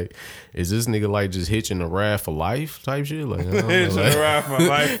know. Like, is this nigga like just hitching a ride for life type shit? Like, I don't know. Hitching a ride for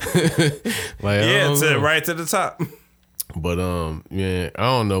life. Like, Yeah, right to the top. But man, I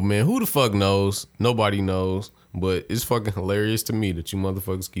don't know, man. Who the fuck knows? Nobody knows. But it's fucking hilarious to me that you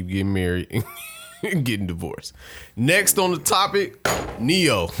motherfuckers keep getting married and getting divorced. Next on the topic,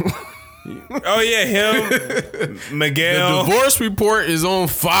 Neo. Oh yeah, him, Miguel. The divorce report is on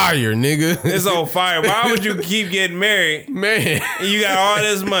fire, nigga. It's on fire. Why would you keep getting married? Man, And you got all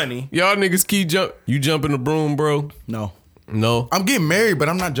this money. y'all niggas keep You jumping the broom, bro? No. No. I'm getting married, but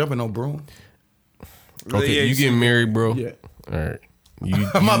I'm not jumping no broom. Okay, Yeah, you getting married, bro? Yeah. All right. You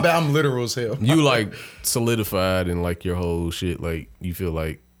My bad, I'm literal as hell. you like solidified in like your whole shit. Like you feel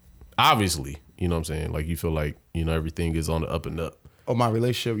like, obviously, you know what I'm saying. Like you feel like everything is on the up and up. Oh, my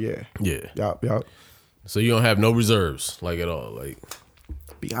relationship, yeah. Yeah. Yup. So you don't have no reserves, like at all. Like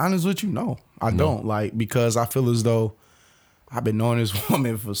Be honest with you, no. I don't. Like, because I feel as though I've been knowing this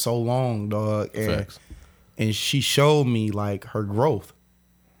woman for so long, dog. Facts. And she showed me like her growth.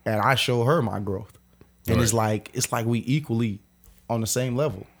 And I show her my growth. And Right. it's like we equally on the same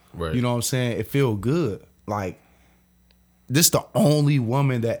level. Right. You know what I'm saying? It feel good. Like, this the only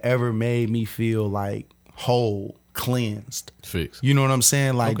woman that ever made me feel like whole, cleansed. fix. You know what I'm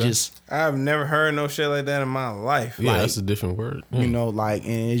saying? Like, Okay. just, I've never heard no shit like that in my life. Yeah, like- that's a different word. you know, like,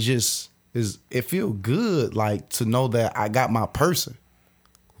 and it's just, it feel good, like, to know that I got my person.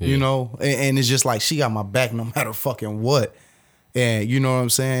 Yeah. You know, and it's just like she got my back no matter fucking what. And you know what I'm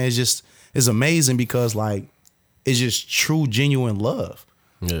saying? It's amazing because like it's just true, genuine love.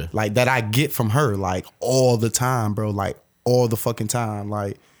 Yeah. Like that I get from her like all the time, bro. Like all the fucking time.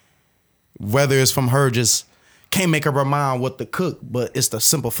 Like whether it's from her just can't make up her mind what to cook, but it's the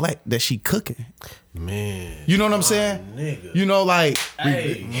simple fact that she cooking. Man. You know what I'm saying? nigga. You know, like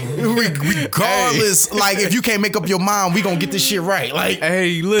regardless, like if you can't make up your mind, we gonna get this shit right. Like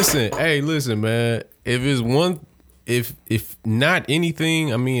Hey, listen, man. If not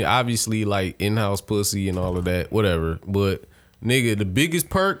anything, I mean, obviously, like in-house pussy and all of that, whatever. But nigga, the biggest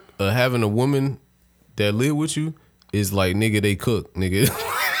perk of having a woman that live with you is like, nigga, they cook, nigga.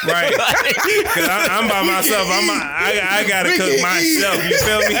 Right. Because I'm by myself. I got to cook myself. You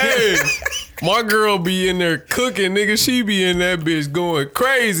feel me? Hey, my girl be in there cooking, nigga. She be in that bitch going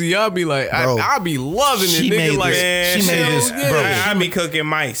crazy. I'll be like, Bro, I be loving it, she nigga. made Like, this- she made this, hell bro. yeah. I be cooking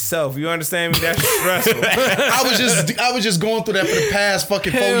myself. You understand me? That's stressful. I was just going through that for the past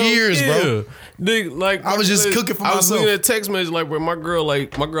fucking 4 Hell years, bro. yeah. Nigga, like I was just cooking for I was myself. looking at text message like where my girl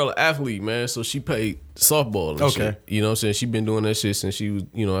an athlete, man. So she played softball and Okay. shit. You know what I'm saying? She been doing that shit since she was,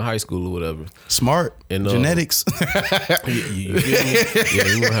 in high school or whatever. Smart. And, Genetics. You feel me? Yeah,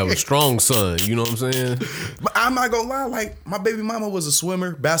 you gonna have a strong son. You know what I'm saying? But I'm not gonna lie, like my baby mama was a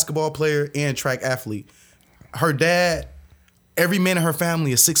swimmer, basketball player, and track athlete. Her dad, every man in her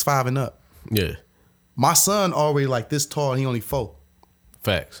family is 6'5" and up. Yeah. My son already like this tall, and he only 4.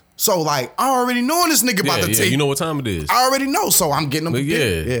 Facts. So like I already know this nigga about Yeah, to yeah. take. You know what time it is. I already know, so I'm getting him. But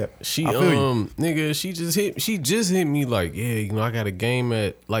prepared. yeah, yeah. she I feel you. nigga, she just hit me like, yeah, I got a game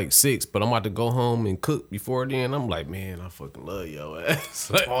at like 6, but I'm about to go home and cook before then. I'm like, man, I fucking love your ass.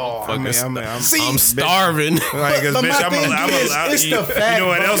 Like, I'm starving. Like, 'cause But bitch, my I'm thing a, is, it's you, the fact, you know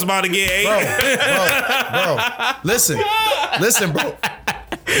what bro. else about to get ate? bro. Listen, bro.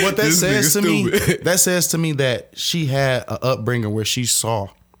 What that This says to nigga me, stupid. that says to me that she had an upbringing where she saw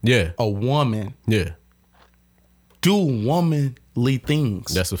Yeah, a woman yeah, do womanly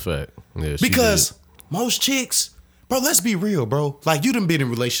things. that's a fact. Yeah, she Because most chicks, bro, let's be real, bro. Like you done been in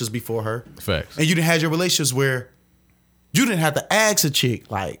relationships before her. did. Facts. And you done had your relationships where you didn't have to ask a chick,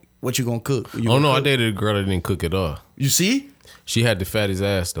 like, what you gonna cook? You Oh gonna no, I cook? dated a girl that didn't cook at all. You see? She had the fattest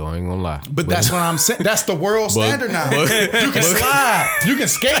ass though. I ain't gonna lie. But that's what I'm saying. That's the world But- standard now. but- you can slide. You can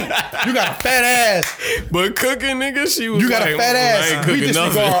skate. You got a fat ass. But cooking, nigga, she was. You got like, a fat I ass. ain't We cooking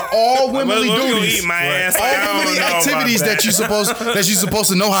disregard nothing. all But womanly you gonna duties. eat my ass. Like, I All don't womanly know about activities that you supposed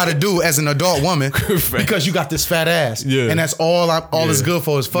to know how to do as an adult woman because you got this fat ass. Yeah. And that's all it's Yeah. good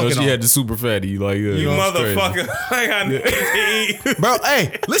for is No, fucking she on. had the super fatty. Like, yeah, You no, it's crazy. motherfucker. I got nothing to eat. Bro,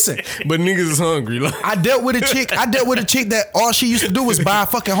 hey, listen. But niggas is hungry. Like, I dealt with a chick that all she used to do was buy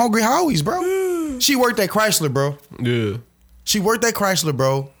fucking Hungry Howie's, bro. She worked at Chrysler, bro. yeah. She worked at Chrysler,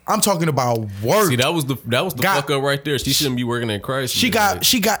 bro. I'm talking about work. See, that was the Got- fuck up right there. She shouldn't be working at Christ. She got,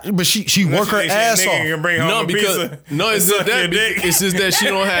 but she work her ass off. No, because it's just that it's just that she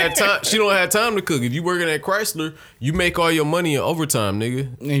don't have time. She don't have time to cook. If you working at Chrysler, you make all your money in overtime,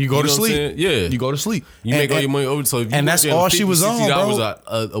 nigga. And you go to know what I'm sleep. saying? Yeah, You go to sleep. You make all your money overtime. So if you and work that's at all she was on, $60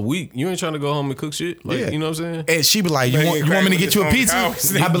 bro. a week. You ain't trying to go home and cook shit. Like, you know what I'm saying? And she be like, you want me to get you a pizza?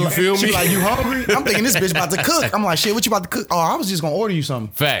 I be like, feel she me? be like, you hungry? I'm thinking this bitch about to cook. I'm like, shit, what you about to cook? Oh, I was just gonna order you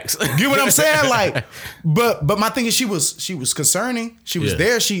something. Facts. Get what I'm saying? Like, but my thing is, she was concerning. She was Yeah.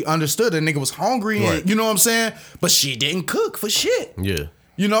 there. She understood the nigga was hungry, Right. and you know what I'm saying. But she didn't cook for shit. Yeah.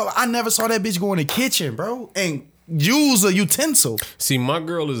 You know, I never saw that bitch go in the kitchen, bro, and use a utensil. See, my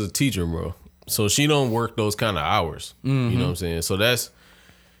girl is a teacher, bro. So she don't work those kind of hours. You know what I'm saying? So that's,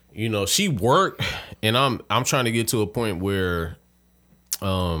 you know, she work, and I'm trying to get to a point where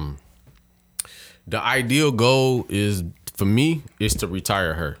the ideal goal is for me is to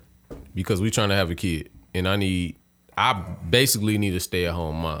retire her, because we trying to have a kid, and I basically need a stay at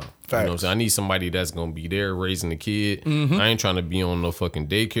home mom. You know what I'm Facts. saying? I need somebody that's gonna be there raising the kid. I ain't trying to be on no fucking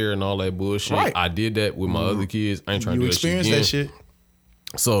daycare and all that bullshit. Right. I did that with my other kids. I ain't trying to You do that shit experienced again. that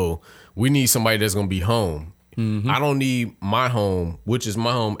shit. So we need somebody that's gonna be home. I don't need my home, which is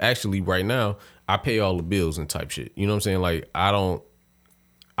my home actually right now. I pay all the bills and type shit. You know what I'm saying? Like I don't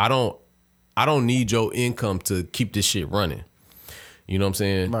need your income to keep this shit running. You know what I'm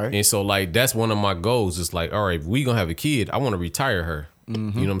saying? Right. And so like that's one of my goals. It's like, all right, if we gonna have a kid, I want to retire her. You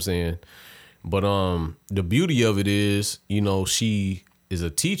know what I'm saying? But the beauty of it is, you know, she is a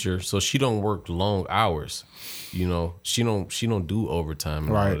teacher, so she don't work long hours. You know, she don't do overtime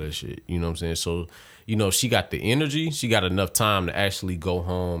and all Right. of that shit. You know what I'm saying? So, you know, she got the energy, she got enough time to actually go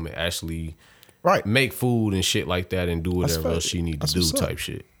home and actually Right. make food and shit like that and do whatever fact. else she need to That's do what's up. type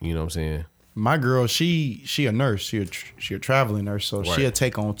shit. You know what I'm saying? My girl, she a nurse. She a traveling nurse, so Right. she'll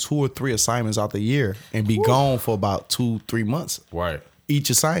take on 2 or 3 assignments out the year and be gone for about 2-3 months Right. each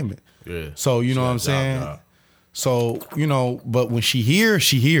assignment. Yeah. So you know what I'm saying. So you know, but when she here,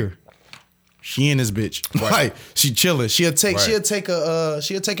 she here. She in this bitch. Like she chilling. She'll take a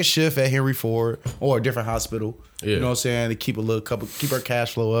shift at Henry Ford or a different hospital. Yeah. You know what I'm saying, to keep keep her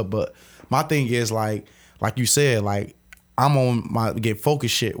cash flow up. But my thing is like you said, like I'm on my get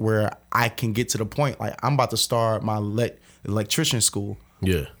focused shit where I can get to the point. Like I'm about to start my electrician school.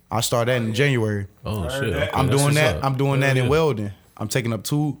 Yeah. I start that in January. Oh shit. Okay, I'm that's doing what's that. up. I'm doing Yeah, that in yeah. welding. I'm taking up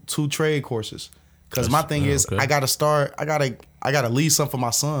two trade courses. Cause my thing is, okay. I gotta start. I gotta leave something for my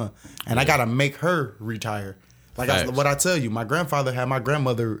son, and I gotta make her retire. Like Facts. what I tell you, my grandfather had my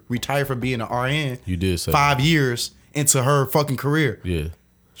grandmother retire from being an RN. You did say 5 years into her fucking career. Yeah.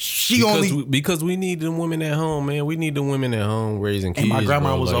 She only Because we need the women at home, man. We need the women at home raising kids. and my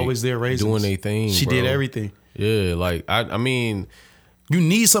grandma bro. was Like, always there raising doing us. their thing. She bro. did everything. Yeah, like I mean, You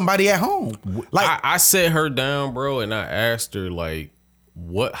need somebody at home. Like I set her down, bro, and I asked her like,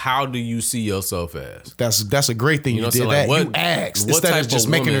 how do you see yourself as? that's a great thing. You know You what I'm did saying? that. Like, You asked instead of just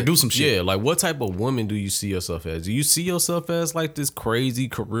making her do some shit. Yeah, like what type of woman do you see yourself as? Do you see yourself as like this crazy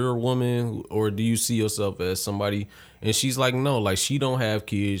career woman, or do you see yourself as somebody? And she's like, no, like she don't have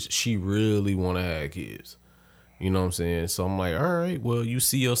kids. She really want to have kids. You know what I'm saying? So I'm like, all right, well, you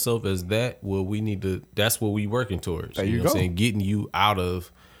see yourself as that. Well, that's what we working towards. There you you know what I'm go. saying? Getting you out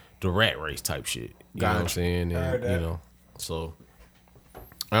of the rat race type shit. You know what I'm Gotcha. saying? heard And, that. you know, so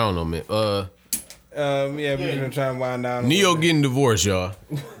I don't know, man. Yeah, we're gonna try and wind down. Neo getting divorced, y'all.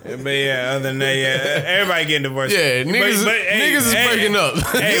 But yeah, other than that, yeah, everybody getting divorced. Yeah, niggas is breaking up.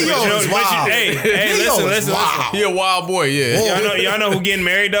 Hey, Neo but is wild. hey, Neo is listen. wild. He a wild boy, yeah. Y'all know who getting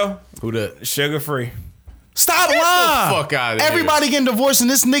married though? Who that? Sugar free. Stop lying. fuck outta here. Everybody getting divorced in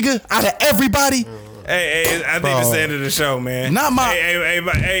this nigga out of everybody. Hey, I think Bro. this is the end of the show, man. Not my-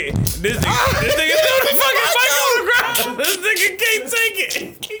 Hey, this nigga threw the fucking mic on the ground. This nigga can't take it.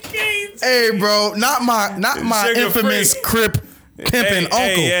 He can't. Hey, bro, not my Sugar infamous free. crip pimping uncle.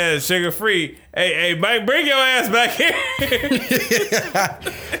 Hey, yeah, sugar free. Hey, Mike, bring your ass back here.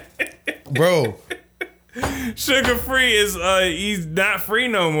 Bro, Sugar free is he's not free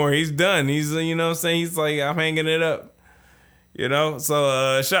no more. He's done. He's you know what I'm saying, he's like, I'm hanging it up. You know?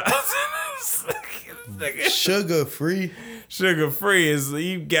 So shout out to this nigga. sugar free. Sugar free is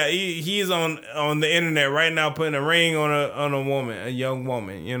he's on the internet right now putting a ring on a woman, a young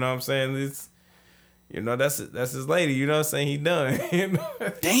woman. You know what I'm saying? It's you know that's his lady. You know what I'm saying? He done. You know?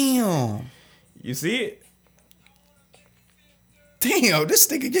 Damn. You see it? Damn, this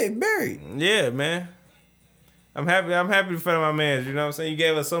nigga getting married. Yeah, man. I'm happy for my man. You know what I'm saying? You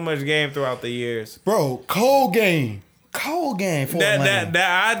gave us so much game throughout the years. Bro, cold game. Cold game for that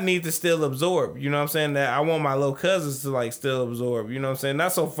I need to still absorb. You know what I'm saying? That I want my little cousins to like still absorb. You know what I'm saying?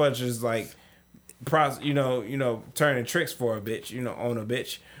 Not so much as like, turning tricks for a bitch. On a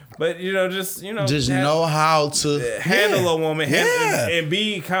bitch. But just know how to handle a woman and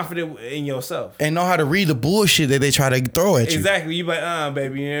be confident in yourself. And know how to read the bullshit that they try to throw at you. Exactly. You like,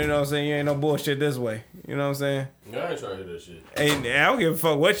 baby, you know what I'm saying? You ain't no bullshit this way. You know what I'm saying? I ain't trying to hear that shit. And I don't give a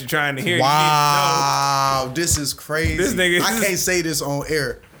fuck what you're trying to hear. Wow, this is crazy. This nigga, I can't say this on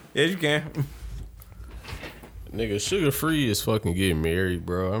air. Yeah, you can. Nigga, Sugar Free is fucking getting married,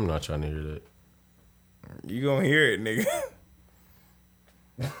 bro. I'm not trying to hear that. You gonna hear it, nigga.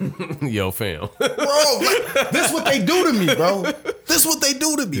 Yo, fam. Bro, this what they do to me, bro. This what they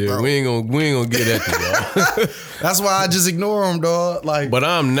do to me, bro. We ain't gonna get at you, dog. That's why I just ignore them, dog. Like, But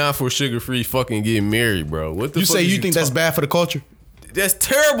I'm not for Sugar Free fucking getting married, bro. What the you fuck say is you think that's bad for the culture? That's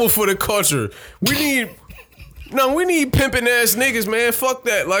terrible for the culture. We need pimping ass niggas, man. Fuck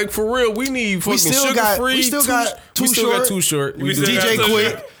that. Like, for real, we need fucking Sugar Free. We still got Too Short. We still DJ got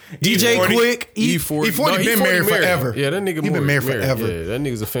Quick. DJ E40. Quick. E40 been married forever. Yeah, that nigga he been married forever. Yeah, that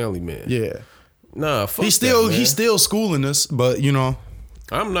nigga's a family man. Yeah. Nah, fuck He's that, still schooling us, but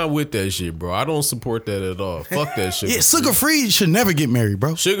I'm not with that shit, bro. I don't support that at all. Fuck that shit. Yeah, Sugar Free should never get married,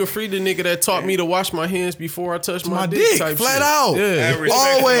 bro. Sugar Free, the nigga that taught me to wash my hands before I touch my dick, type flat shit. out. Yeah.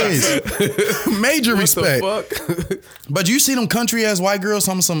 Always. Major What respect. the fuck? But you see them country ass white girls,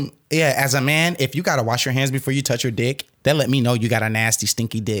 some as a man, if you gotta wash your hands before you touch your dick, that let me know you got a nasty,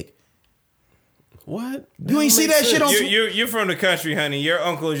 stinky dick. What? You ain't see that shit on You're from the country, honey. Your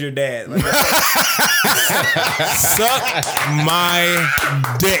uncle is your dad. Like, suck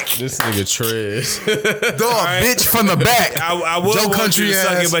my dick. This nigga trash. dog, bitch from the back. I would Joe want country you to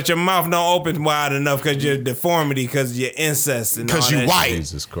suck ass. it, but your mouth don't open wide enough because your deformity, because your incest and all Because you that white.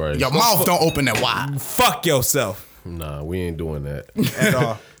 Jesus Christ. Your mouth don't open that wide. shit. Fuck yourself Nah, we ain't doing that. at all.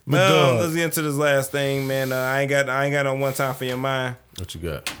 dog. Let's get into this last thing, man. I ain't got no one time for your mind, What you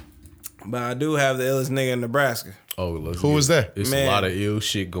got? but I do have the illest nigga in Nebraska. Oh, let's Who get was it. that? It's Man. a lot of ill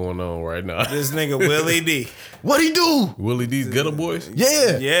shit going on right now. This nigga Willie D. What'd he do? Willie D's Gutter Boys?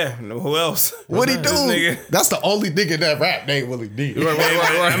 Yeah. Yeah, no, who else? What'd he do? This nigga. That's the only nigga that rap named Willie D.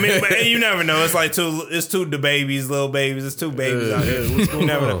 I mean, but you never know. It's like two the babies, little babies. It's two babies out here. You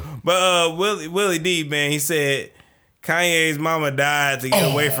never know. But Willie D, man, he said Kanye's mama died to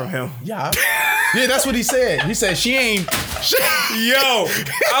get away from him. Yeah. Yeah, that's what he said. He said she ain't. Yo,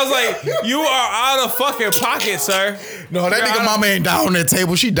 I was like, you are out of fucking pocket, sir. No, that nigga mama ain't down on that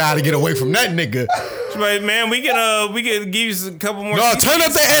table. She died to get away from that nigga. But man, we can give you a couple more. No, CDs. turn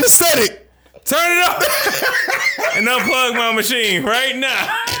up that anesthetic. Turn it up and unplug my machine right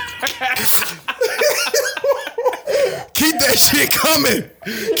now. Keep that shit coming.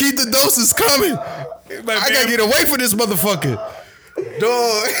 Keep the doses coming. I gotta get away from this motherfucker.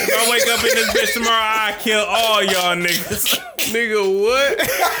 Dog. If I wake up in this bitch tomorrow, I kill all y'all niggas. Nigga,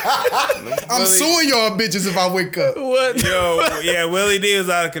 what? I'm suing y'all bitches if I wake up. What? Yo, yeah, Willie D was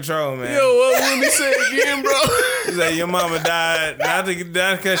out of control, man. Yo, what Willie say again, bro? He's like, your mama died, not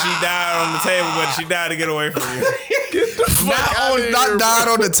because she died on the table, but she died to get away from you. Not died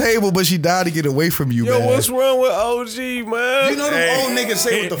on the table, but she died to get away from you, Yo, man. what's wrong with OG, man? You know them Hey. old niggas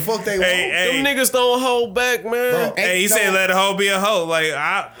say what the fuck they want. Hey, Them niggas don't hold back, man. Bro, hey, he said let a hoe be a hoe. Like,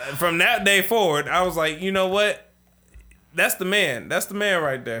 from that day forward, I was like, you know what? That's the man. That's the man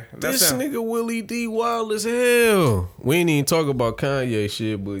right there. That's This him. nigga Willie D wild as hell. We ain't even talk about Kanye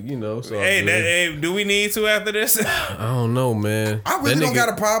shit, but you know. It's all Hey, good. do we need to after this? I don't know, man. I really That don't nigga- got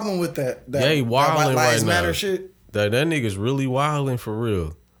a problem with that. Yeah, he that wildin' White Lives right Matter now. shit. That nigga's really wilding for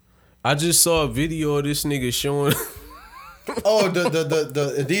real. I just saw a video of this nigga showing. Oh, the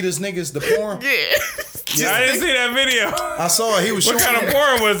Adidas niggas, the porn. I didn't see that video. I saw it. He was What showing kind of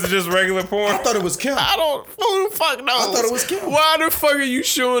porn was it? Just regular porn? I thought it was Kim. I don't. Who the fuck knows? I thought it was Kim. Why the fuck are you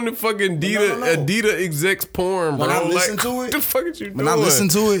showing the fucking No. Adidas execs porn, bro? When I listened Like, to it- what the fuck is you doing? When I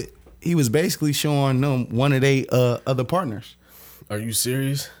listened to it, he was basically showing them one of their other partners. Are you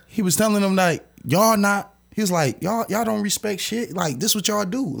serious? He was telling them like, y'all not. He was like, y'all don't respect shit. Like this what y'all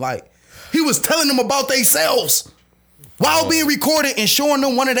do. Like he was telling them about themselves while being recorded and showing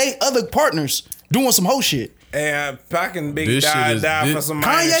them one of their other partners doing some whole shit. And Pac and Big This shit died is- for this- some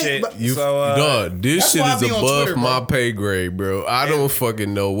minor Kanye, shit. but- You, So, dog, this that's shit why I is be on above Twitter, my bro. pay grade, bro. I don't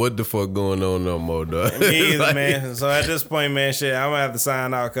fucking know what the fuck going on no more, dog. me either, Like, man. So at this point, man, shit, I'm gonna have to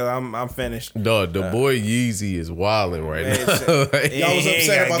sign out because I'm finished. Dog, the boy Yeezy is wilding right Man, now. shit. Y'all was He ain't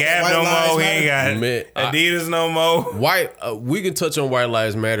upset got about the Gap White no Lives more. He ain't Matter? got Man, Adidas no more. We can touch on White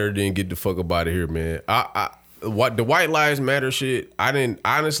Lives Matter, then get the fuck up out of here, man. The White Lives Matter shit, I didn't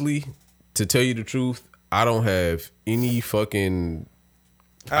honestly, to tell you the truth, I don't have any fucking.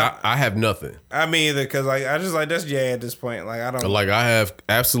 I have nothing. I mean, either because like I just like that's Jay at this point. Like I don't Like I have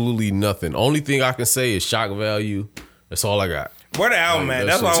absolutely nothing. Only thing I can say is shock value. That's all I got. Where the album Like, at?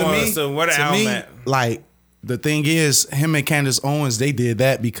 that's That's what I it. want to know. Where the album at? like the thing is, him and Candace Owens, they did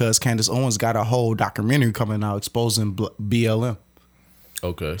that because Candace Owens got a whole documentary coming out exposing BLM.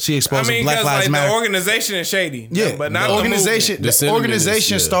 Okay. She I exposed mean, Black because Lives like Matter. the organization is shady. Yeah, but not the organization. The The Disseminate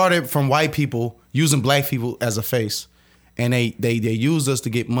organization is, yeah. started from white people using black people as a face, and they used us to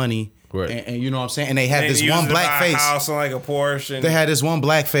get money. Right. And you know what I'm saying. And they had movement. this And one used to black buy a face. house and like a Porsche. And They had this one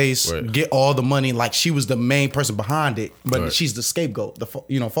black face Right. get all the money, like she was the main person behind it, but Right. she's the scapegoat, the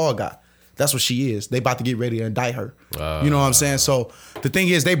fall guy. That's what she is. They about to get ready to indict her. You know what I'm saying? So the thing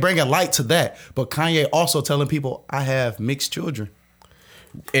is, they bring a light to that, but Kanye also telling people, I have mixed children.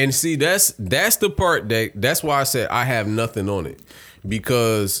 And see, that's the part that's why I said I have nothing on it,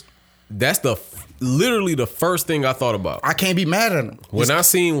 because that's literally the first thing I thought about I can't be mad at him. when I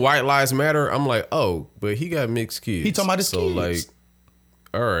seen White Lives Matter. I'm like, oh, but he got mixed kids. He talking about his so kids. like,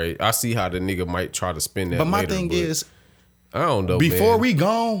 all right, I see how the nigga might try to spin that. But my later, thing but is, I don't know. before man. we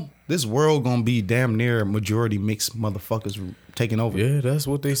gone, this world gonna be damn near majority mixed motherfuckers taking over. yeah, that's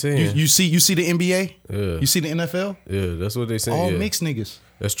what they saying. You see the NBA? Yeah. You see the NFL? yeah, that's what they saying. All yeah. mixed niggas.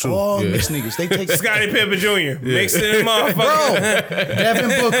 That's true. All Yeah. mixed niggas. They take Scottie Pippen Jr. Mixing them motherfuckers. Bro, Devin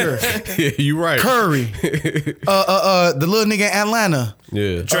Booker, Yeah, you right. Curry, the little nigga in Atlanta,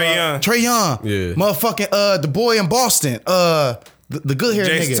 Yeah, Trae Young. Trey Young, Yeah. motherfucking the boy in Boston, the good hair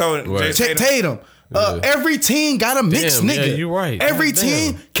Jason nigga, Tatum. Right. Jason Tatum. Every team got a mixed Damn, yeah, nigga. you right. Every God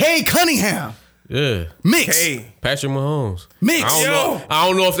team, damn. Cade Cunningham, yeah. mixed, Hey, Patrick Mahomes. mixed. I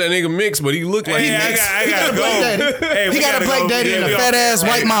don't know if that nigga mixed, but he looked like hey, he I mixed. got He got to a black go. daddy. Hey, we He got a gotta black go. daddy Yeah, and we a fat all- ass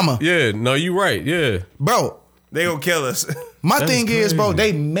white mama. Yeah, no, you right. Yeah, Bro, They gonna kill us. my That is thing is, bro,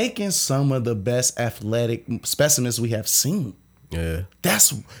 crazy. they making some of the best athletic specimens we have seen. yeah.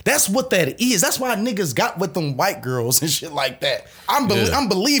 That's what that is. That's why niggas got with them white girls and shit like that. I'm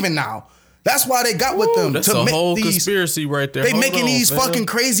believing now. That's why they got with them That's to a make whole these. conspiracy right there. They Hold making on, these fam. fucking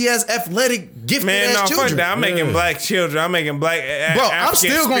crazy ass athletic gifted Man, no, ass fuck children. that. I'm making Yeah. black children. I'm making black Bro, I'm African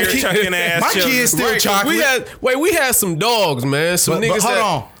still gonna keep spirit-chucking ass my children. kids still Right, 'cause chocolate. we had some dogs, man. Some But niggas hold that,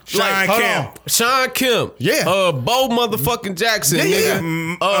 on. Sean Hold Kemp. on. Sean Kemp. Yeah. Bo motherfucking Jackson, Yeah, yeah.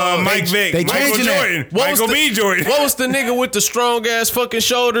 nigga. Mike Vick. they Michael changing that. Jordan. What was Michael the- B. Jordan. What was the nigga with the strong ass fucking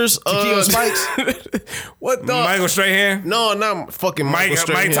shoulders? Tequila Spikes? What the? Michael Strahan. No, not fucking Michael Mike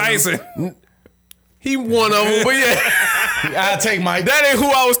Strahan. Tyson. He one of them, but yeah, I take my that ain't who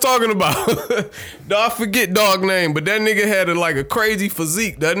I was talking about. No, I forget dog name, but that nigga had a crazy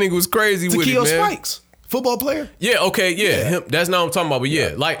physique. That nigga was crazy with it, Tequila man. Spikes, football player. Yeah, okay, yeah. Him, that's not what I'm talking about, but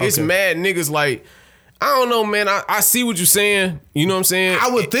yeah, it's okay. mad niggas like, I don't know, man. I see what you're saying. You know what I'm saying? I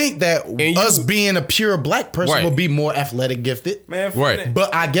would think that you- us being a pure black person Right. would be more athletic gifted. Man, fuck Right. that.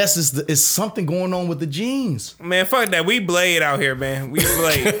 But I guess it's something going on with the genes. Man, fuck that. We Blade out here, man. We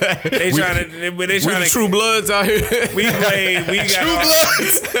Blade. They trying to. They we trying the to. true bloods out here. We Blade. We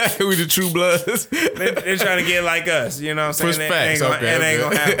got. we the true bloods. They're trying to get like us. You know what I'm saying? Push It ain't facts, gonna- okay, It ain't okay.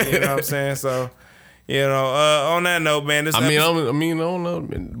 gonna happen. You know what I'm saying? So, you know, on that note, man. This I mean, episode- I don't know.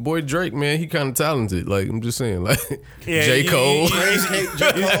 Man. Boy Drake, man, he kind of talented. Like, I'm just saying, like Yeah, J. Cole,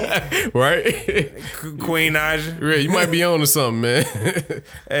 right? Queen Naja. Yeah, you might be on to something, man.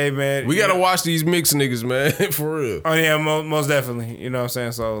 Hey, man. We you gotta know- watch these mixed niggas, man, for real. Oh yeah, most definitely. You know what I'm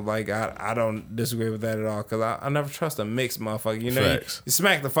saying? So like, I don't disagree with that at all because I never trust a mixed motherfucker. You know, Facts. you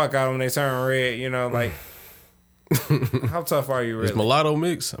smack the fuck out of them when they turn red. You know, like how tough are you Is really? mulatto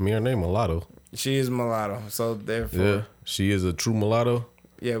mixed? I mean, her name mulatto. She is mulatto, so therefore, Yeah, she is a true mulatto.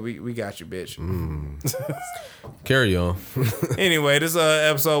 yeah, we got you, bitch. Carry on. Anyway, this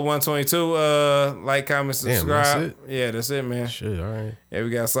episode 122. Like, comment, Damn, subscribe. that's it? Yeah, that's it, man. Shit, all right. Yeah, we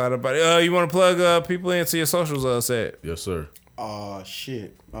got slide up. You want to plug people into your socials? Said. Yes, sir.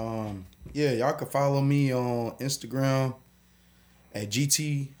 Shit. Yeah, y'all can follow me on Instagram at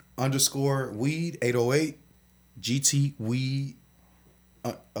GT_weed 808. GT weed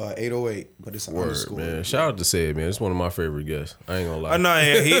 808, but it's an Word, underscore. man. Shout out to Sid, man. It's one of my favorite guests. I ain't gonna lie. Oh no,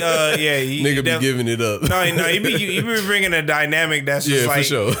 yeah, he Nigga be def- giving it up. No, he be bringing a dynamic that's just Yeah, for like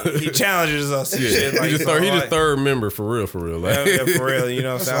sure. he challenges us. And Yeah, shit, like, he the so, third, he the like, third member for real. Like, Yeah, for real, you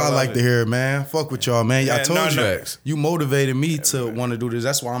know what I'm That's saying? what I love like it. to hear, man. Fuck with y'all, man. I Yeah, told no, you, no. Facts. you motivated me to want to do this.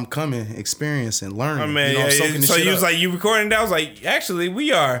 That's why I'm coming, experiencing, learning. I mean, you know, yeah, I'm soaking yeah. this So shit you was up. like, you recording that? I was like, actually,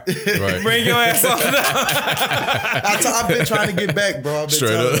 we are. Right. Bring your ass on down. I've been trying to get back, bro. I've been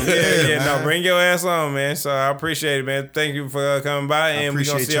Straight telling them. Yeah, no, man. bring your ass on, man. So I appreciate it, man. Thank you for coming by, and we're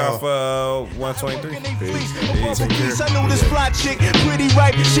gonna appreciate see y'all y'all. for 123. I knew this fly chick, pretty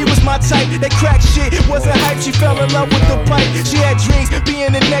ripe. She was my type. That crack shit wasn't hype. She fell in love with the pipe. She had dreams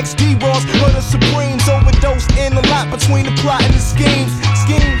being the next D-Boss, but the Supremes overdosed in a lot between the plot and the schemes.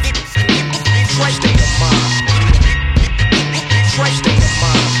 It's right there.